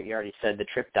 spoiler alert, you already said the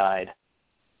Trip died.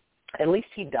 At least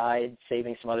he died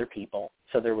saving some other people,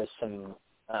 so there was some,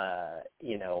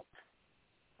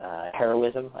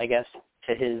 heroism, I guess,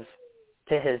 to his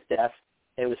death.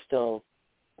 It was still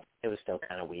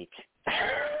kind of weak.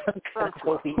 Kind of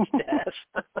a weak death.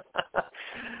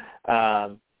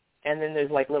 And then there's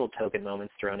like little token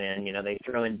moments thrown in. They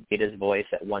throw in Data's voice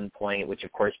at one point, which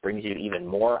of course brings you even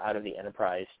more out of the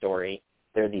Enterprise story.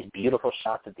 There are these beautiful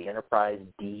shots of the Enterprise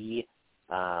D,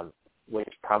 which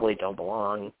probably don't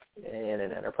belong in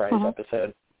an Enterprise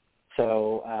episode.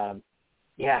 So,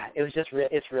 it was just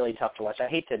it's really tough to watch. I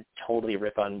hate to totally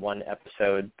rip on one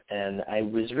episode, and I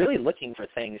was really looking for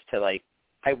things to like.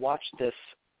 I watched this.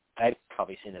 I've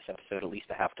probably seen this episode at least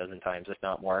a half dozen times, if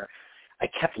not more. I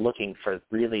kept looking for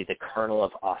really the kernel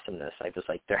of awesomeness. I was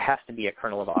like, there has to be a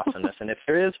kernel of awesomeness, and if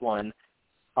there is one,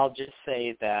 I'll just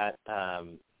say that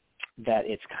that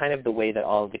it's kind of the way that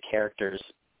all of the characters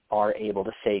are able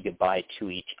to say goodbye to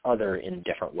each other in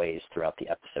different ways throughout the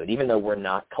episode. Even though we're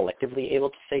not collectively able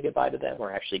to say goodbye to them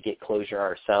or actually get closure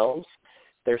ourselves,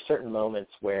 there are certain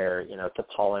moments where,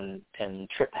 T'Pol and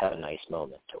Trip have a nice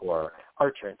moment, or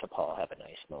Archer and T'Pol have a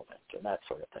nice moment, or that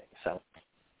sort of thing. So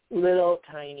little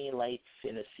tiny lights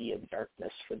in a sea of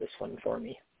darkness for this one for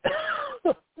me.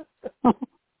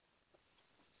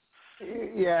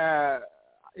 Yeah.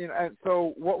 And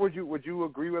so what would you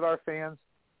agree with our fans?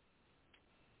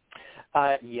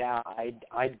 Yeah,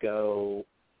 I'd go.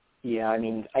 Yeah, I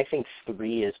mean, I think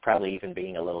 3 is probably even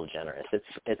being a little generous.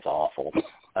 It's awful.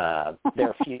 There are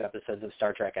a few episodes of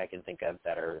Star Trek I can think of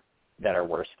that are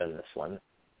worse than this one.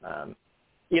 I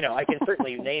can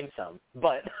certainly name some,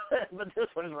 but this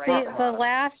one's right. The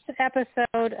last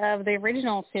episode of the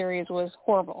original series was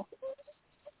horrible.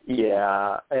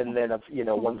 Yeah, and then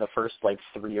one of the first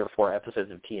 3 or 4 episodes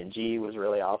of TNG was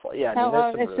really awful. Yeah,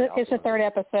 it's the third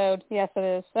episode. Yes,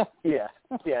 it is. Yeah,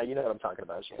 you know what I'm talking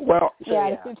about. Sure. Well,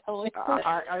 yeah, totally.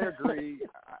 I agree.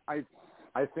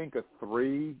 I think a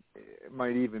 3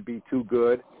 might even be too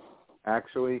good,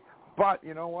 actually. But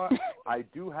you know what? I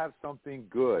do have something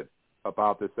good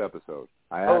about this episode.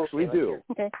 I actually do.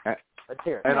 Okay. Let's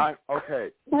hear it. And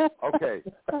okay.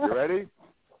 You ready?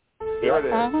 Here it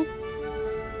is. Uh-huh.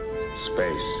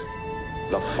 Space,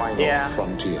 the final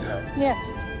frontier. Yes.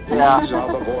 These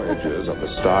are the voyages of the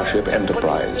Starship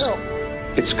Enterprise.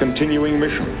 Its continuing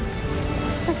mission.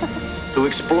 To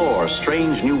explore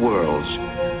strange new worlds.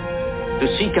 To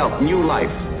seek out new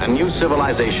life and new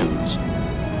civilizations.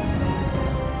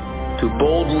 To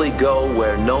boldly go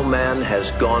where no man has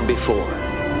gone before.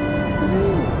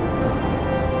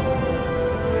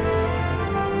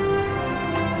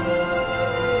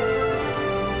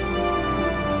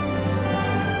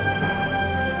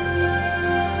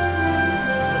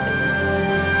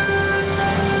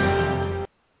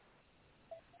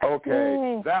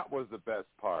 Okay, that was the best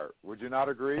part. Would you not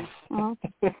agree?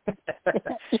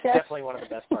 Definitely one of the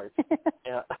best parts.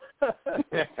 Yeah.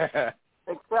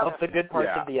 Of the good parts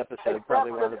of the episode,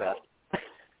 probably one of the best.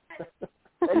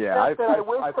 Yeah,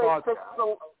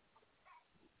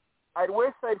 I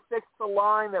wish they'd fixed the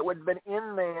line that would have been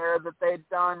in there that they'd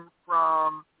done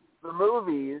from the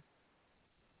movies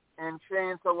and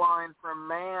changed the line from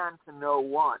man to no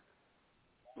one.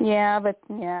 Yeah, but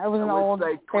it was an old.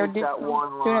 They were doing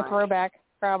a throwback,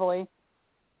 probably.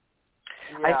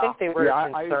 Yeah. I think they were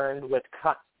concerned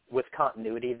with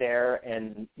continuity there,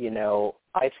 and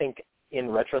I think in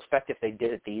retrospect, if they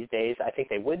did it these days, I think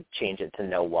they would change it to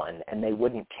no one, and they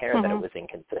wouldn't care that it was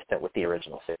inconsistent with the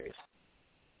original series.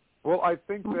 Well, I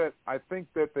think that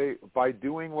they by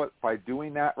doing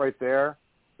that right there,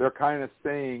 they're kind of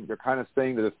saying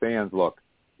to the fans, look,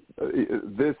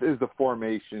 this is the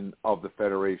formation of the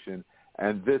Federation,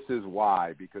 and this is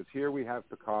why. Because here we have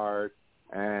Picard,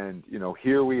 and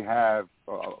here we have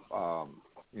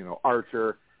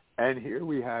Archer, and here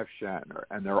we have Shatner,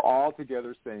 and they're all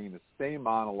together saying the same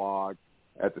monologue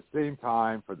at the same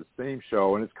time for the same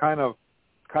show, and it's kind of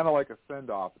like a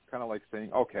send-off. It's kind of like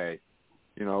saying, okay,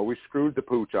 we screwed the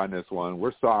pooch on this one.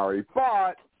 We're sorry,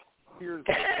 but here's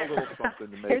a little something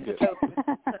to make it.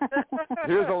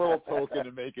 Here's a little token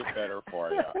to make it better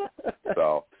for you.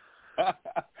 So,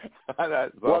 I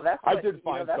did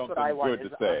find something good to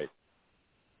say.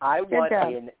 I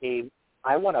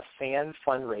want a fan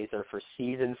fundraiser for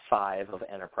season 5 of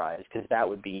Enterprise, because that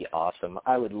would be awesome.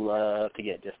 I would love to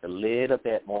get just a little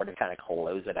bit more to kind of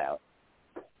close it out.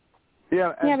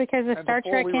 Yeah, because the Star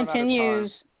Trek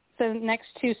continues. The next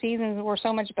 2 seasons were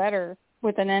so much better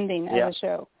with an ending of the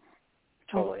show.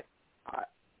 Totally.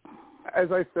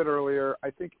 As I said earlier,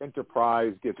 I think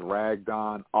Enterprise gets ragged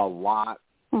on a lot,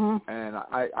 and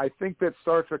I think that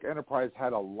Star Trek Enterprise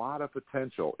had a lot of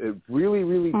potential. It really,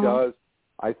 really does.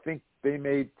 I think they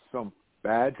made some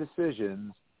bad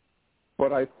decisions,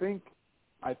 but I think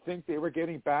they were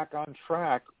getting back on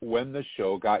track when the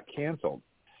show got canceled.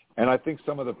 And I think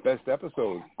some of the best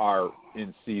episodes are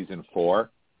in season 4.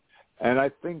 And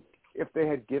I think if they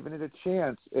had given it a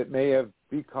chance, it may have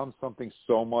become something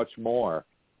so much more.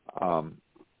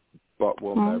 But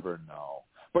we'll never know.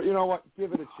 But you know what?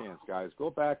 Give it a chance, guys.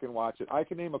 Go back and watch it. I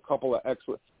can name a couple of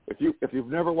excellent. If you've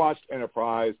never watched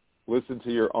Enterprise, listen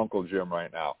to your Uncle Jim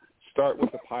right now. Start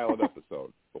with the pilot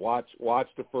episode. Watch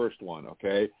the first one,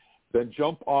 okay? Then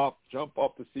jump up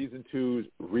to season 2's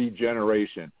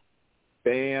Regeneration.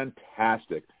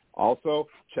 Fantastic. Also,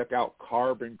 check out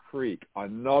Carbon Creek,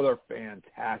 another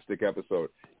fantastic episode.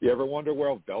 You ever wonder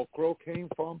where Velcro came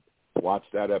from? Watch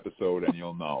that episode and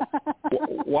you'll know.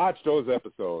 Watch those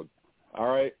episodes, all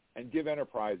right? And give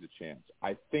Enterprise a chance.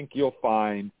 I think you'll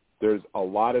find there's a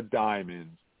lot of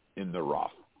diamonds in the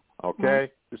rough.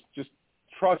 Okay? Just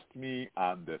trust me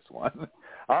on this one.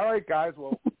 All right, guys.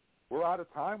 Well, we're out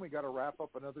of time. We got to wrap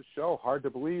up another show. Hard to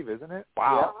believe, isn't it?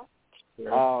 Wow.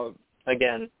 Yeah.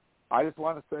 Again. I just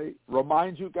want to say,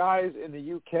 remind you guys in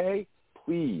the UK,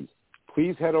 please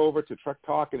head over to Trek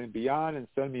Talking and Beyond and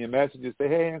send me a message and say,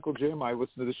 hey, Uncle Jim, I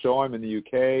listened to the show. I'm in the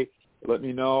UK. Let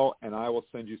me know, and I will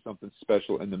send you something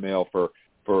special in the mail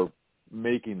for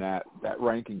making that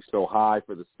ranking so high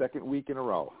for the second week in a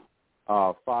row.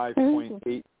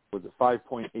 5.8 was it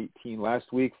 5.18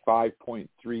 last week,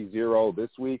 5.30 this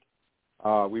week.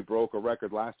 We broke a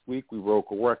record last week. We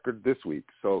broke a record this week.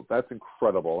 So that's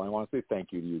incredible. I want to say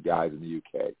thank you to you guys in the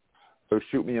UK. So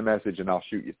shoot me a message, and I'll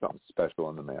shoot you something special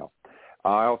in the mail.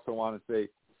 I also want to say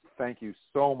thank you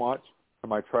so much to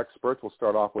my Trek experts. We'll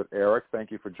start off with Eric.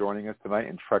 Thank you for joining us tonight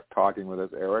and Trek Talking with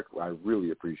us, Eric. I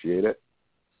really appreciate it.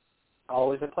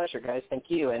 Always a pleasure, guys. Thank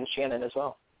you, and Shannon as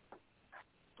well.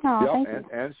 Oh, yep,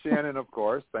 and Shannon, of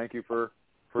course. Thank you for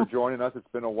joining us. It's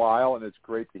been a while, and it's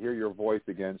great to hear your voice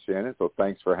again, Shannon. So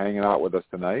thanks for hanging out with us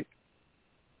tonight.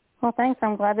 Well, thanks.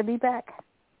 I'm glad to be back.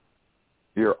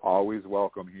 You're always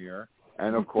welcome here.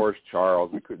 And, of course,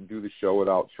 Charles. We couldn't do the show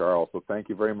without Charles. So thank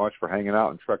you very much for hanging out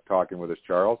and Trek Talking with us,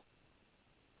 Charles.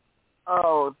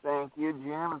 Oh, thank you,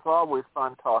 Jim. It's always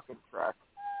fun talking Trek.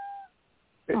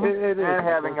 It is. And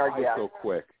having our guests. So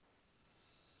quick.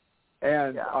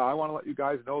 And I want to let you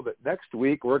guys know that next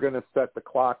week we're going to set the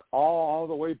clock all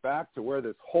the way back to where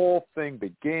this whole thing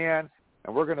began,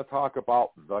 and we're going to talk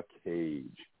about The Cage.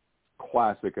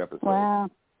 Classic episode. Wow.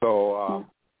 So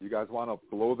you guys want to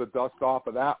blow the dust off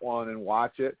of that one and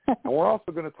watch it. And we're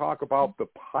also going to talk about the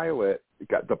pilot. We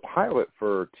got the pilot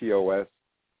for TOS,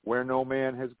 Where No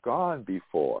Man Has Gone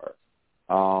Before.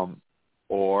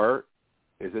 Or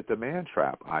is it The Man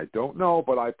Trap? I don't know,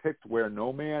 but I picked Where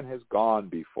No Man Has Gone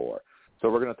Before. So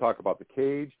we're going to talk about The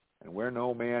Cage and Where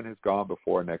No Man Has Gone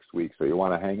Before next week. So you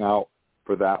want to hang out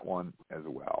for that one as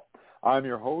well. I'm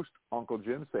your host, Uncle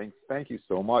Jim, saying thank you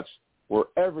so much.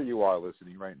 Wherever you are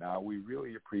listening right now, we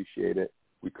really appreciate it.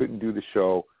 We couldn't do the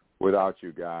show without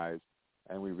you guys,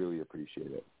 and we really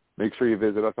appreciate it. Make sure you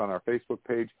visit us on our Facebook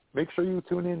page. Make sure you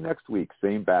tune in next week.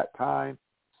 Same bat time,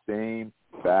 same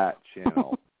bat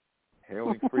channel.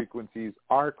 Hailing frequencies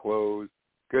are closed.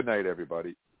 Good night,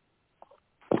 everybody.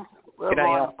 Good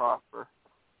night, and prosper.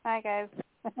 Hi, guys.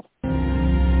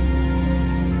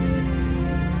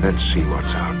 Let's see what's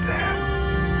out there.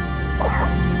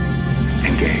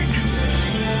 Engage.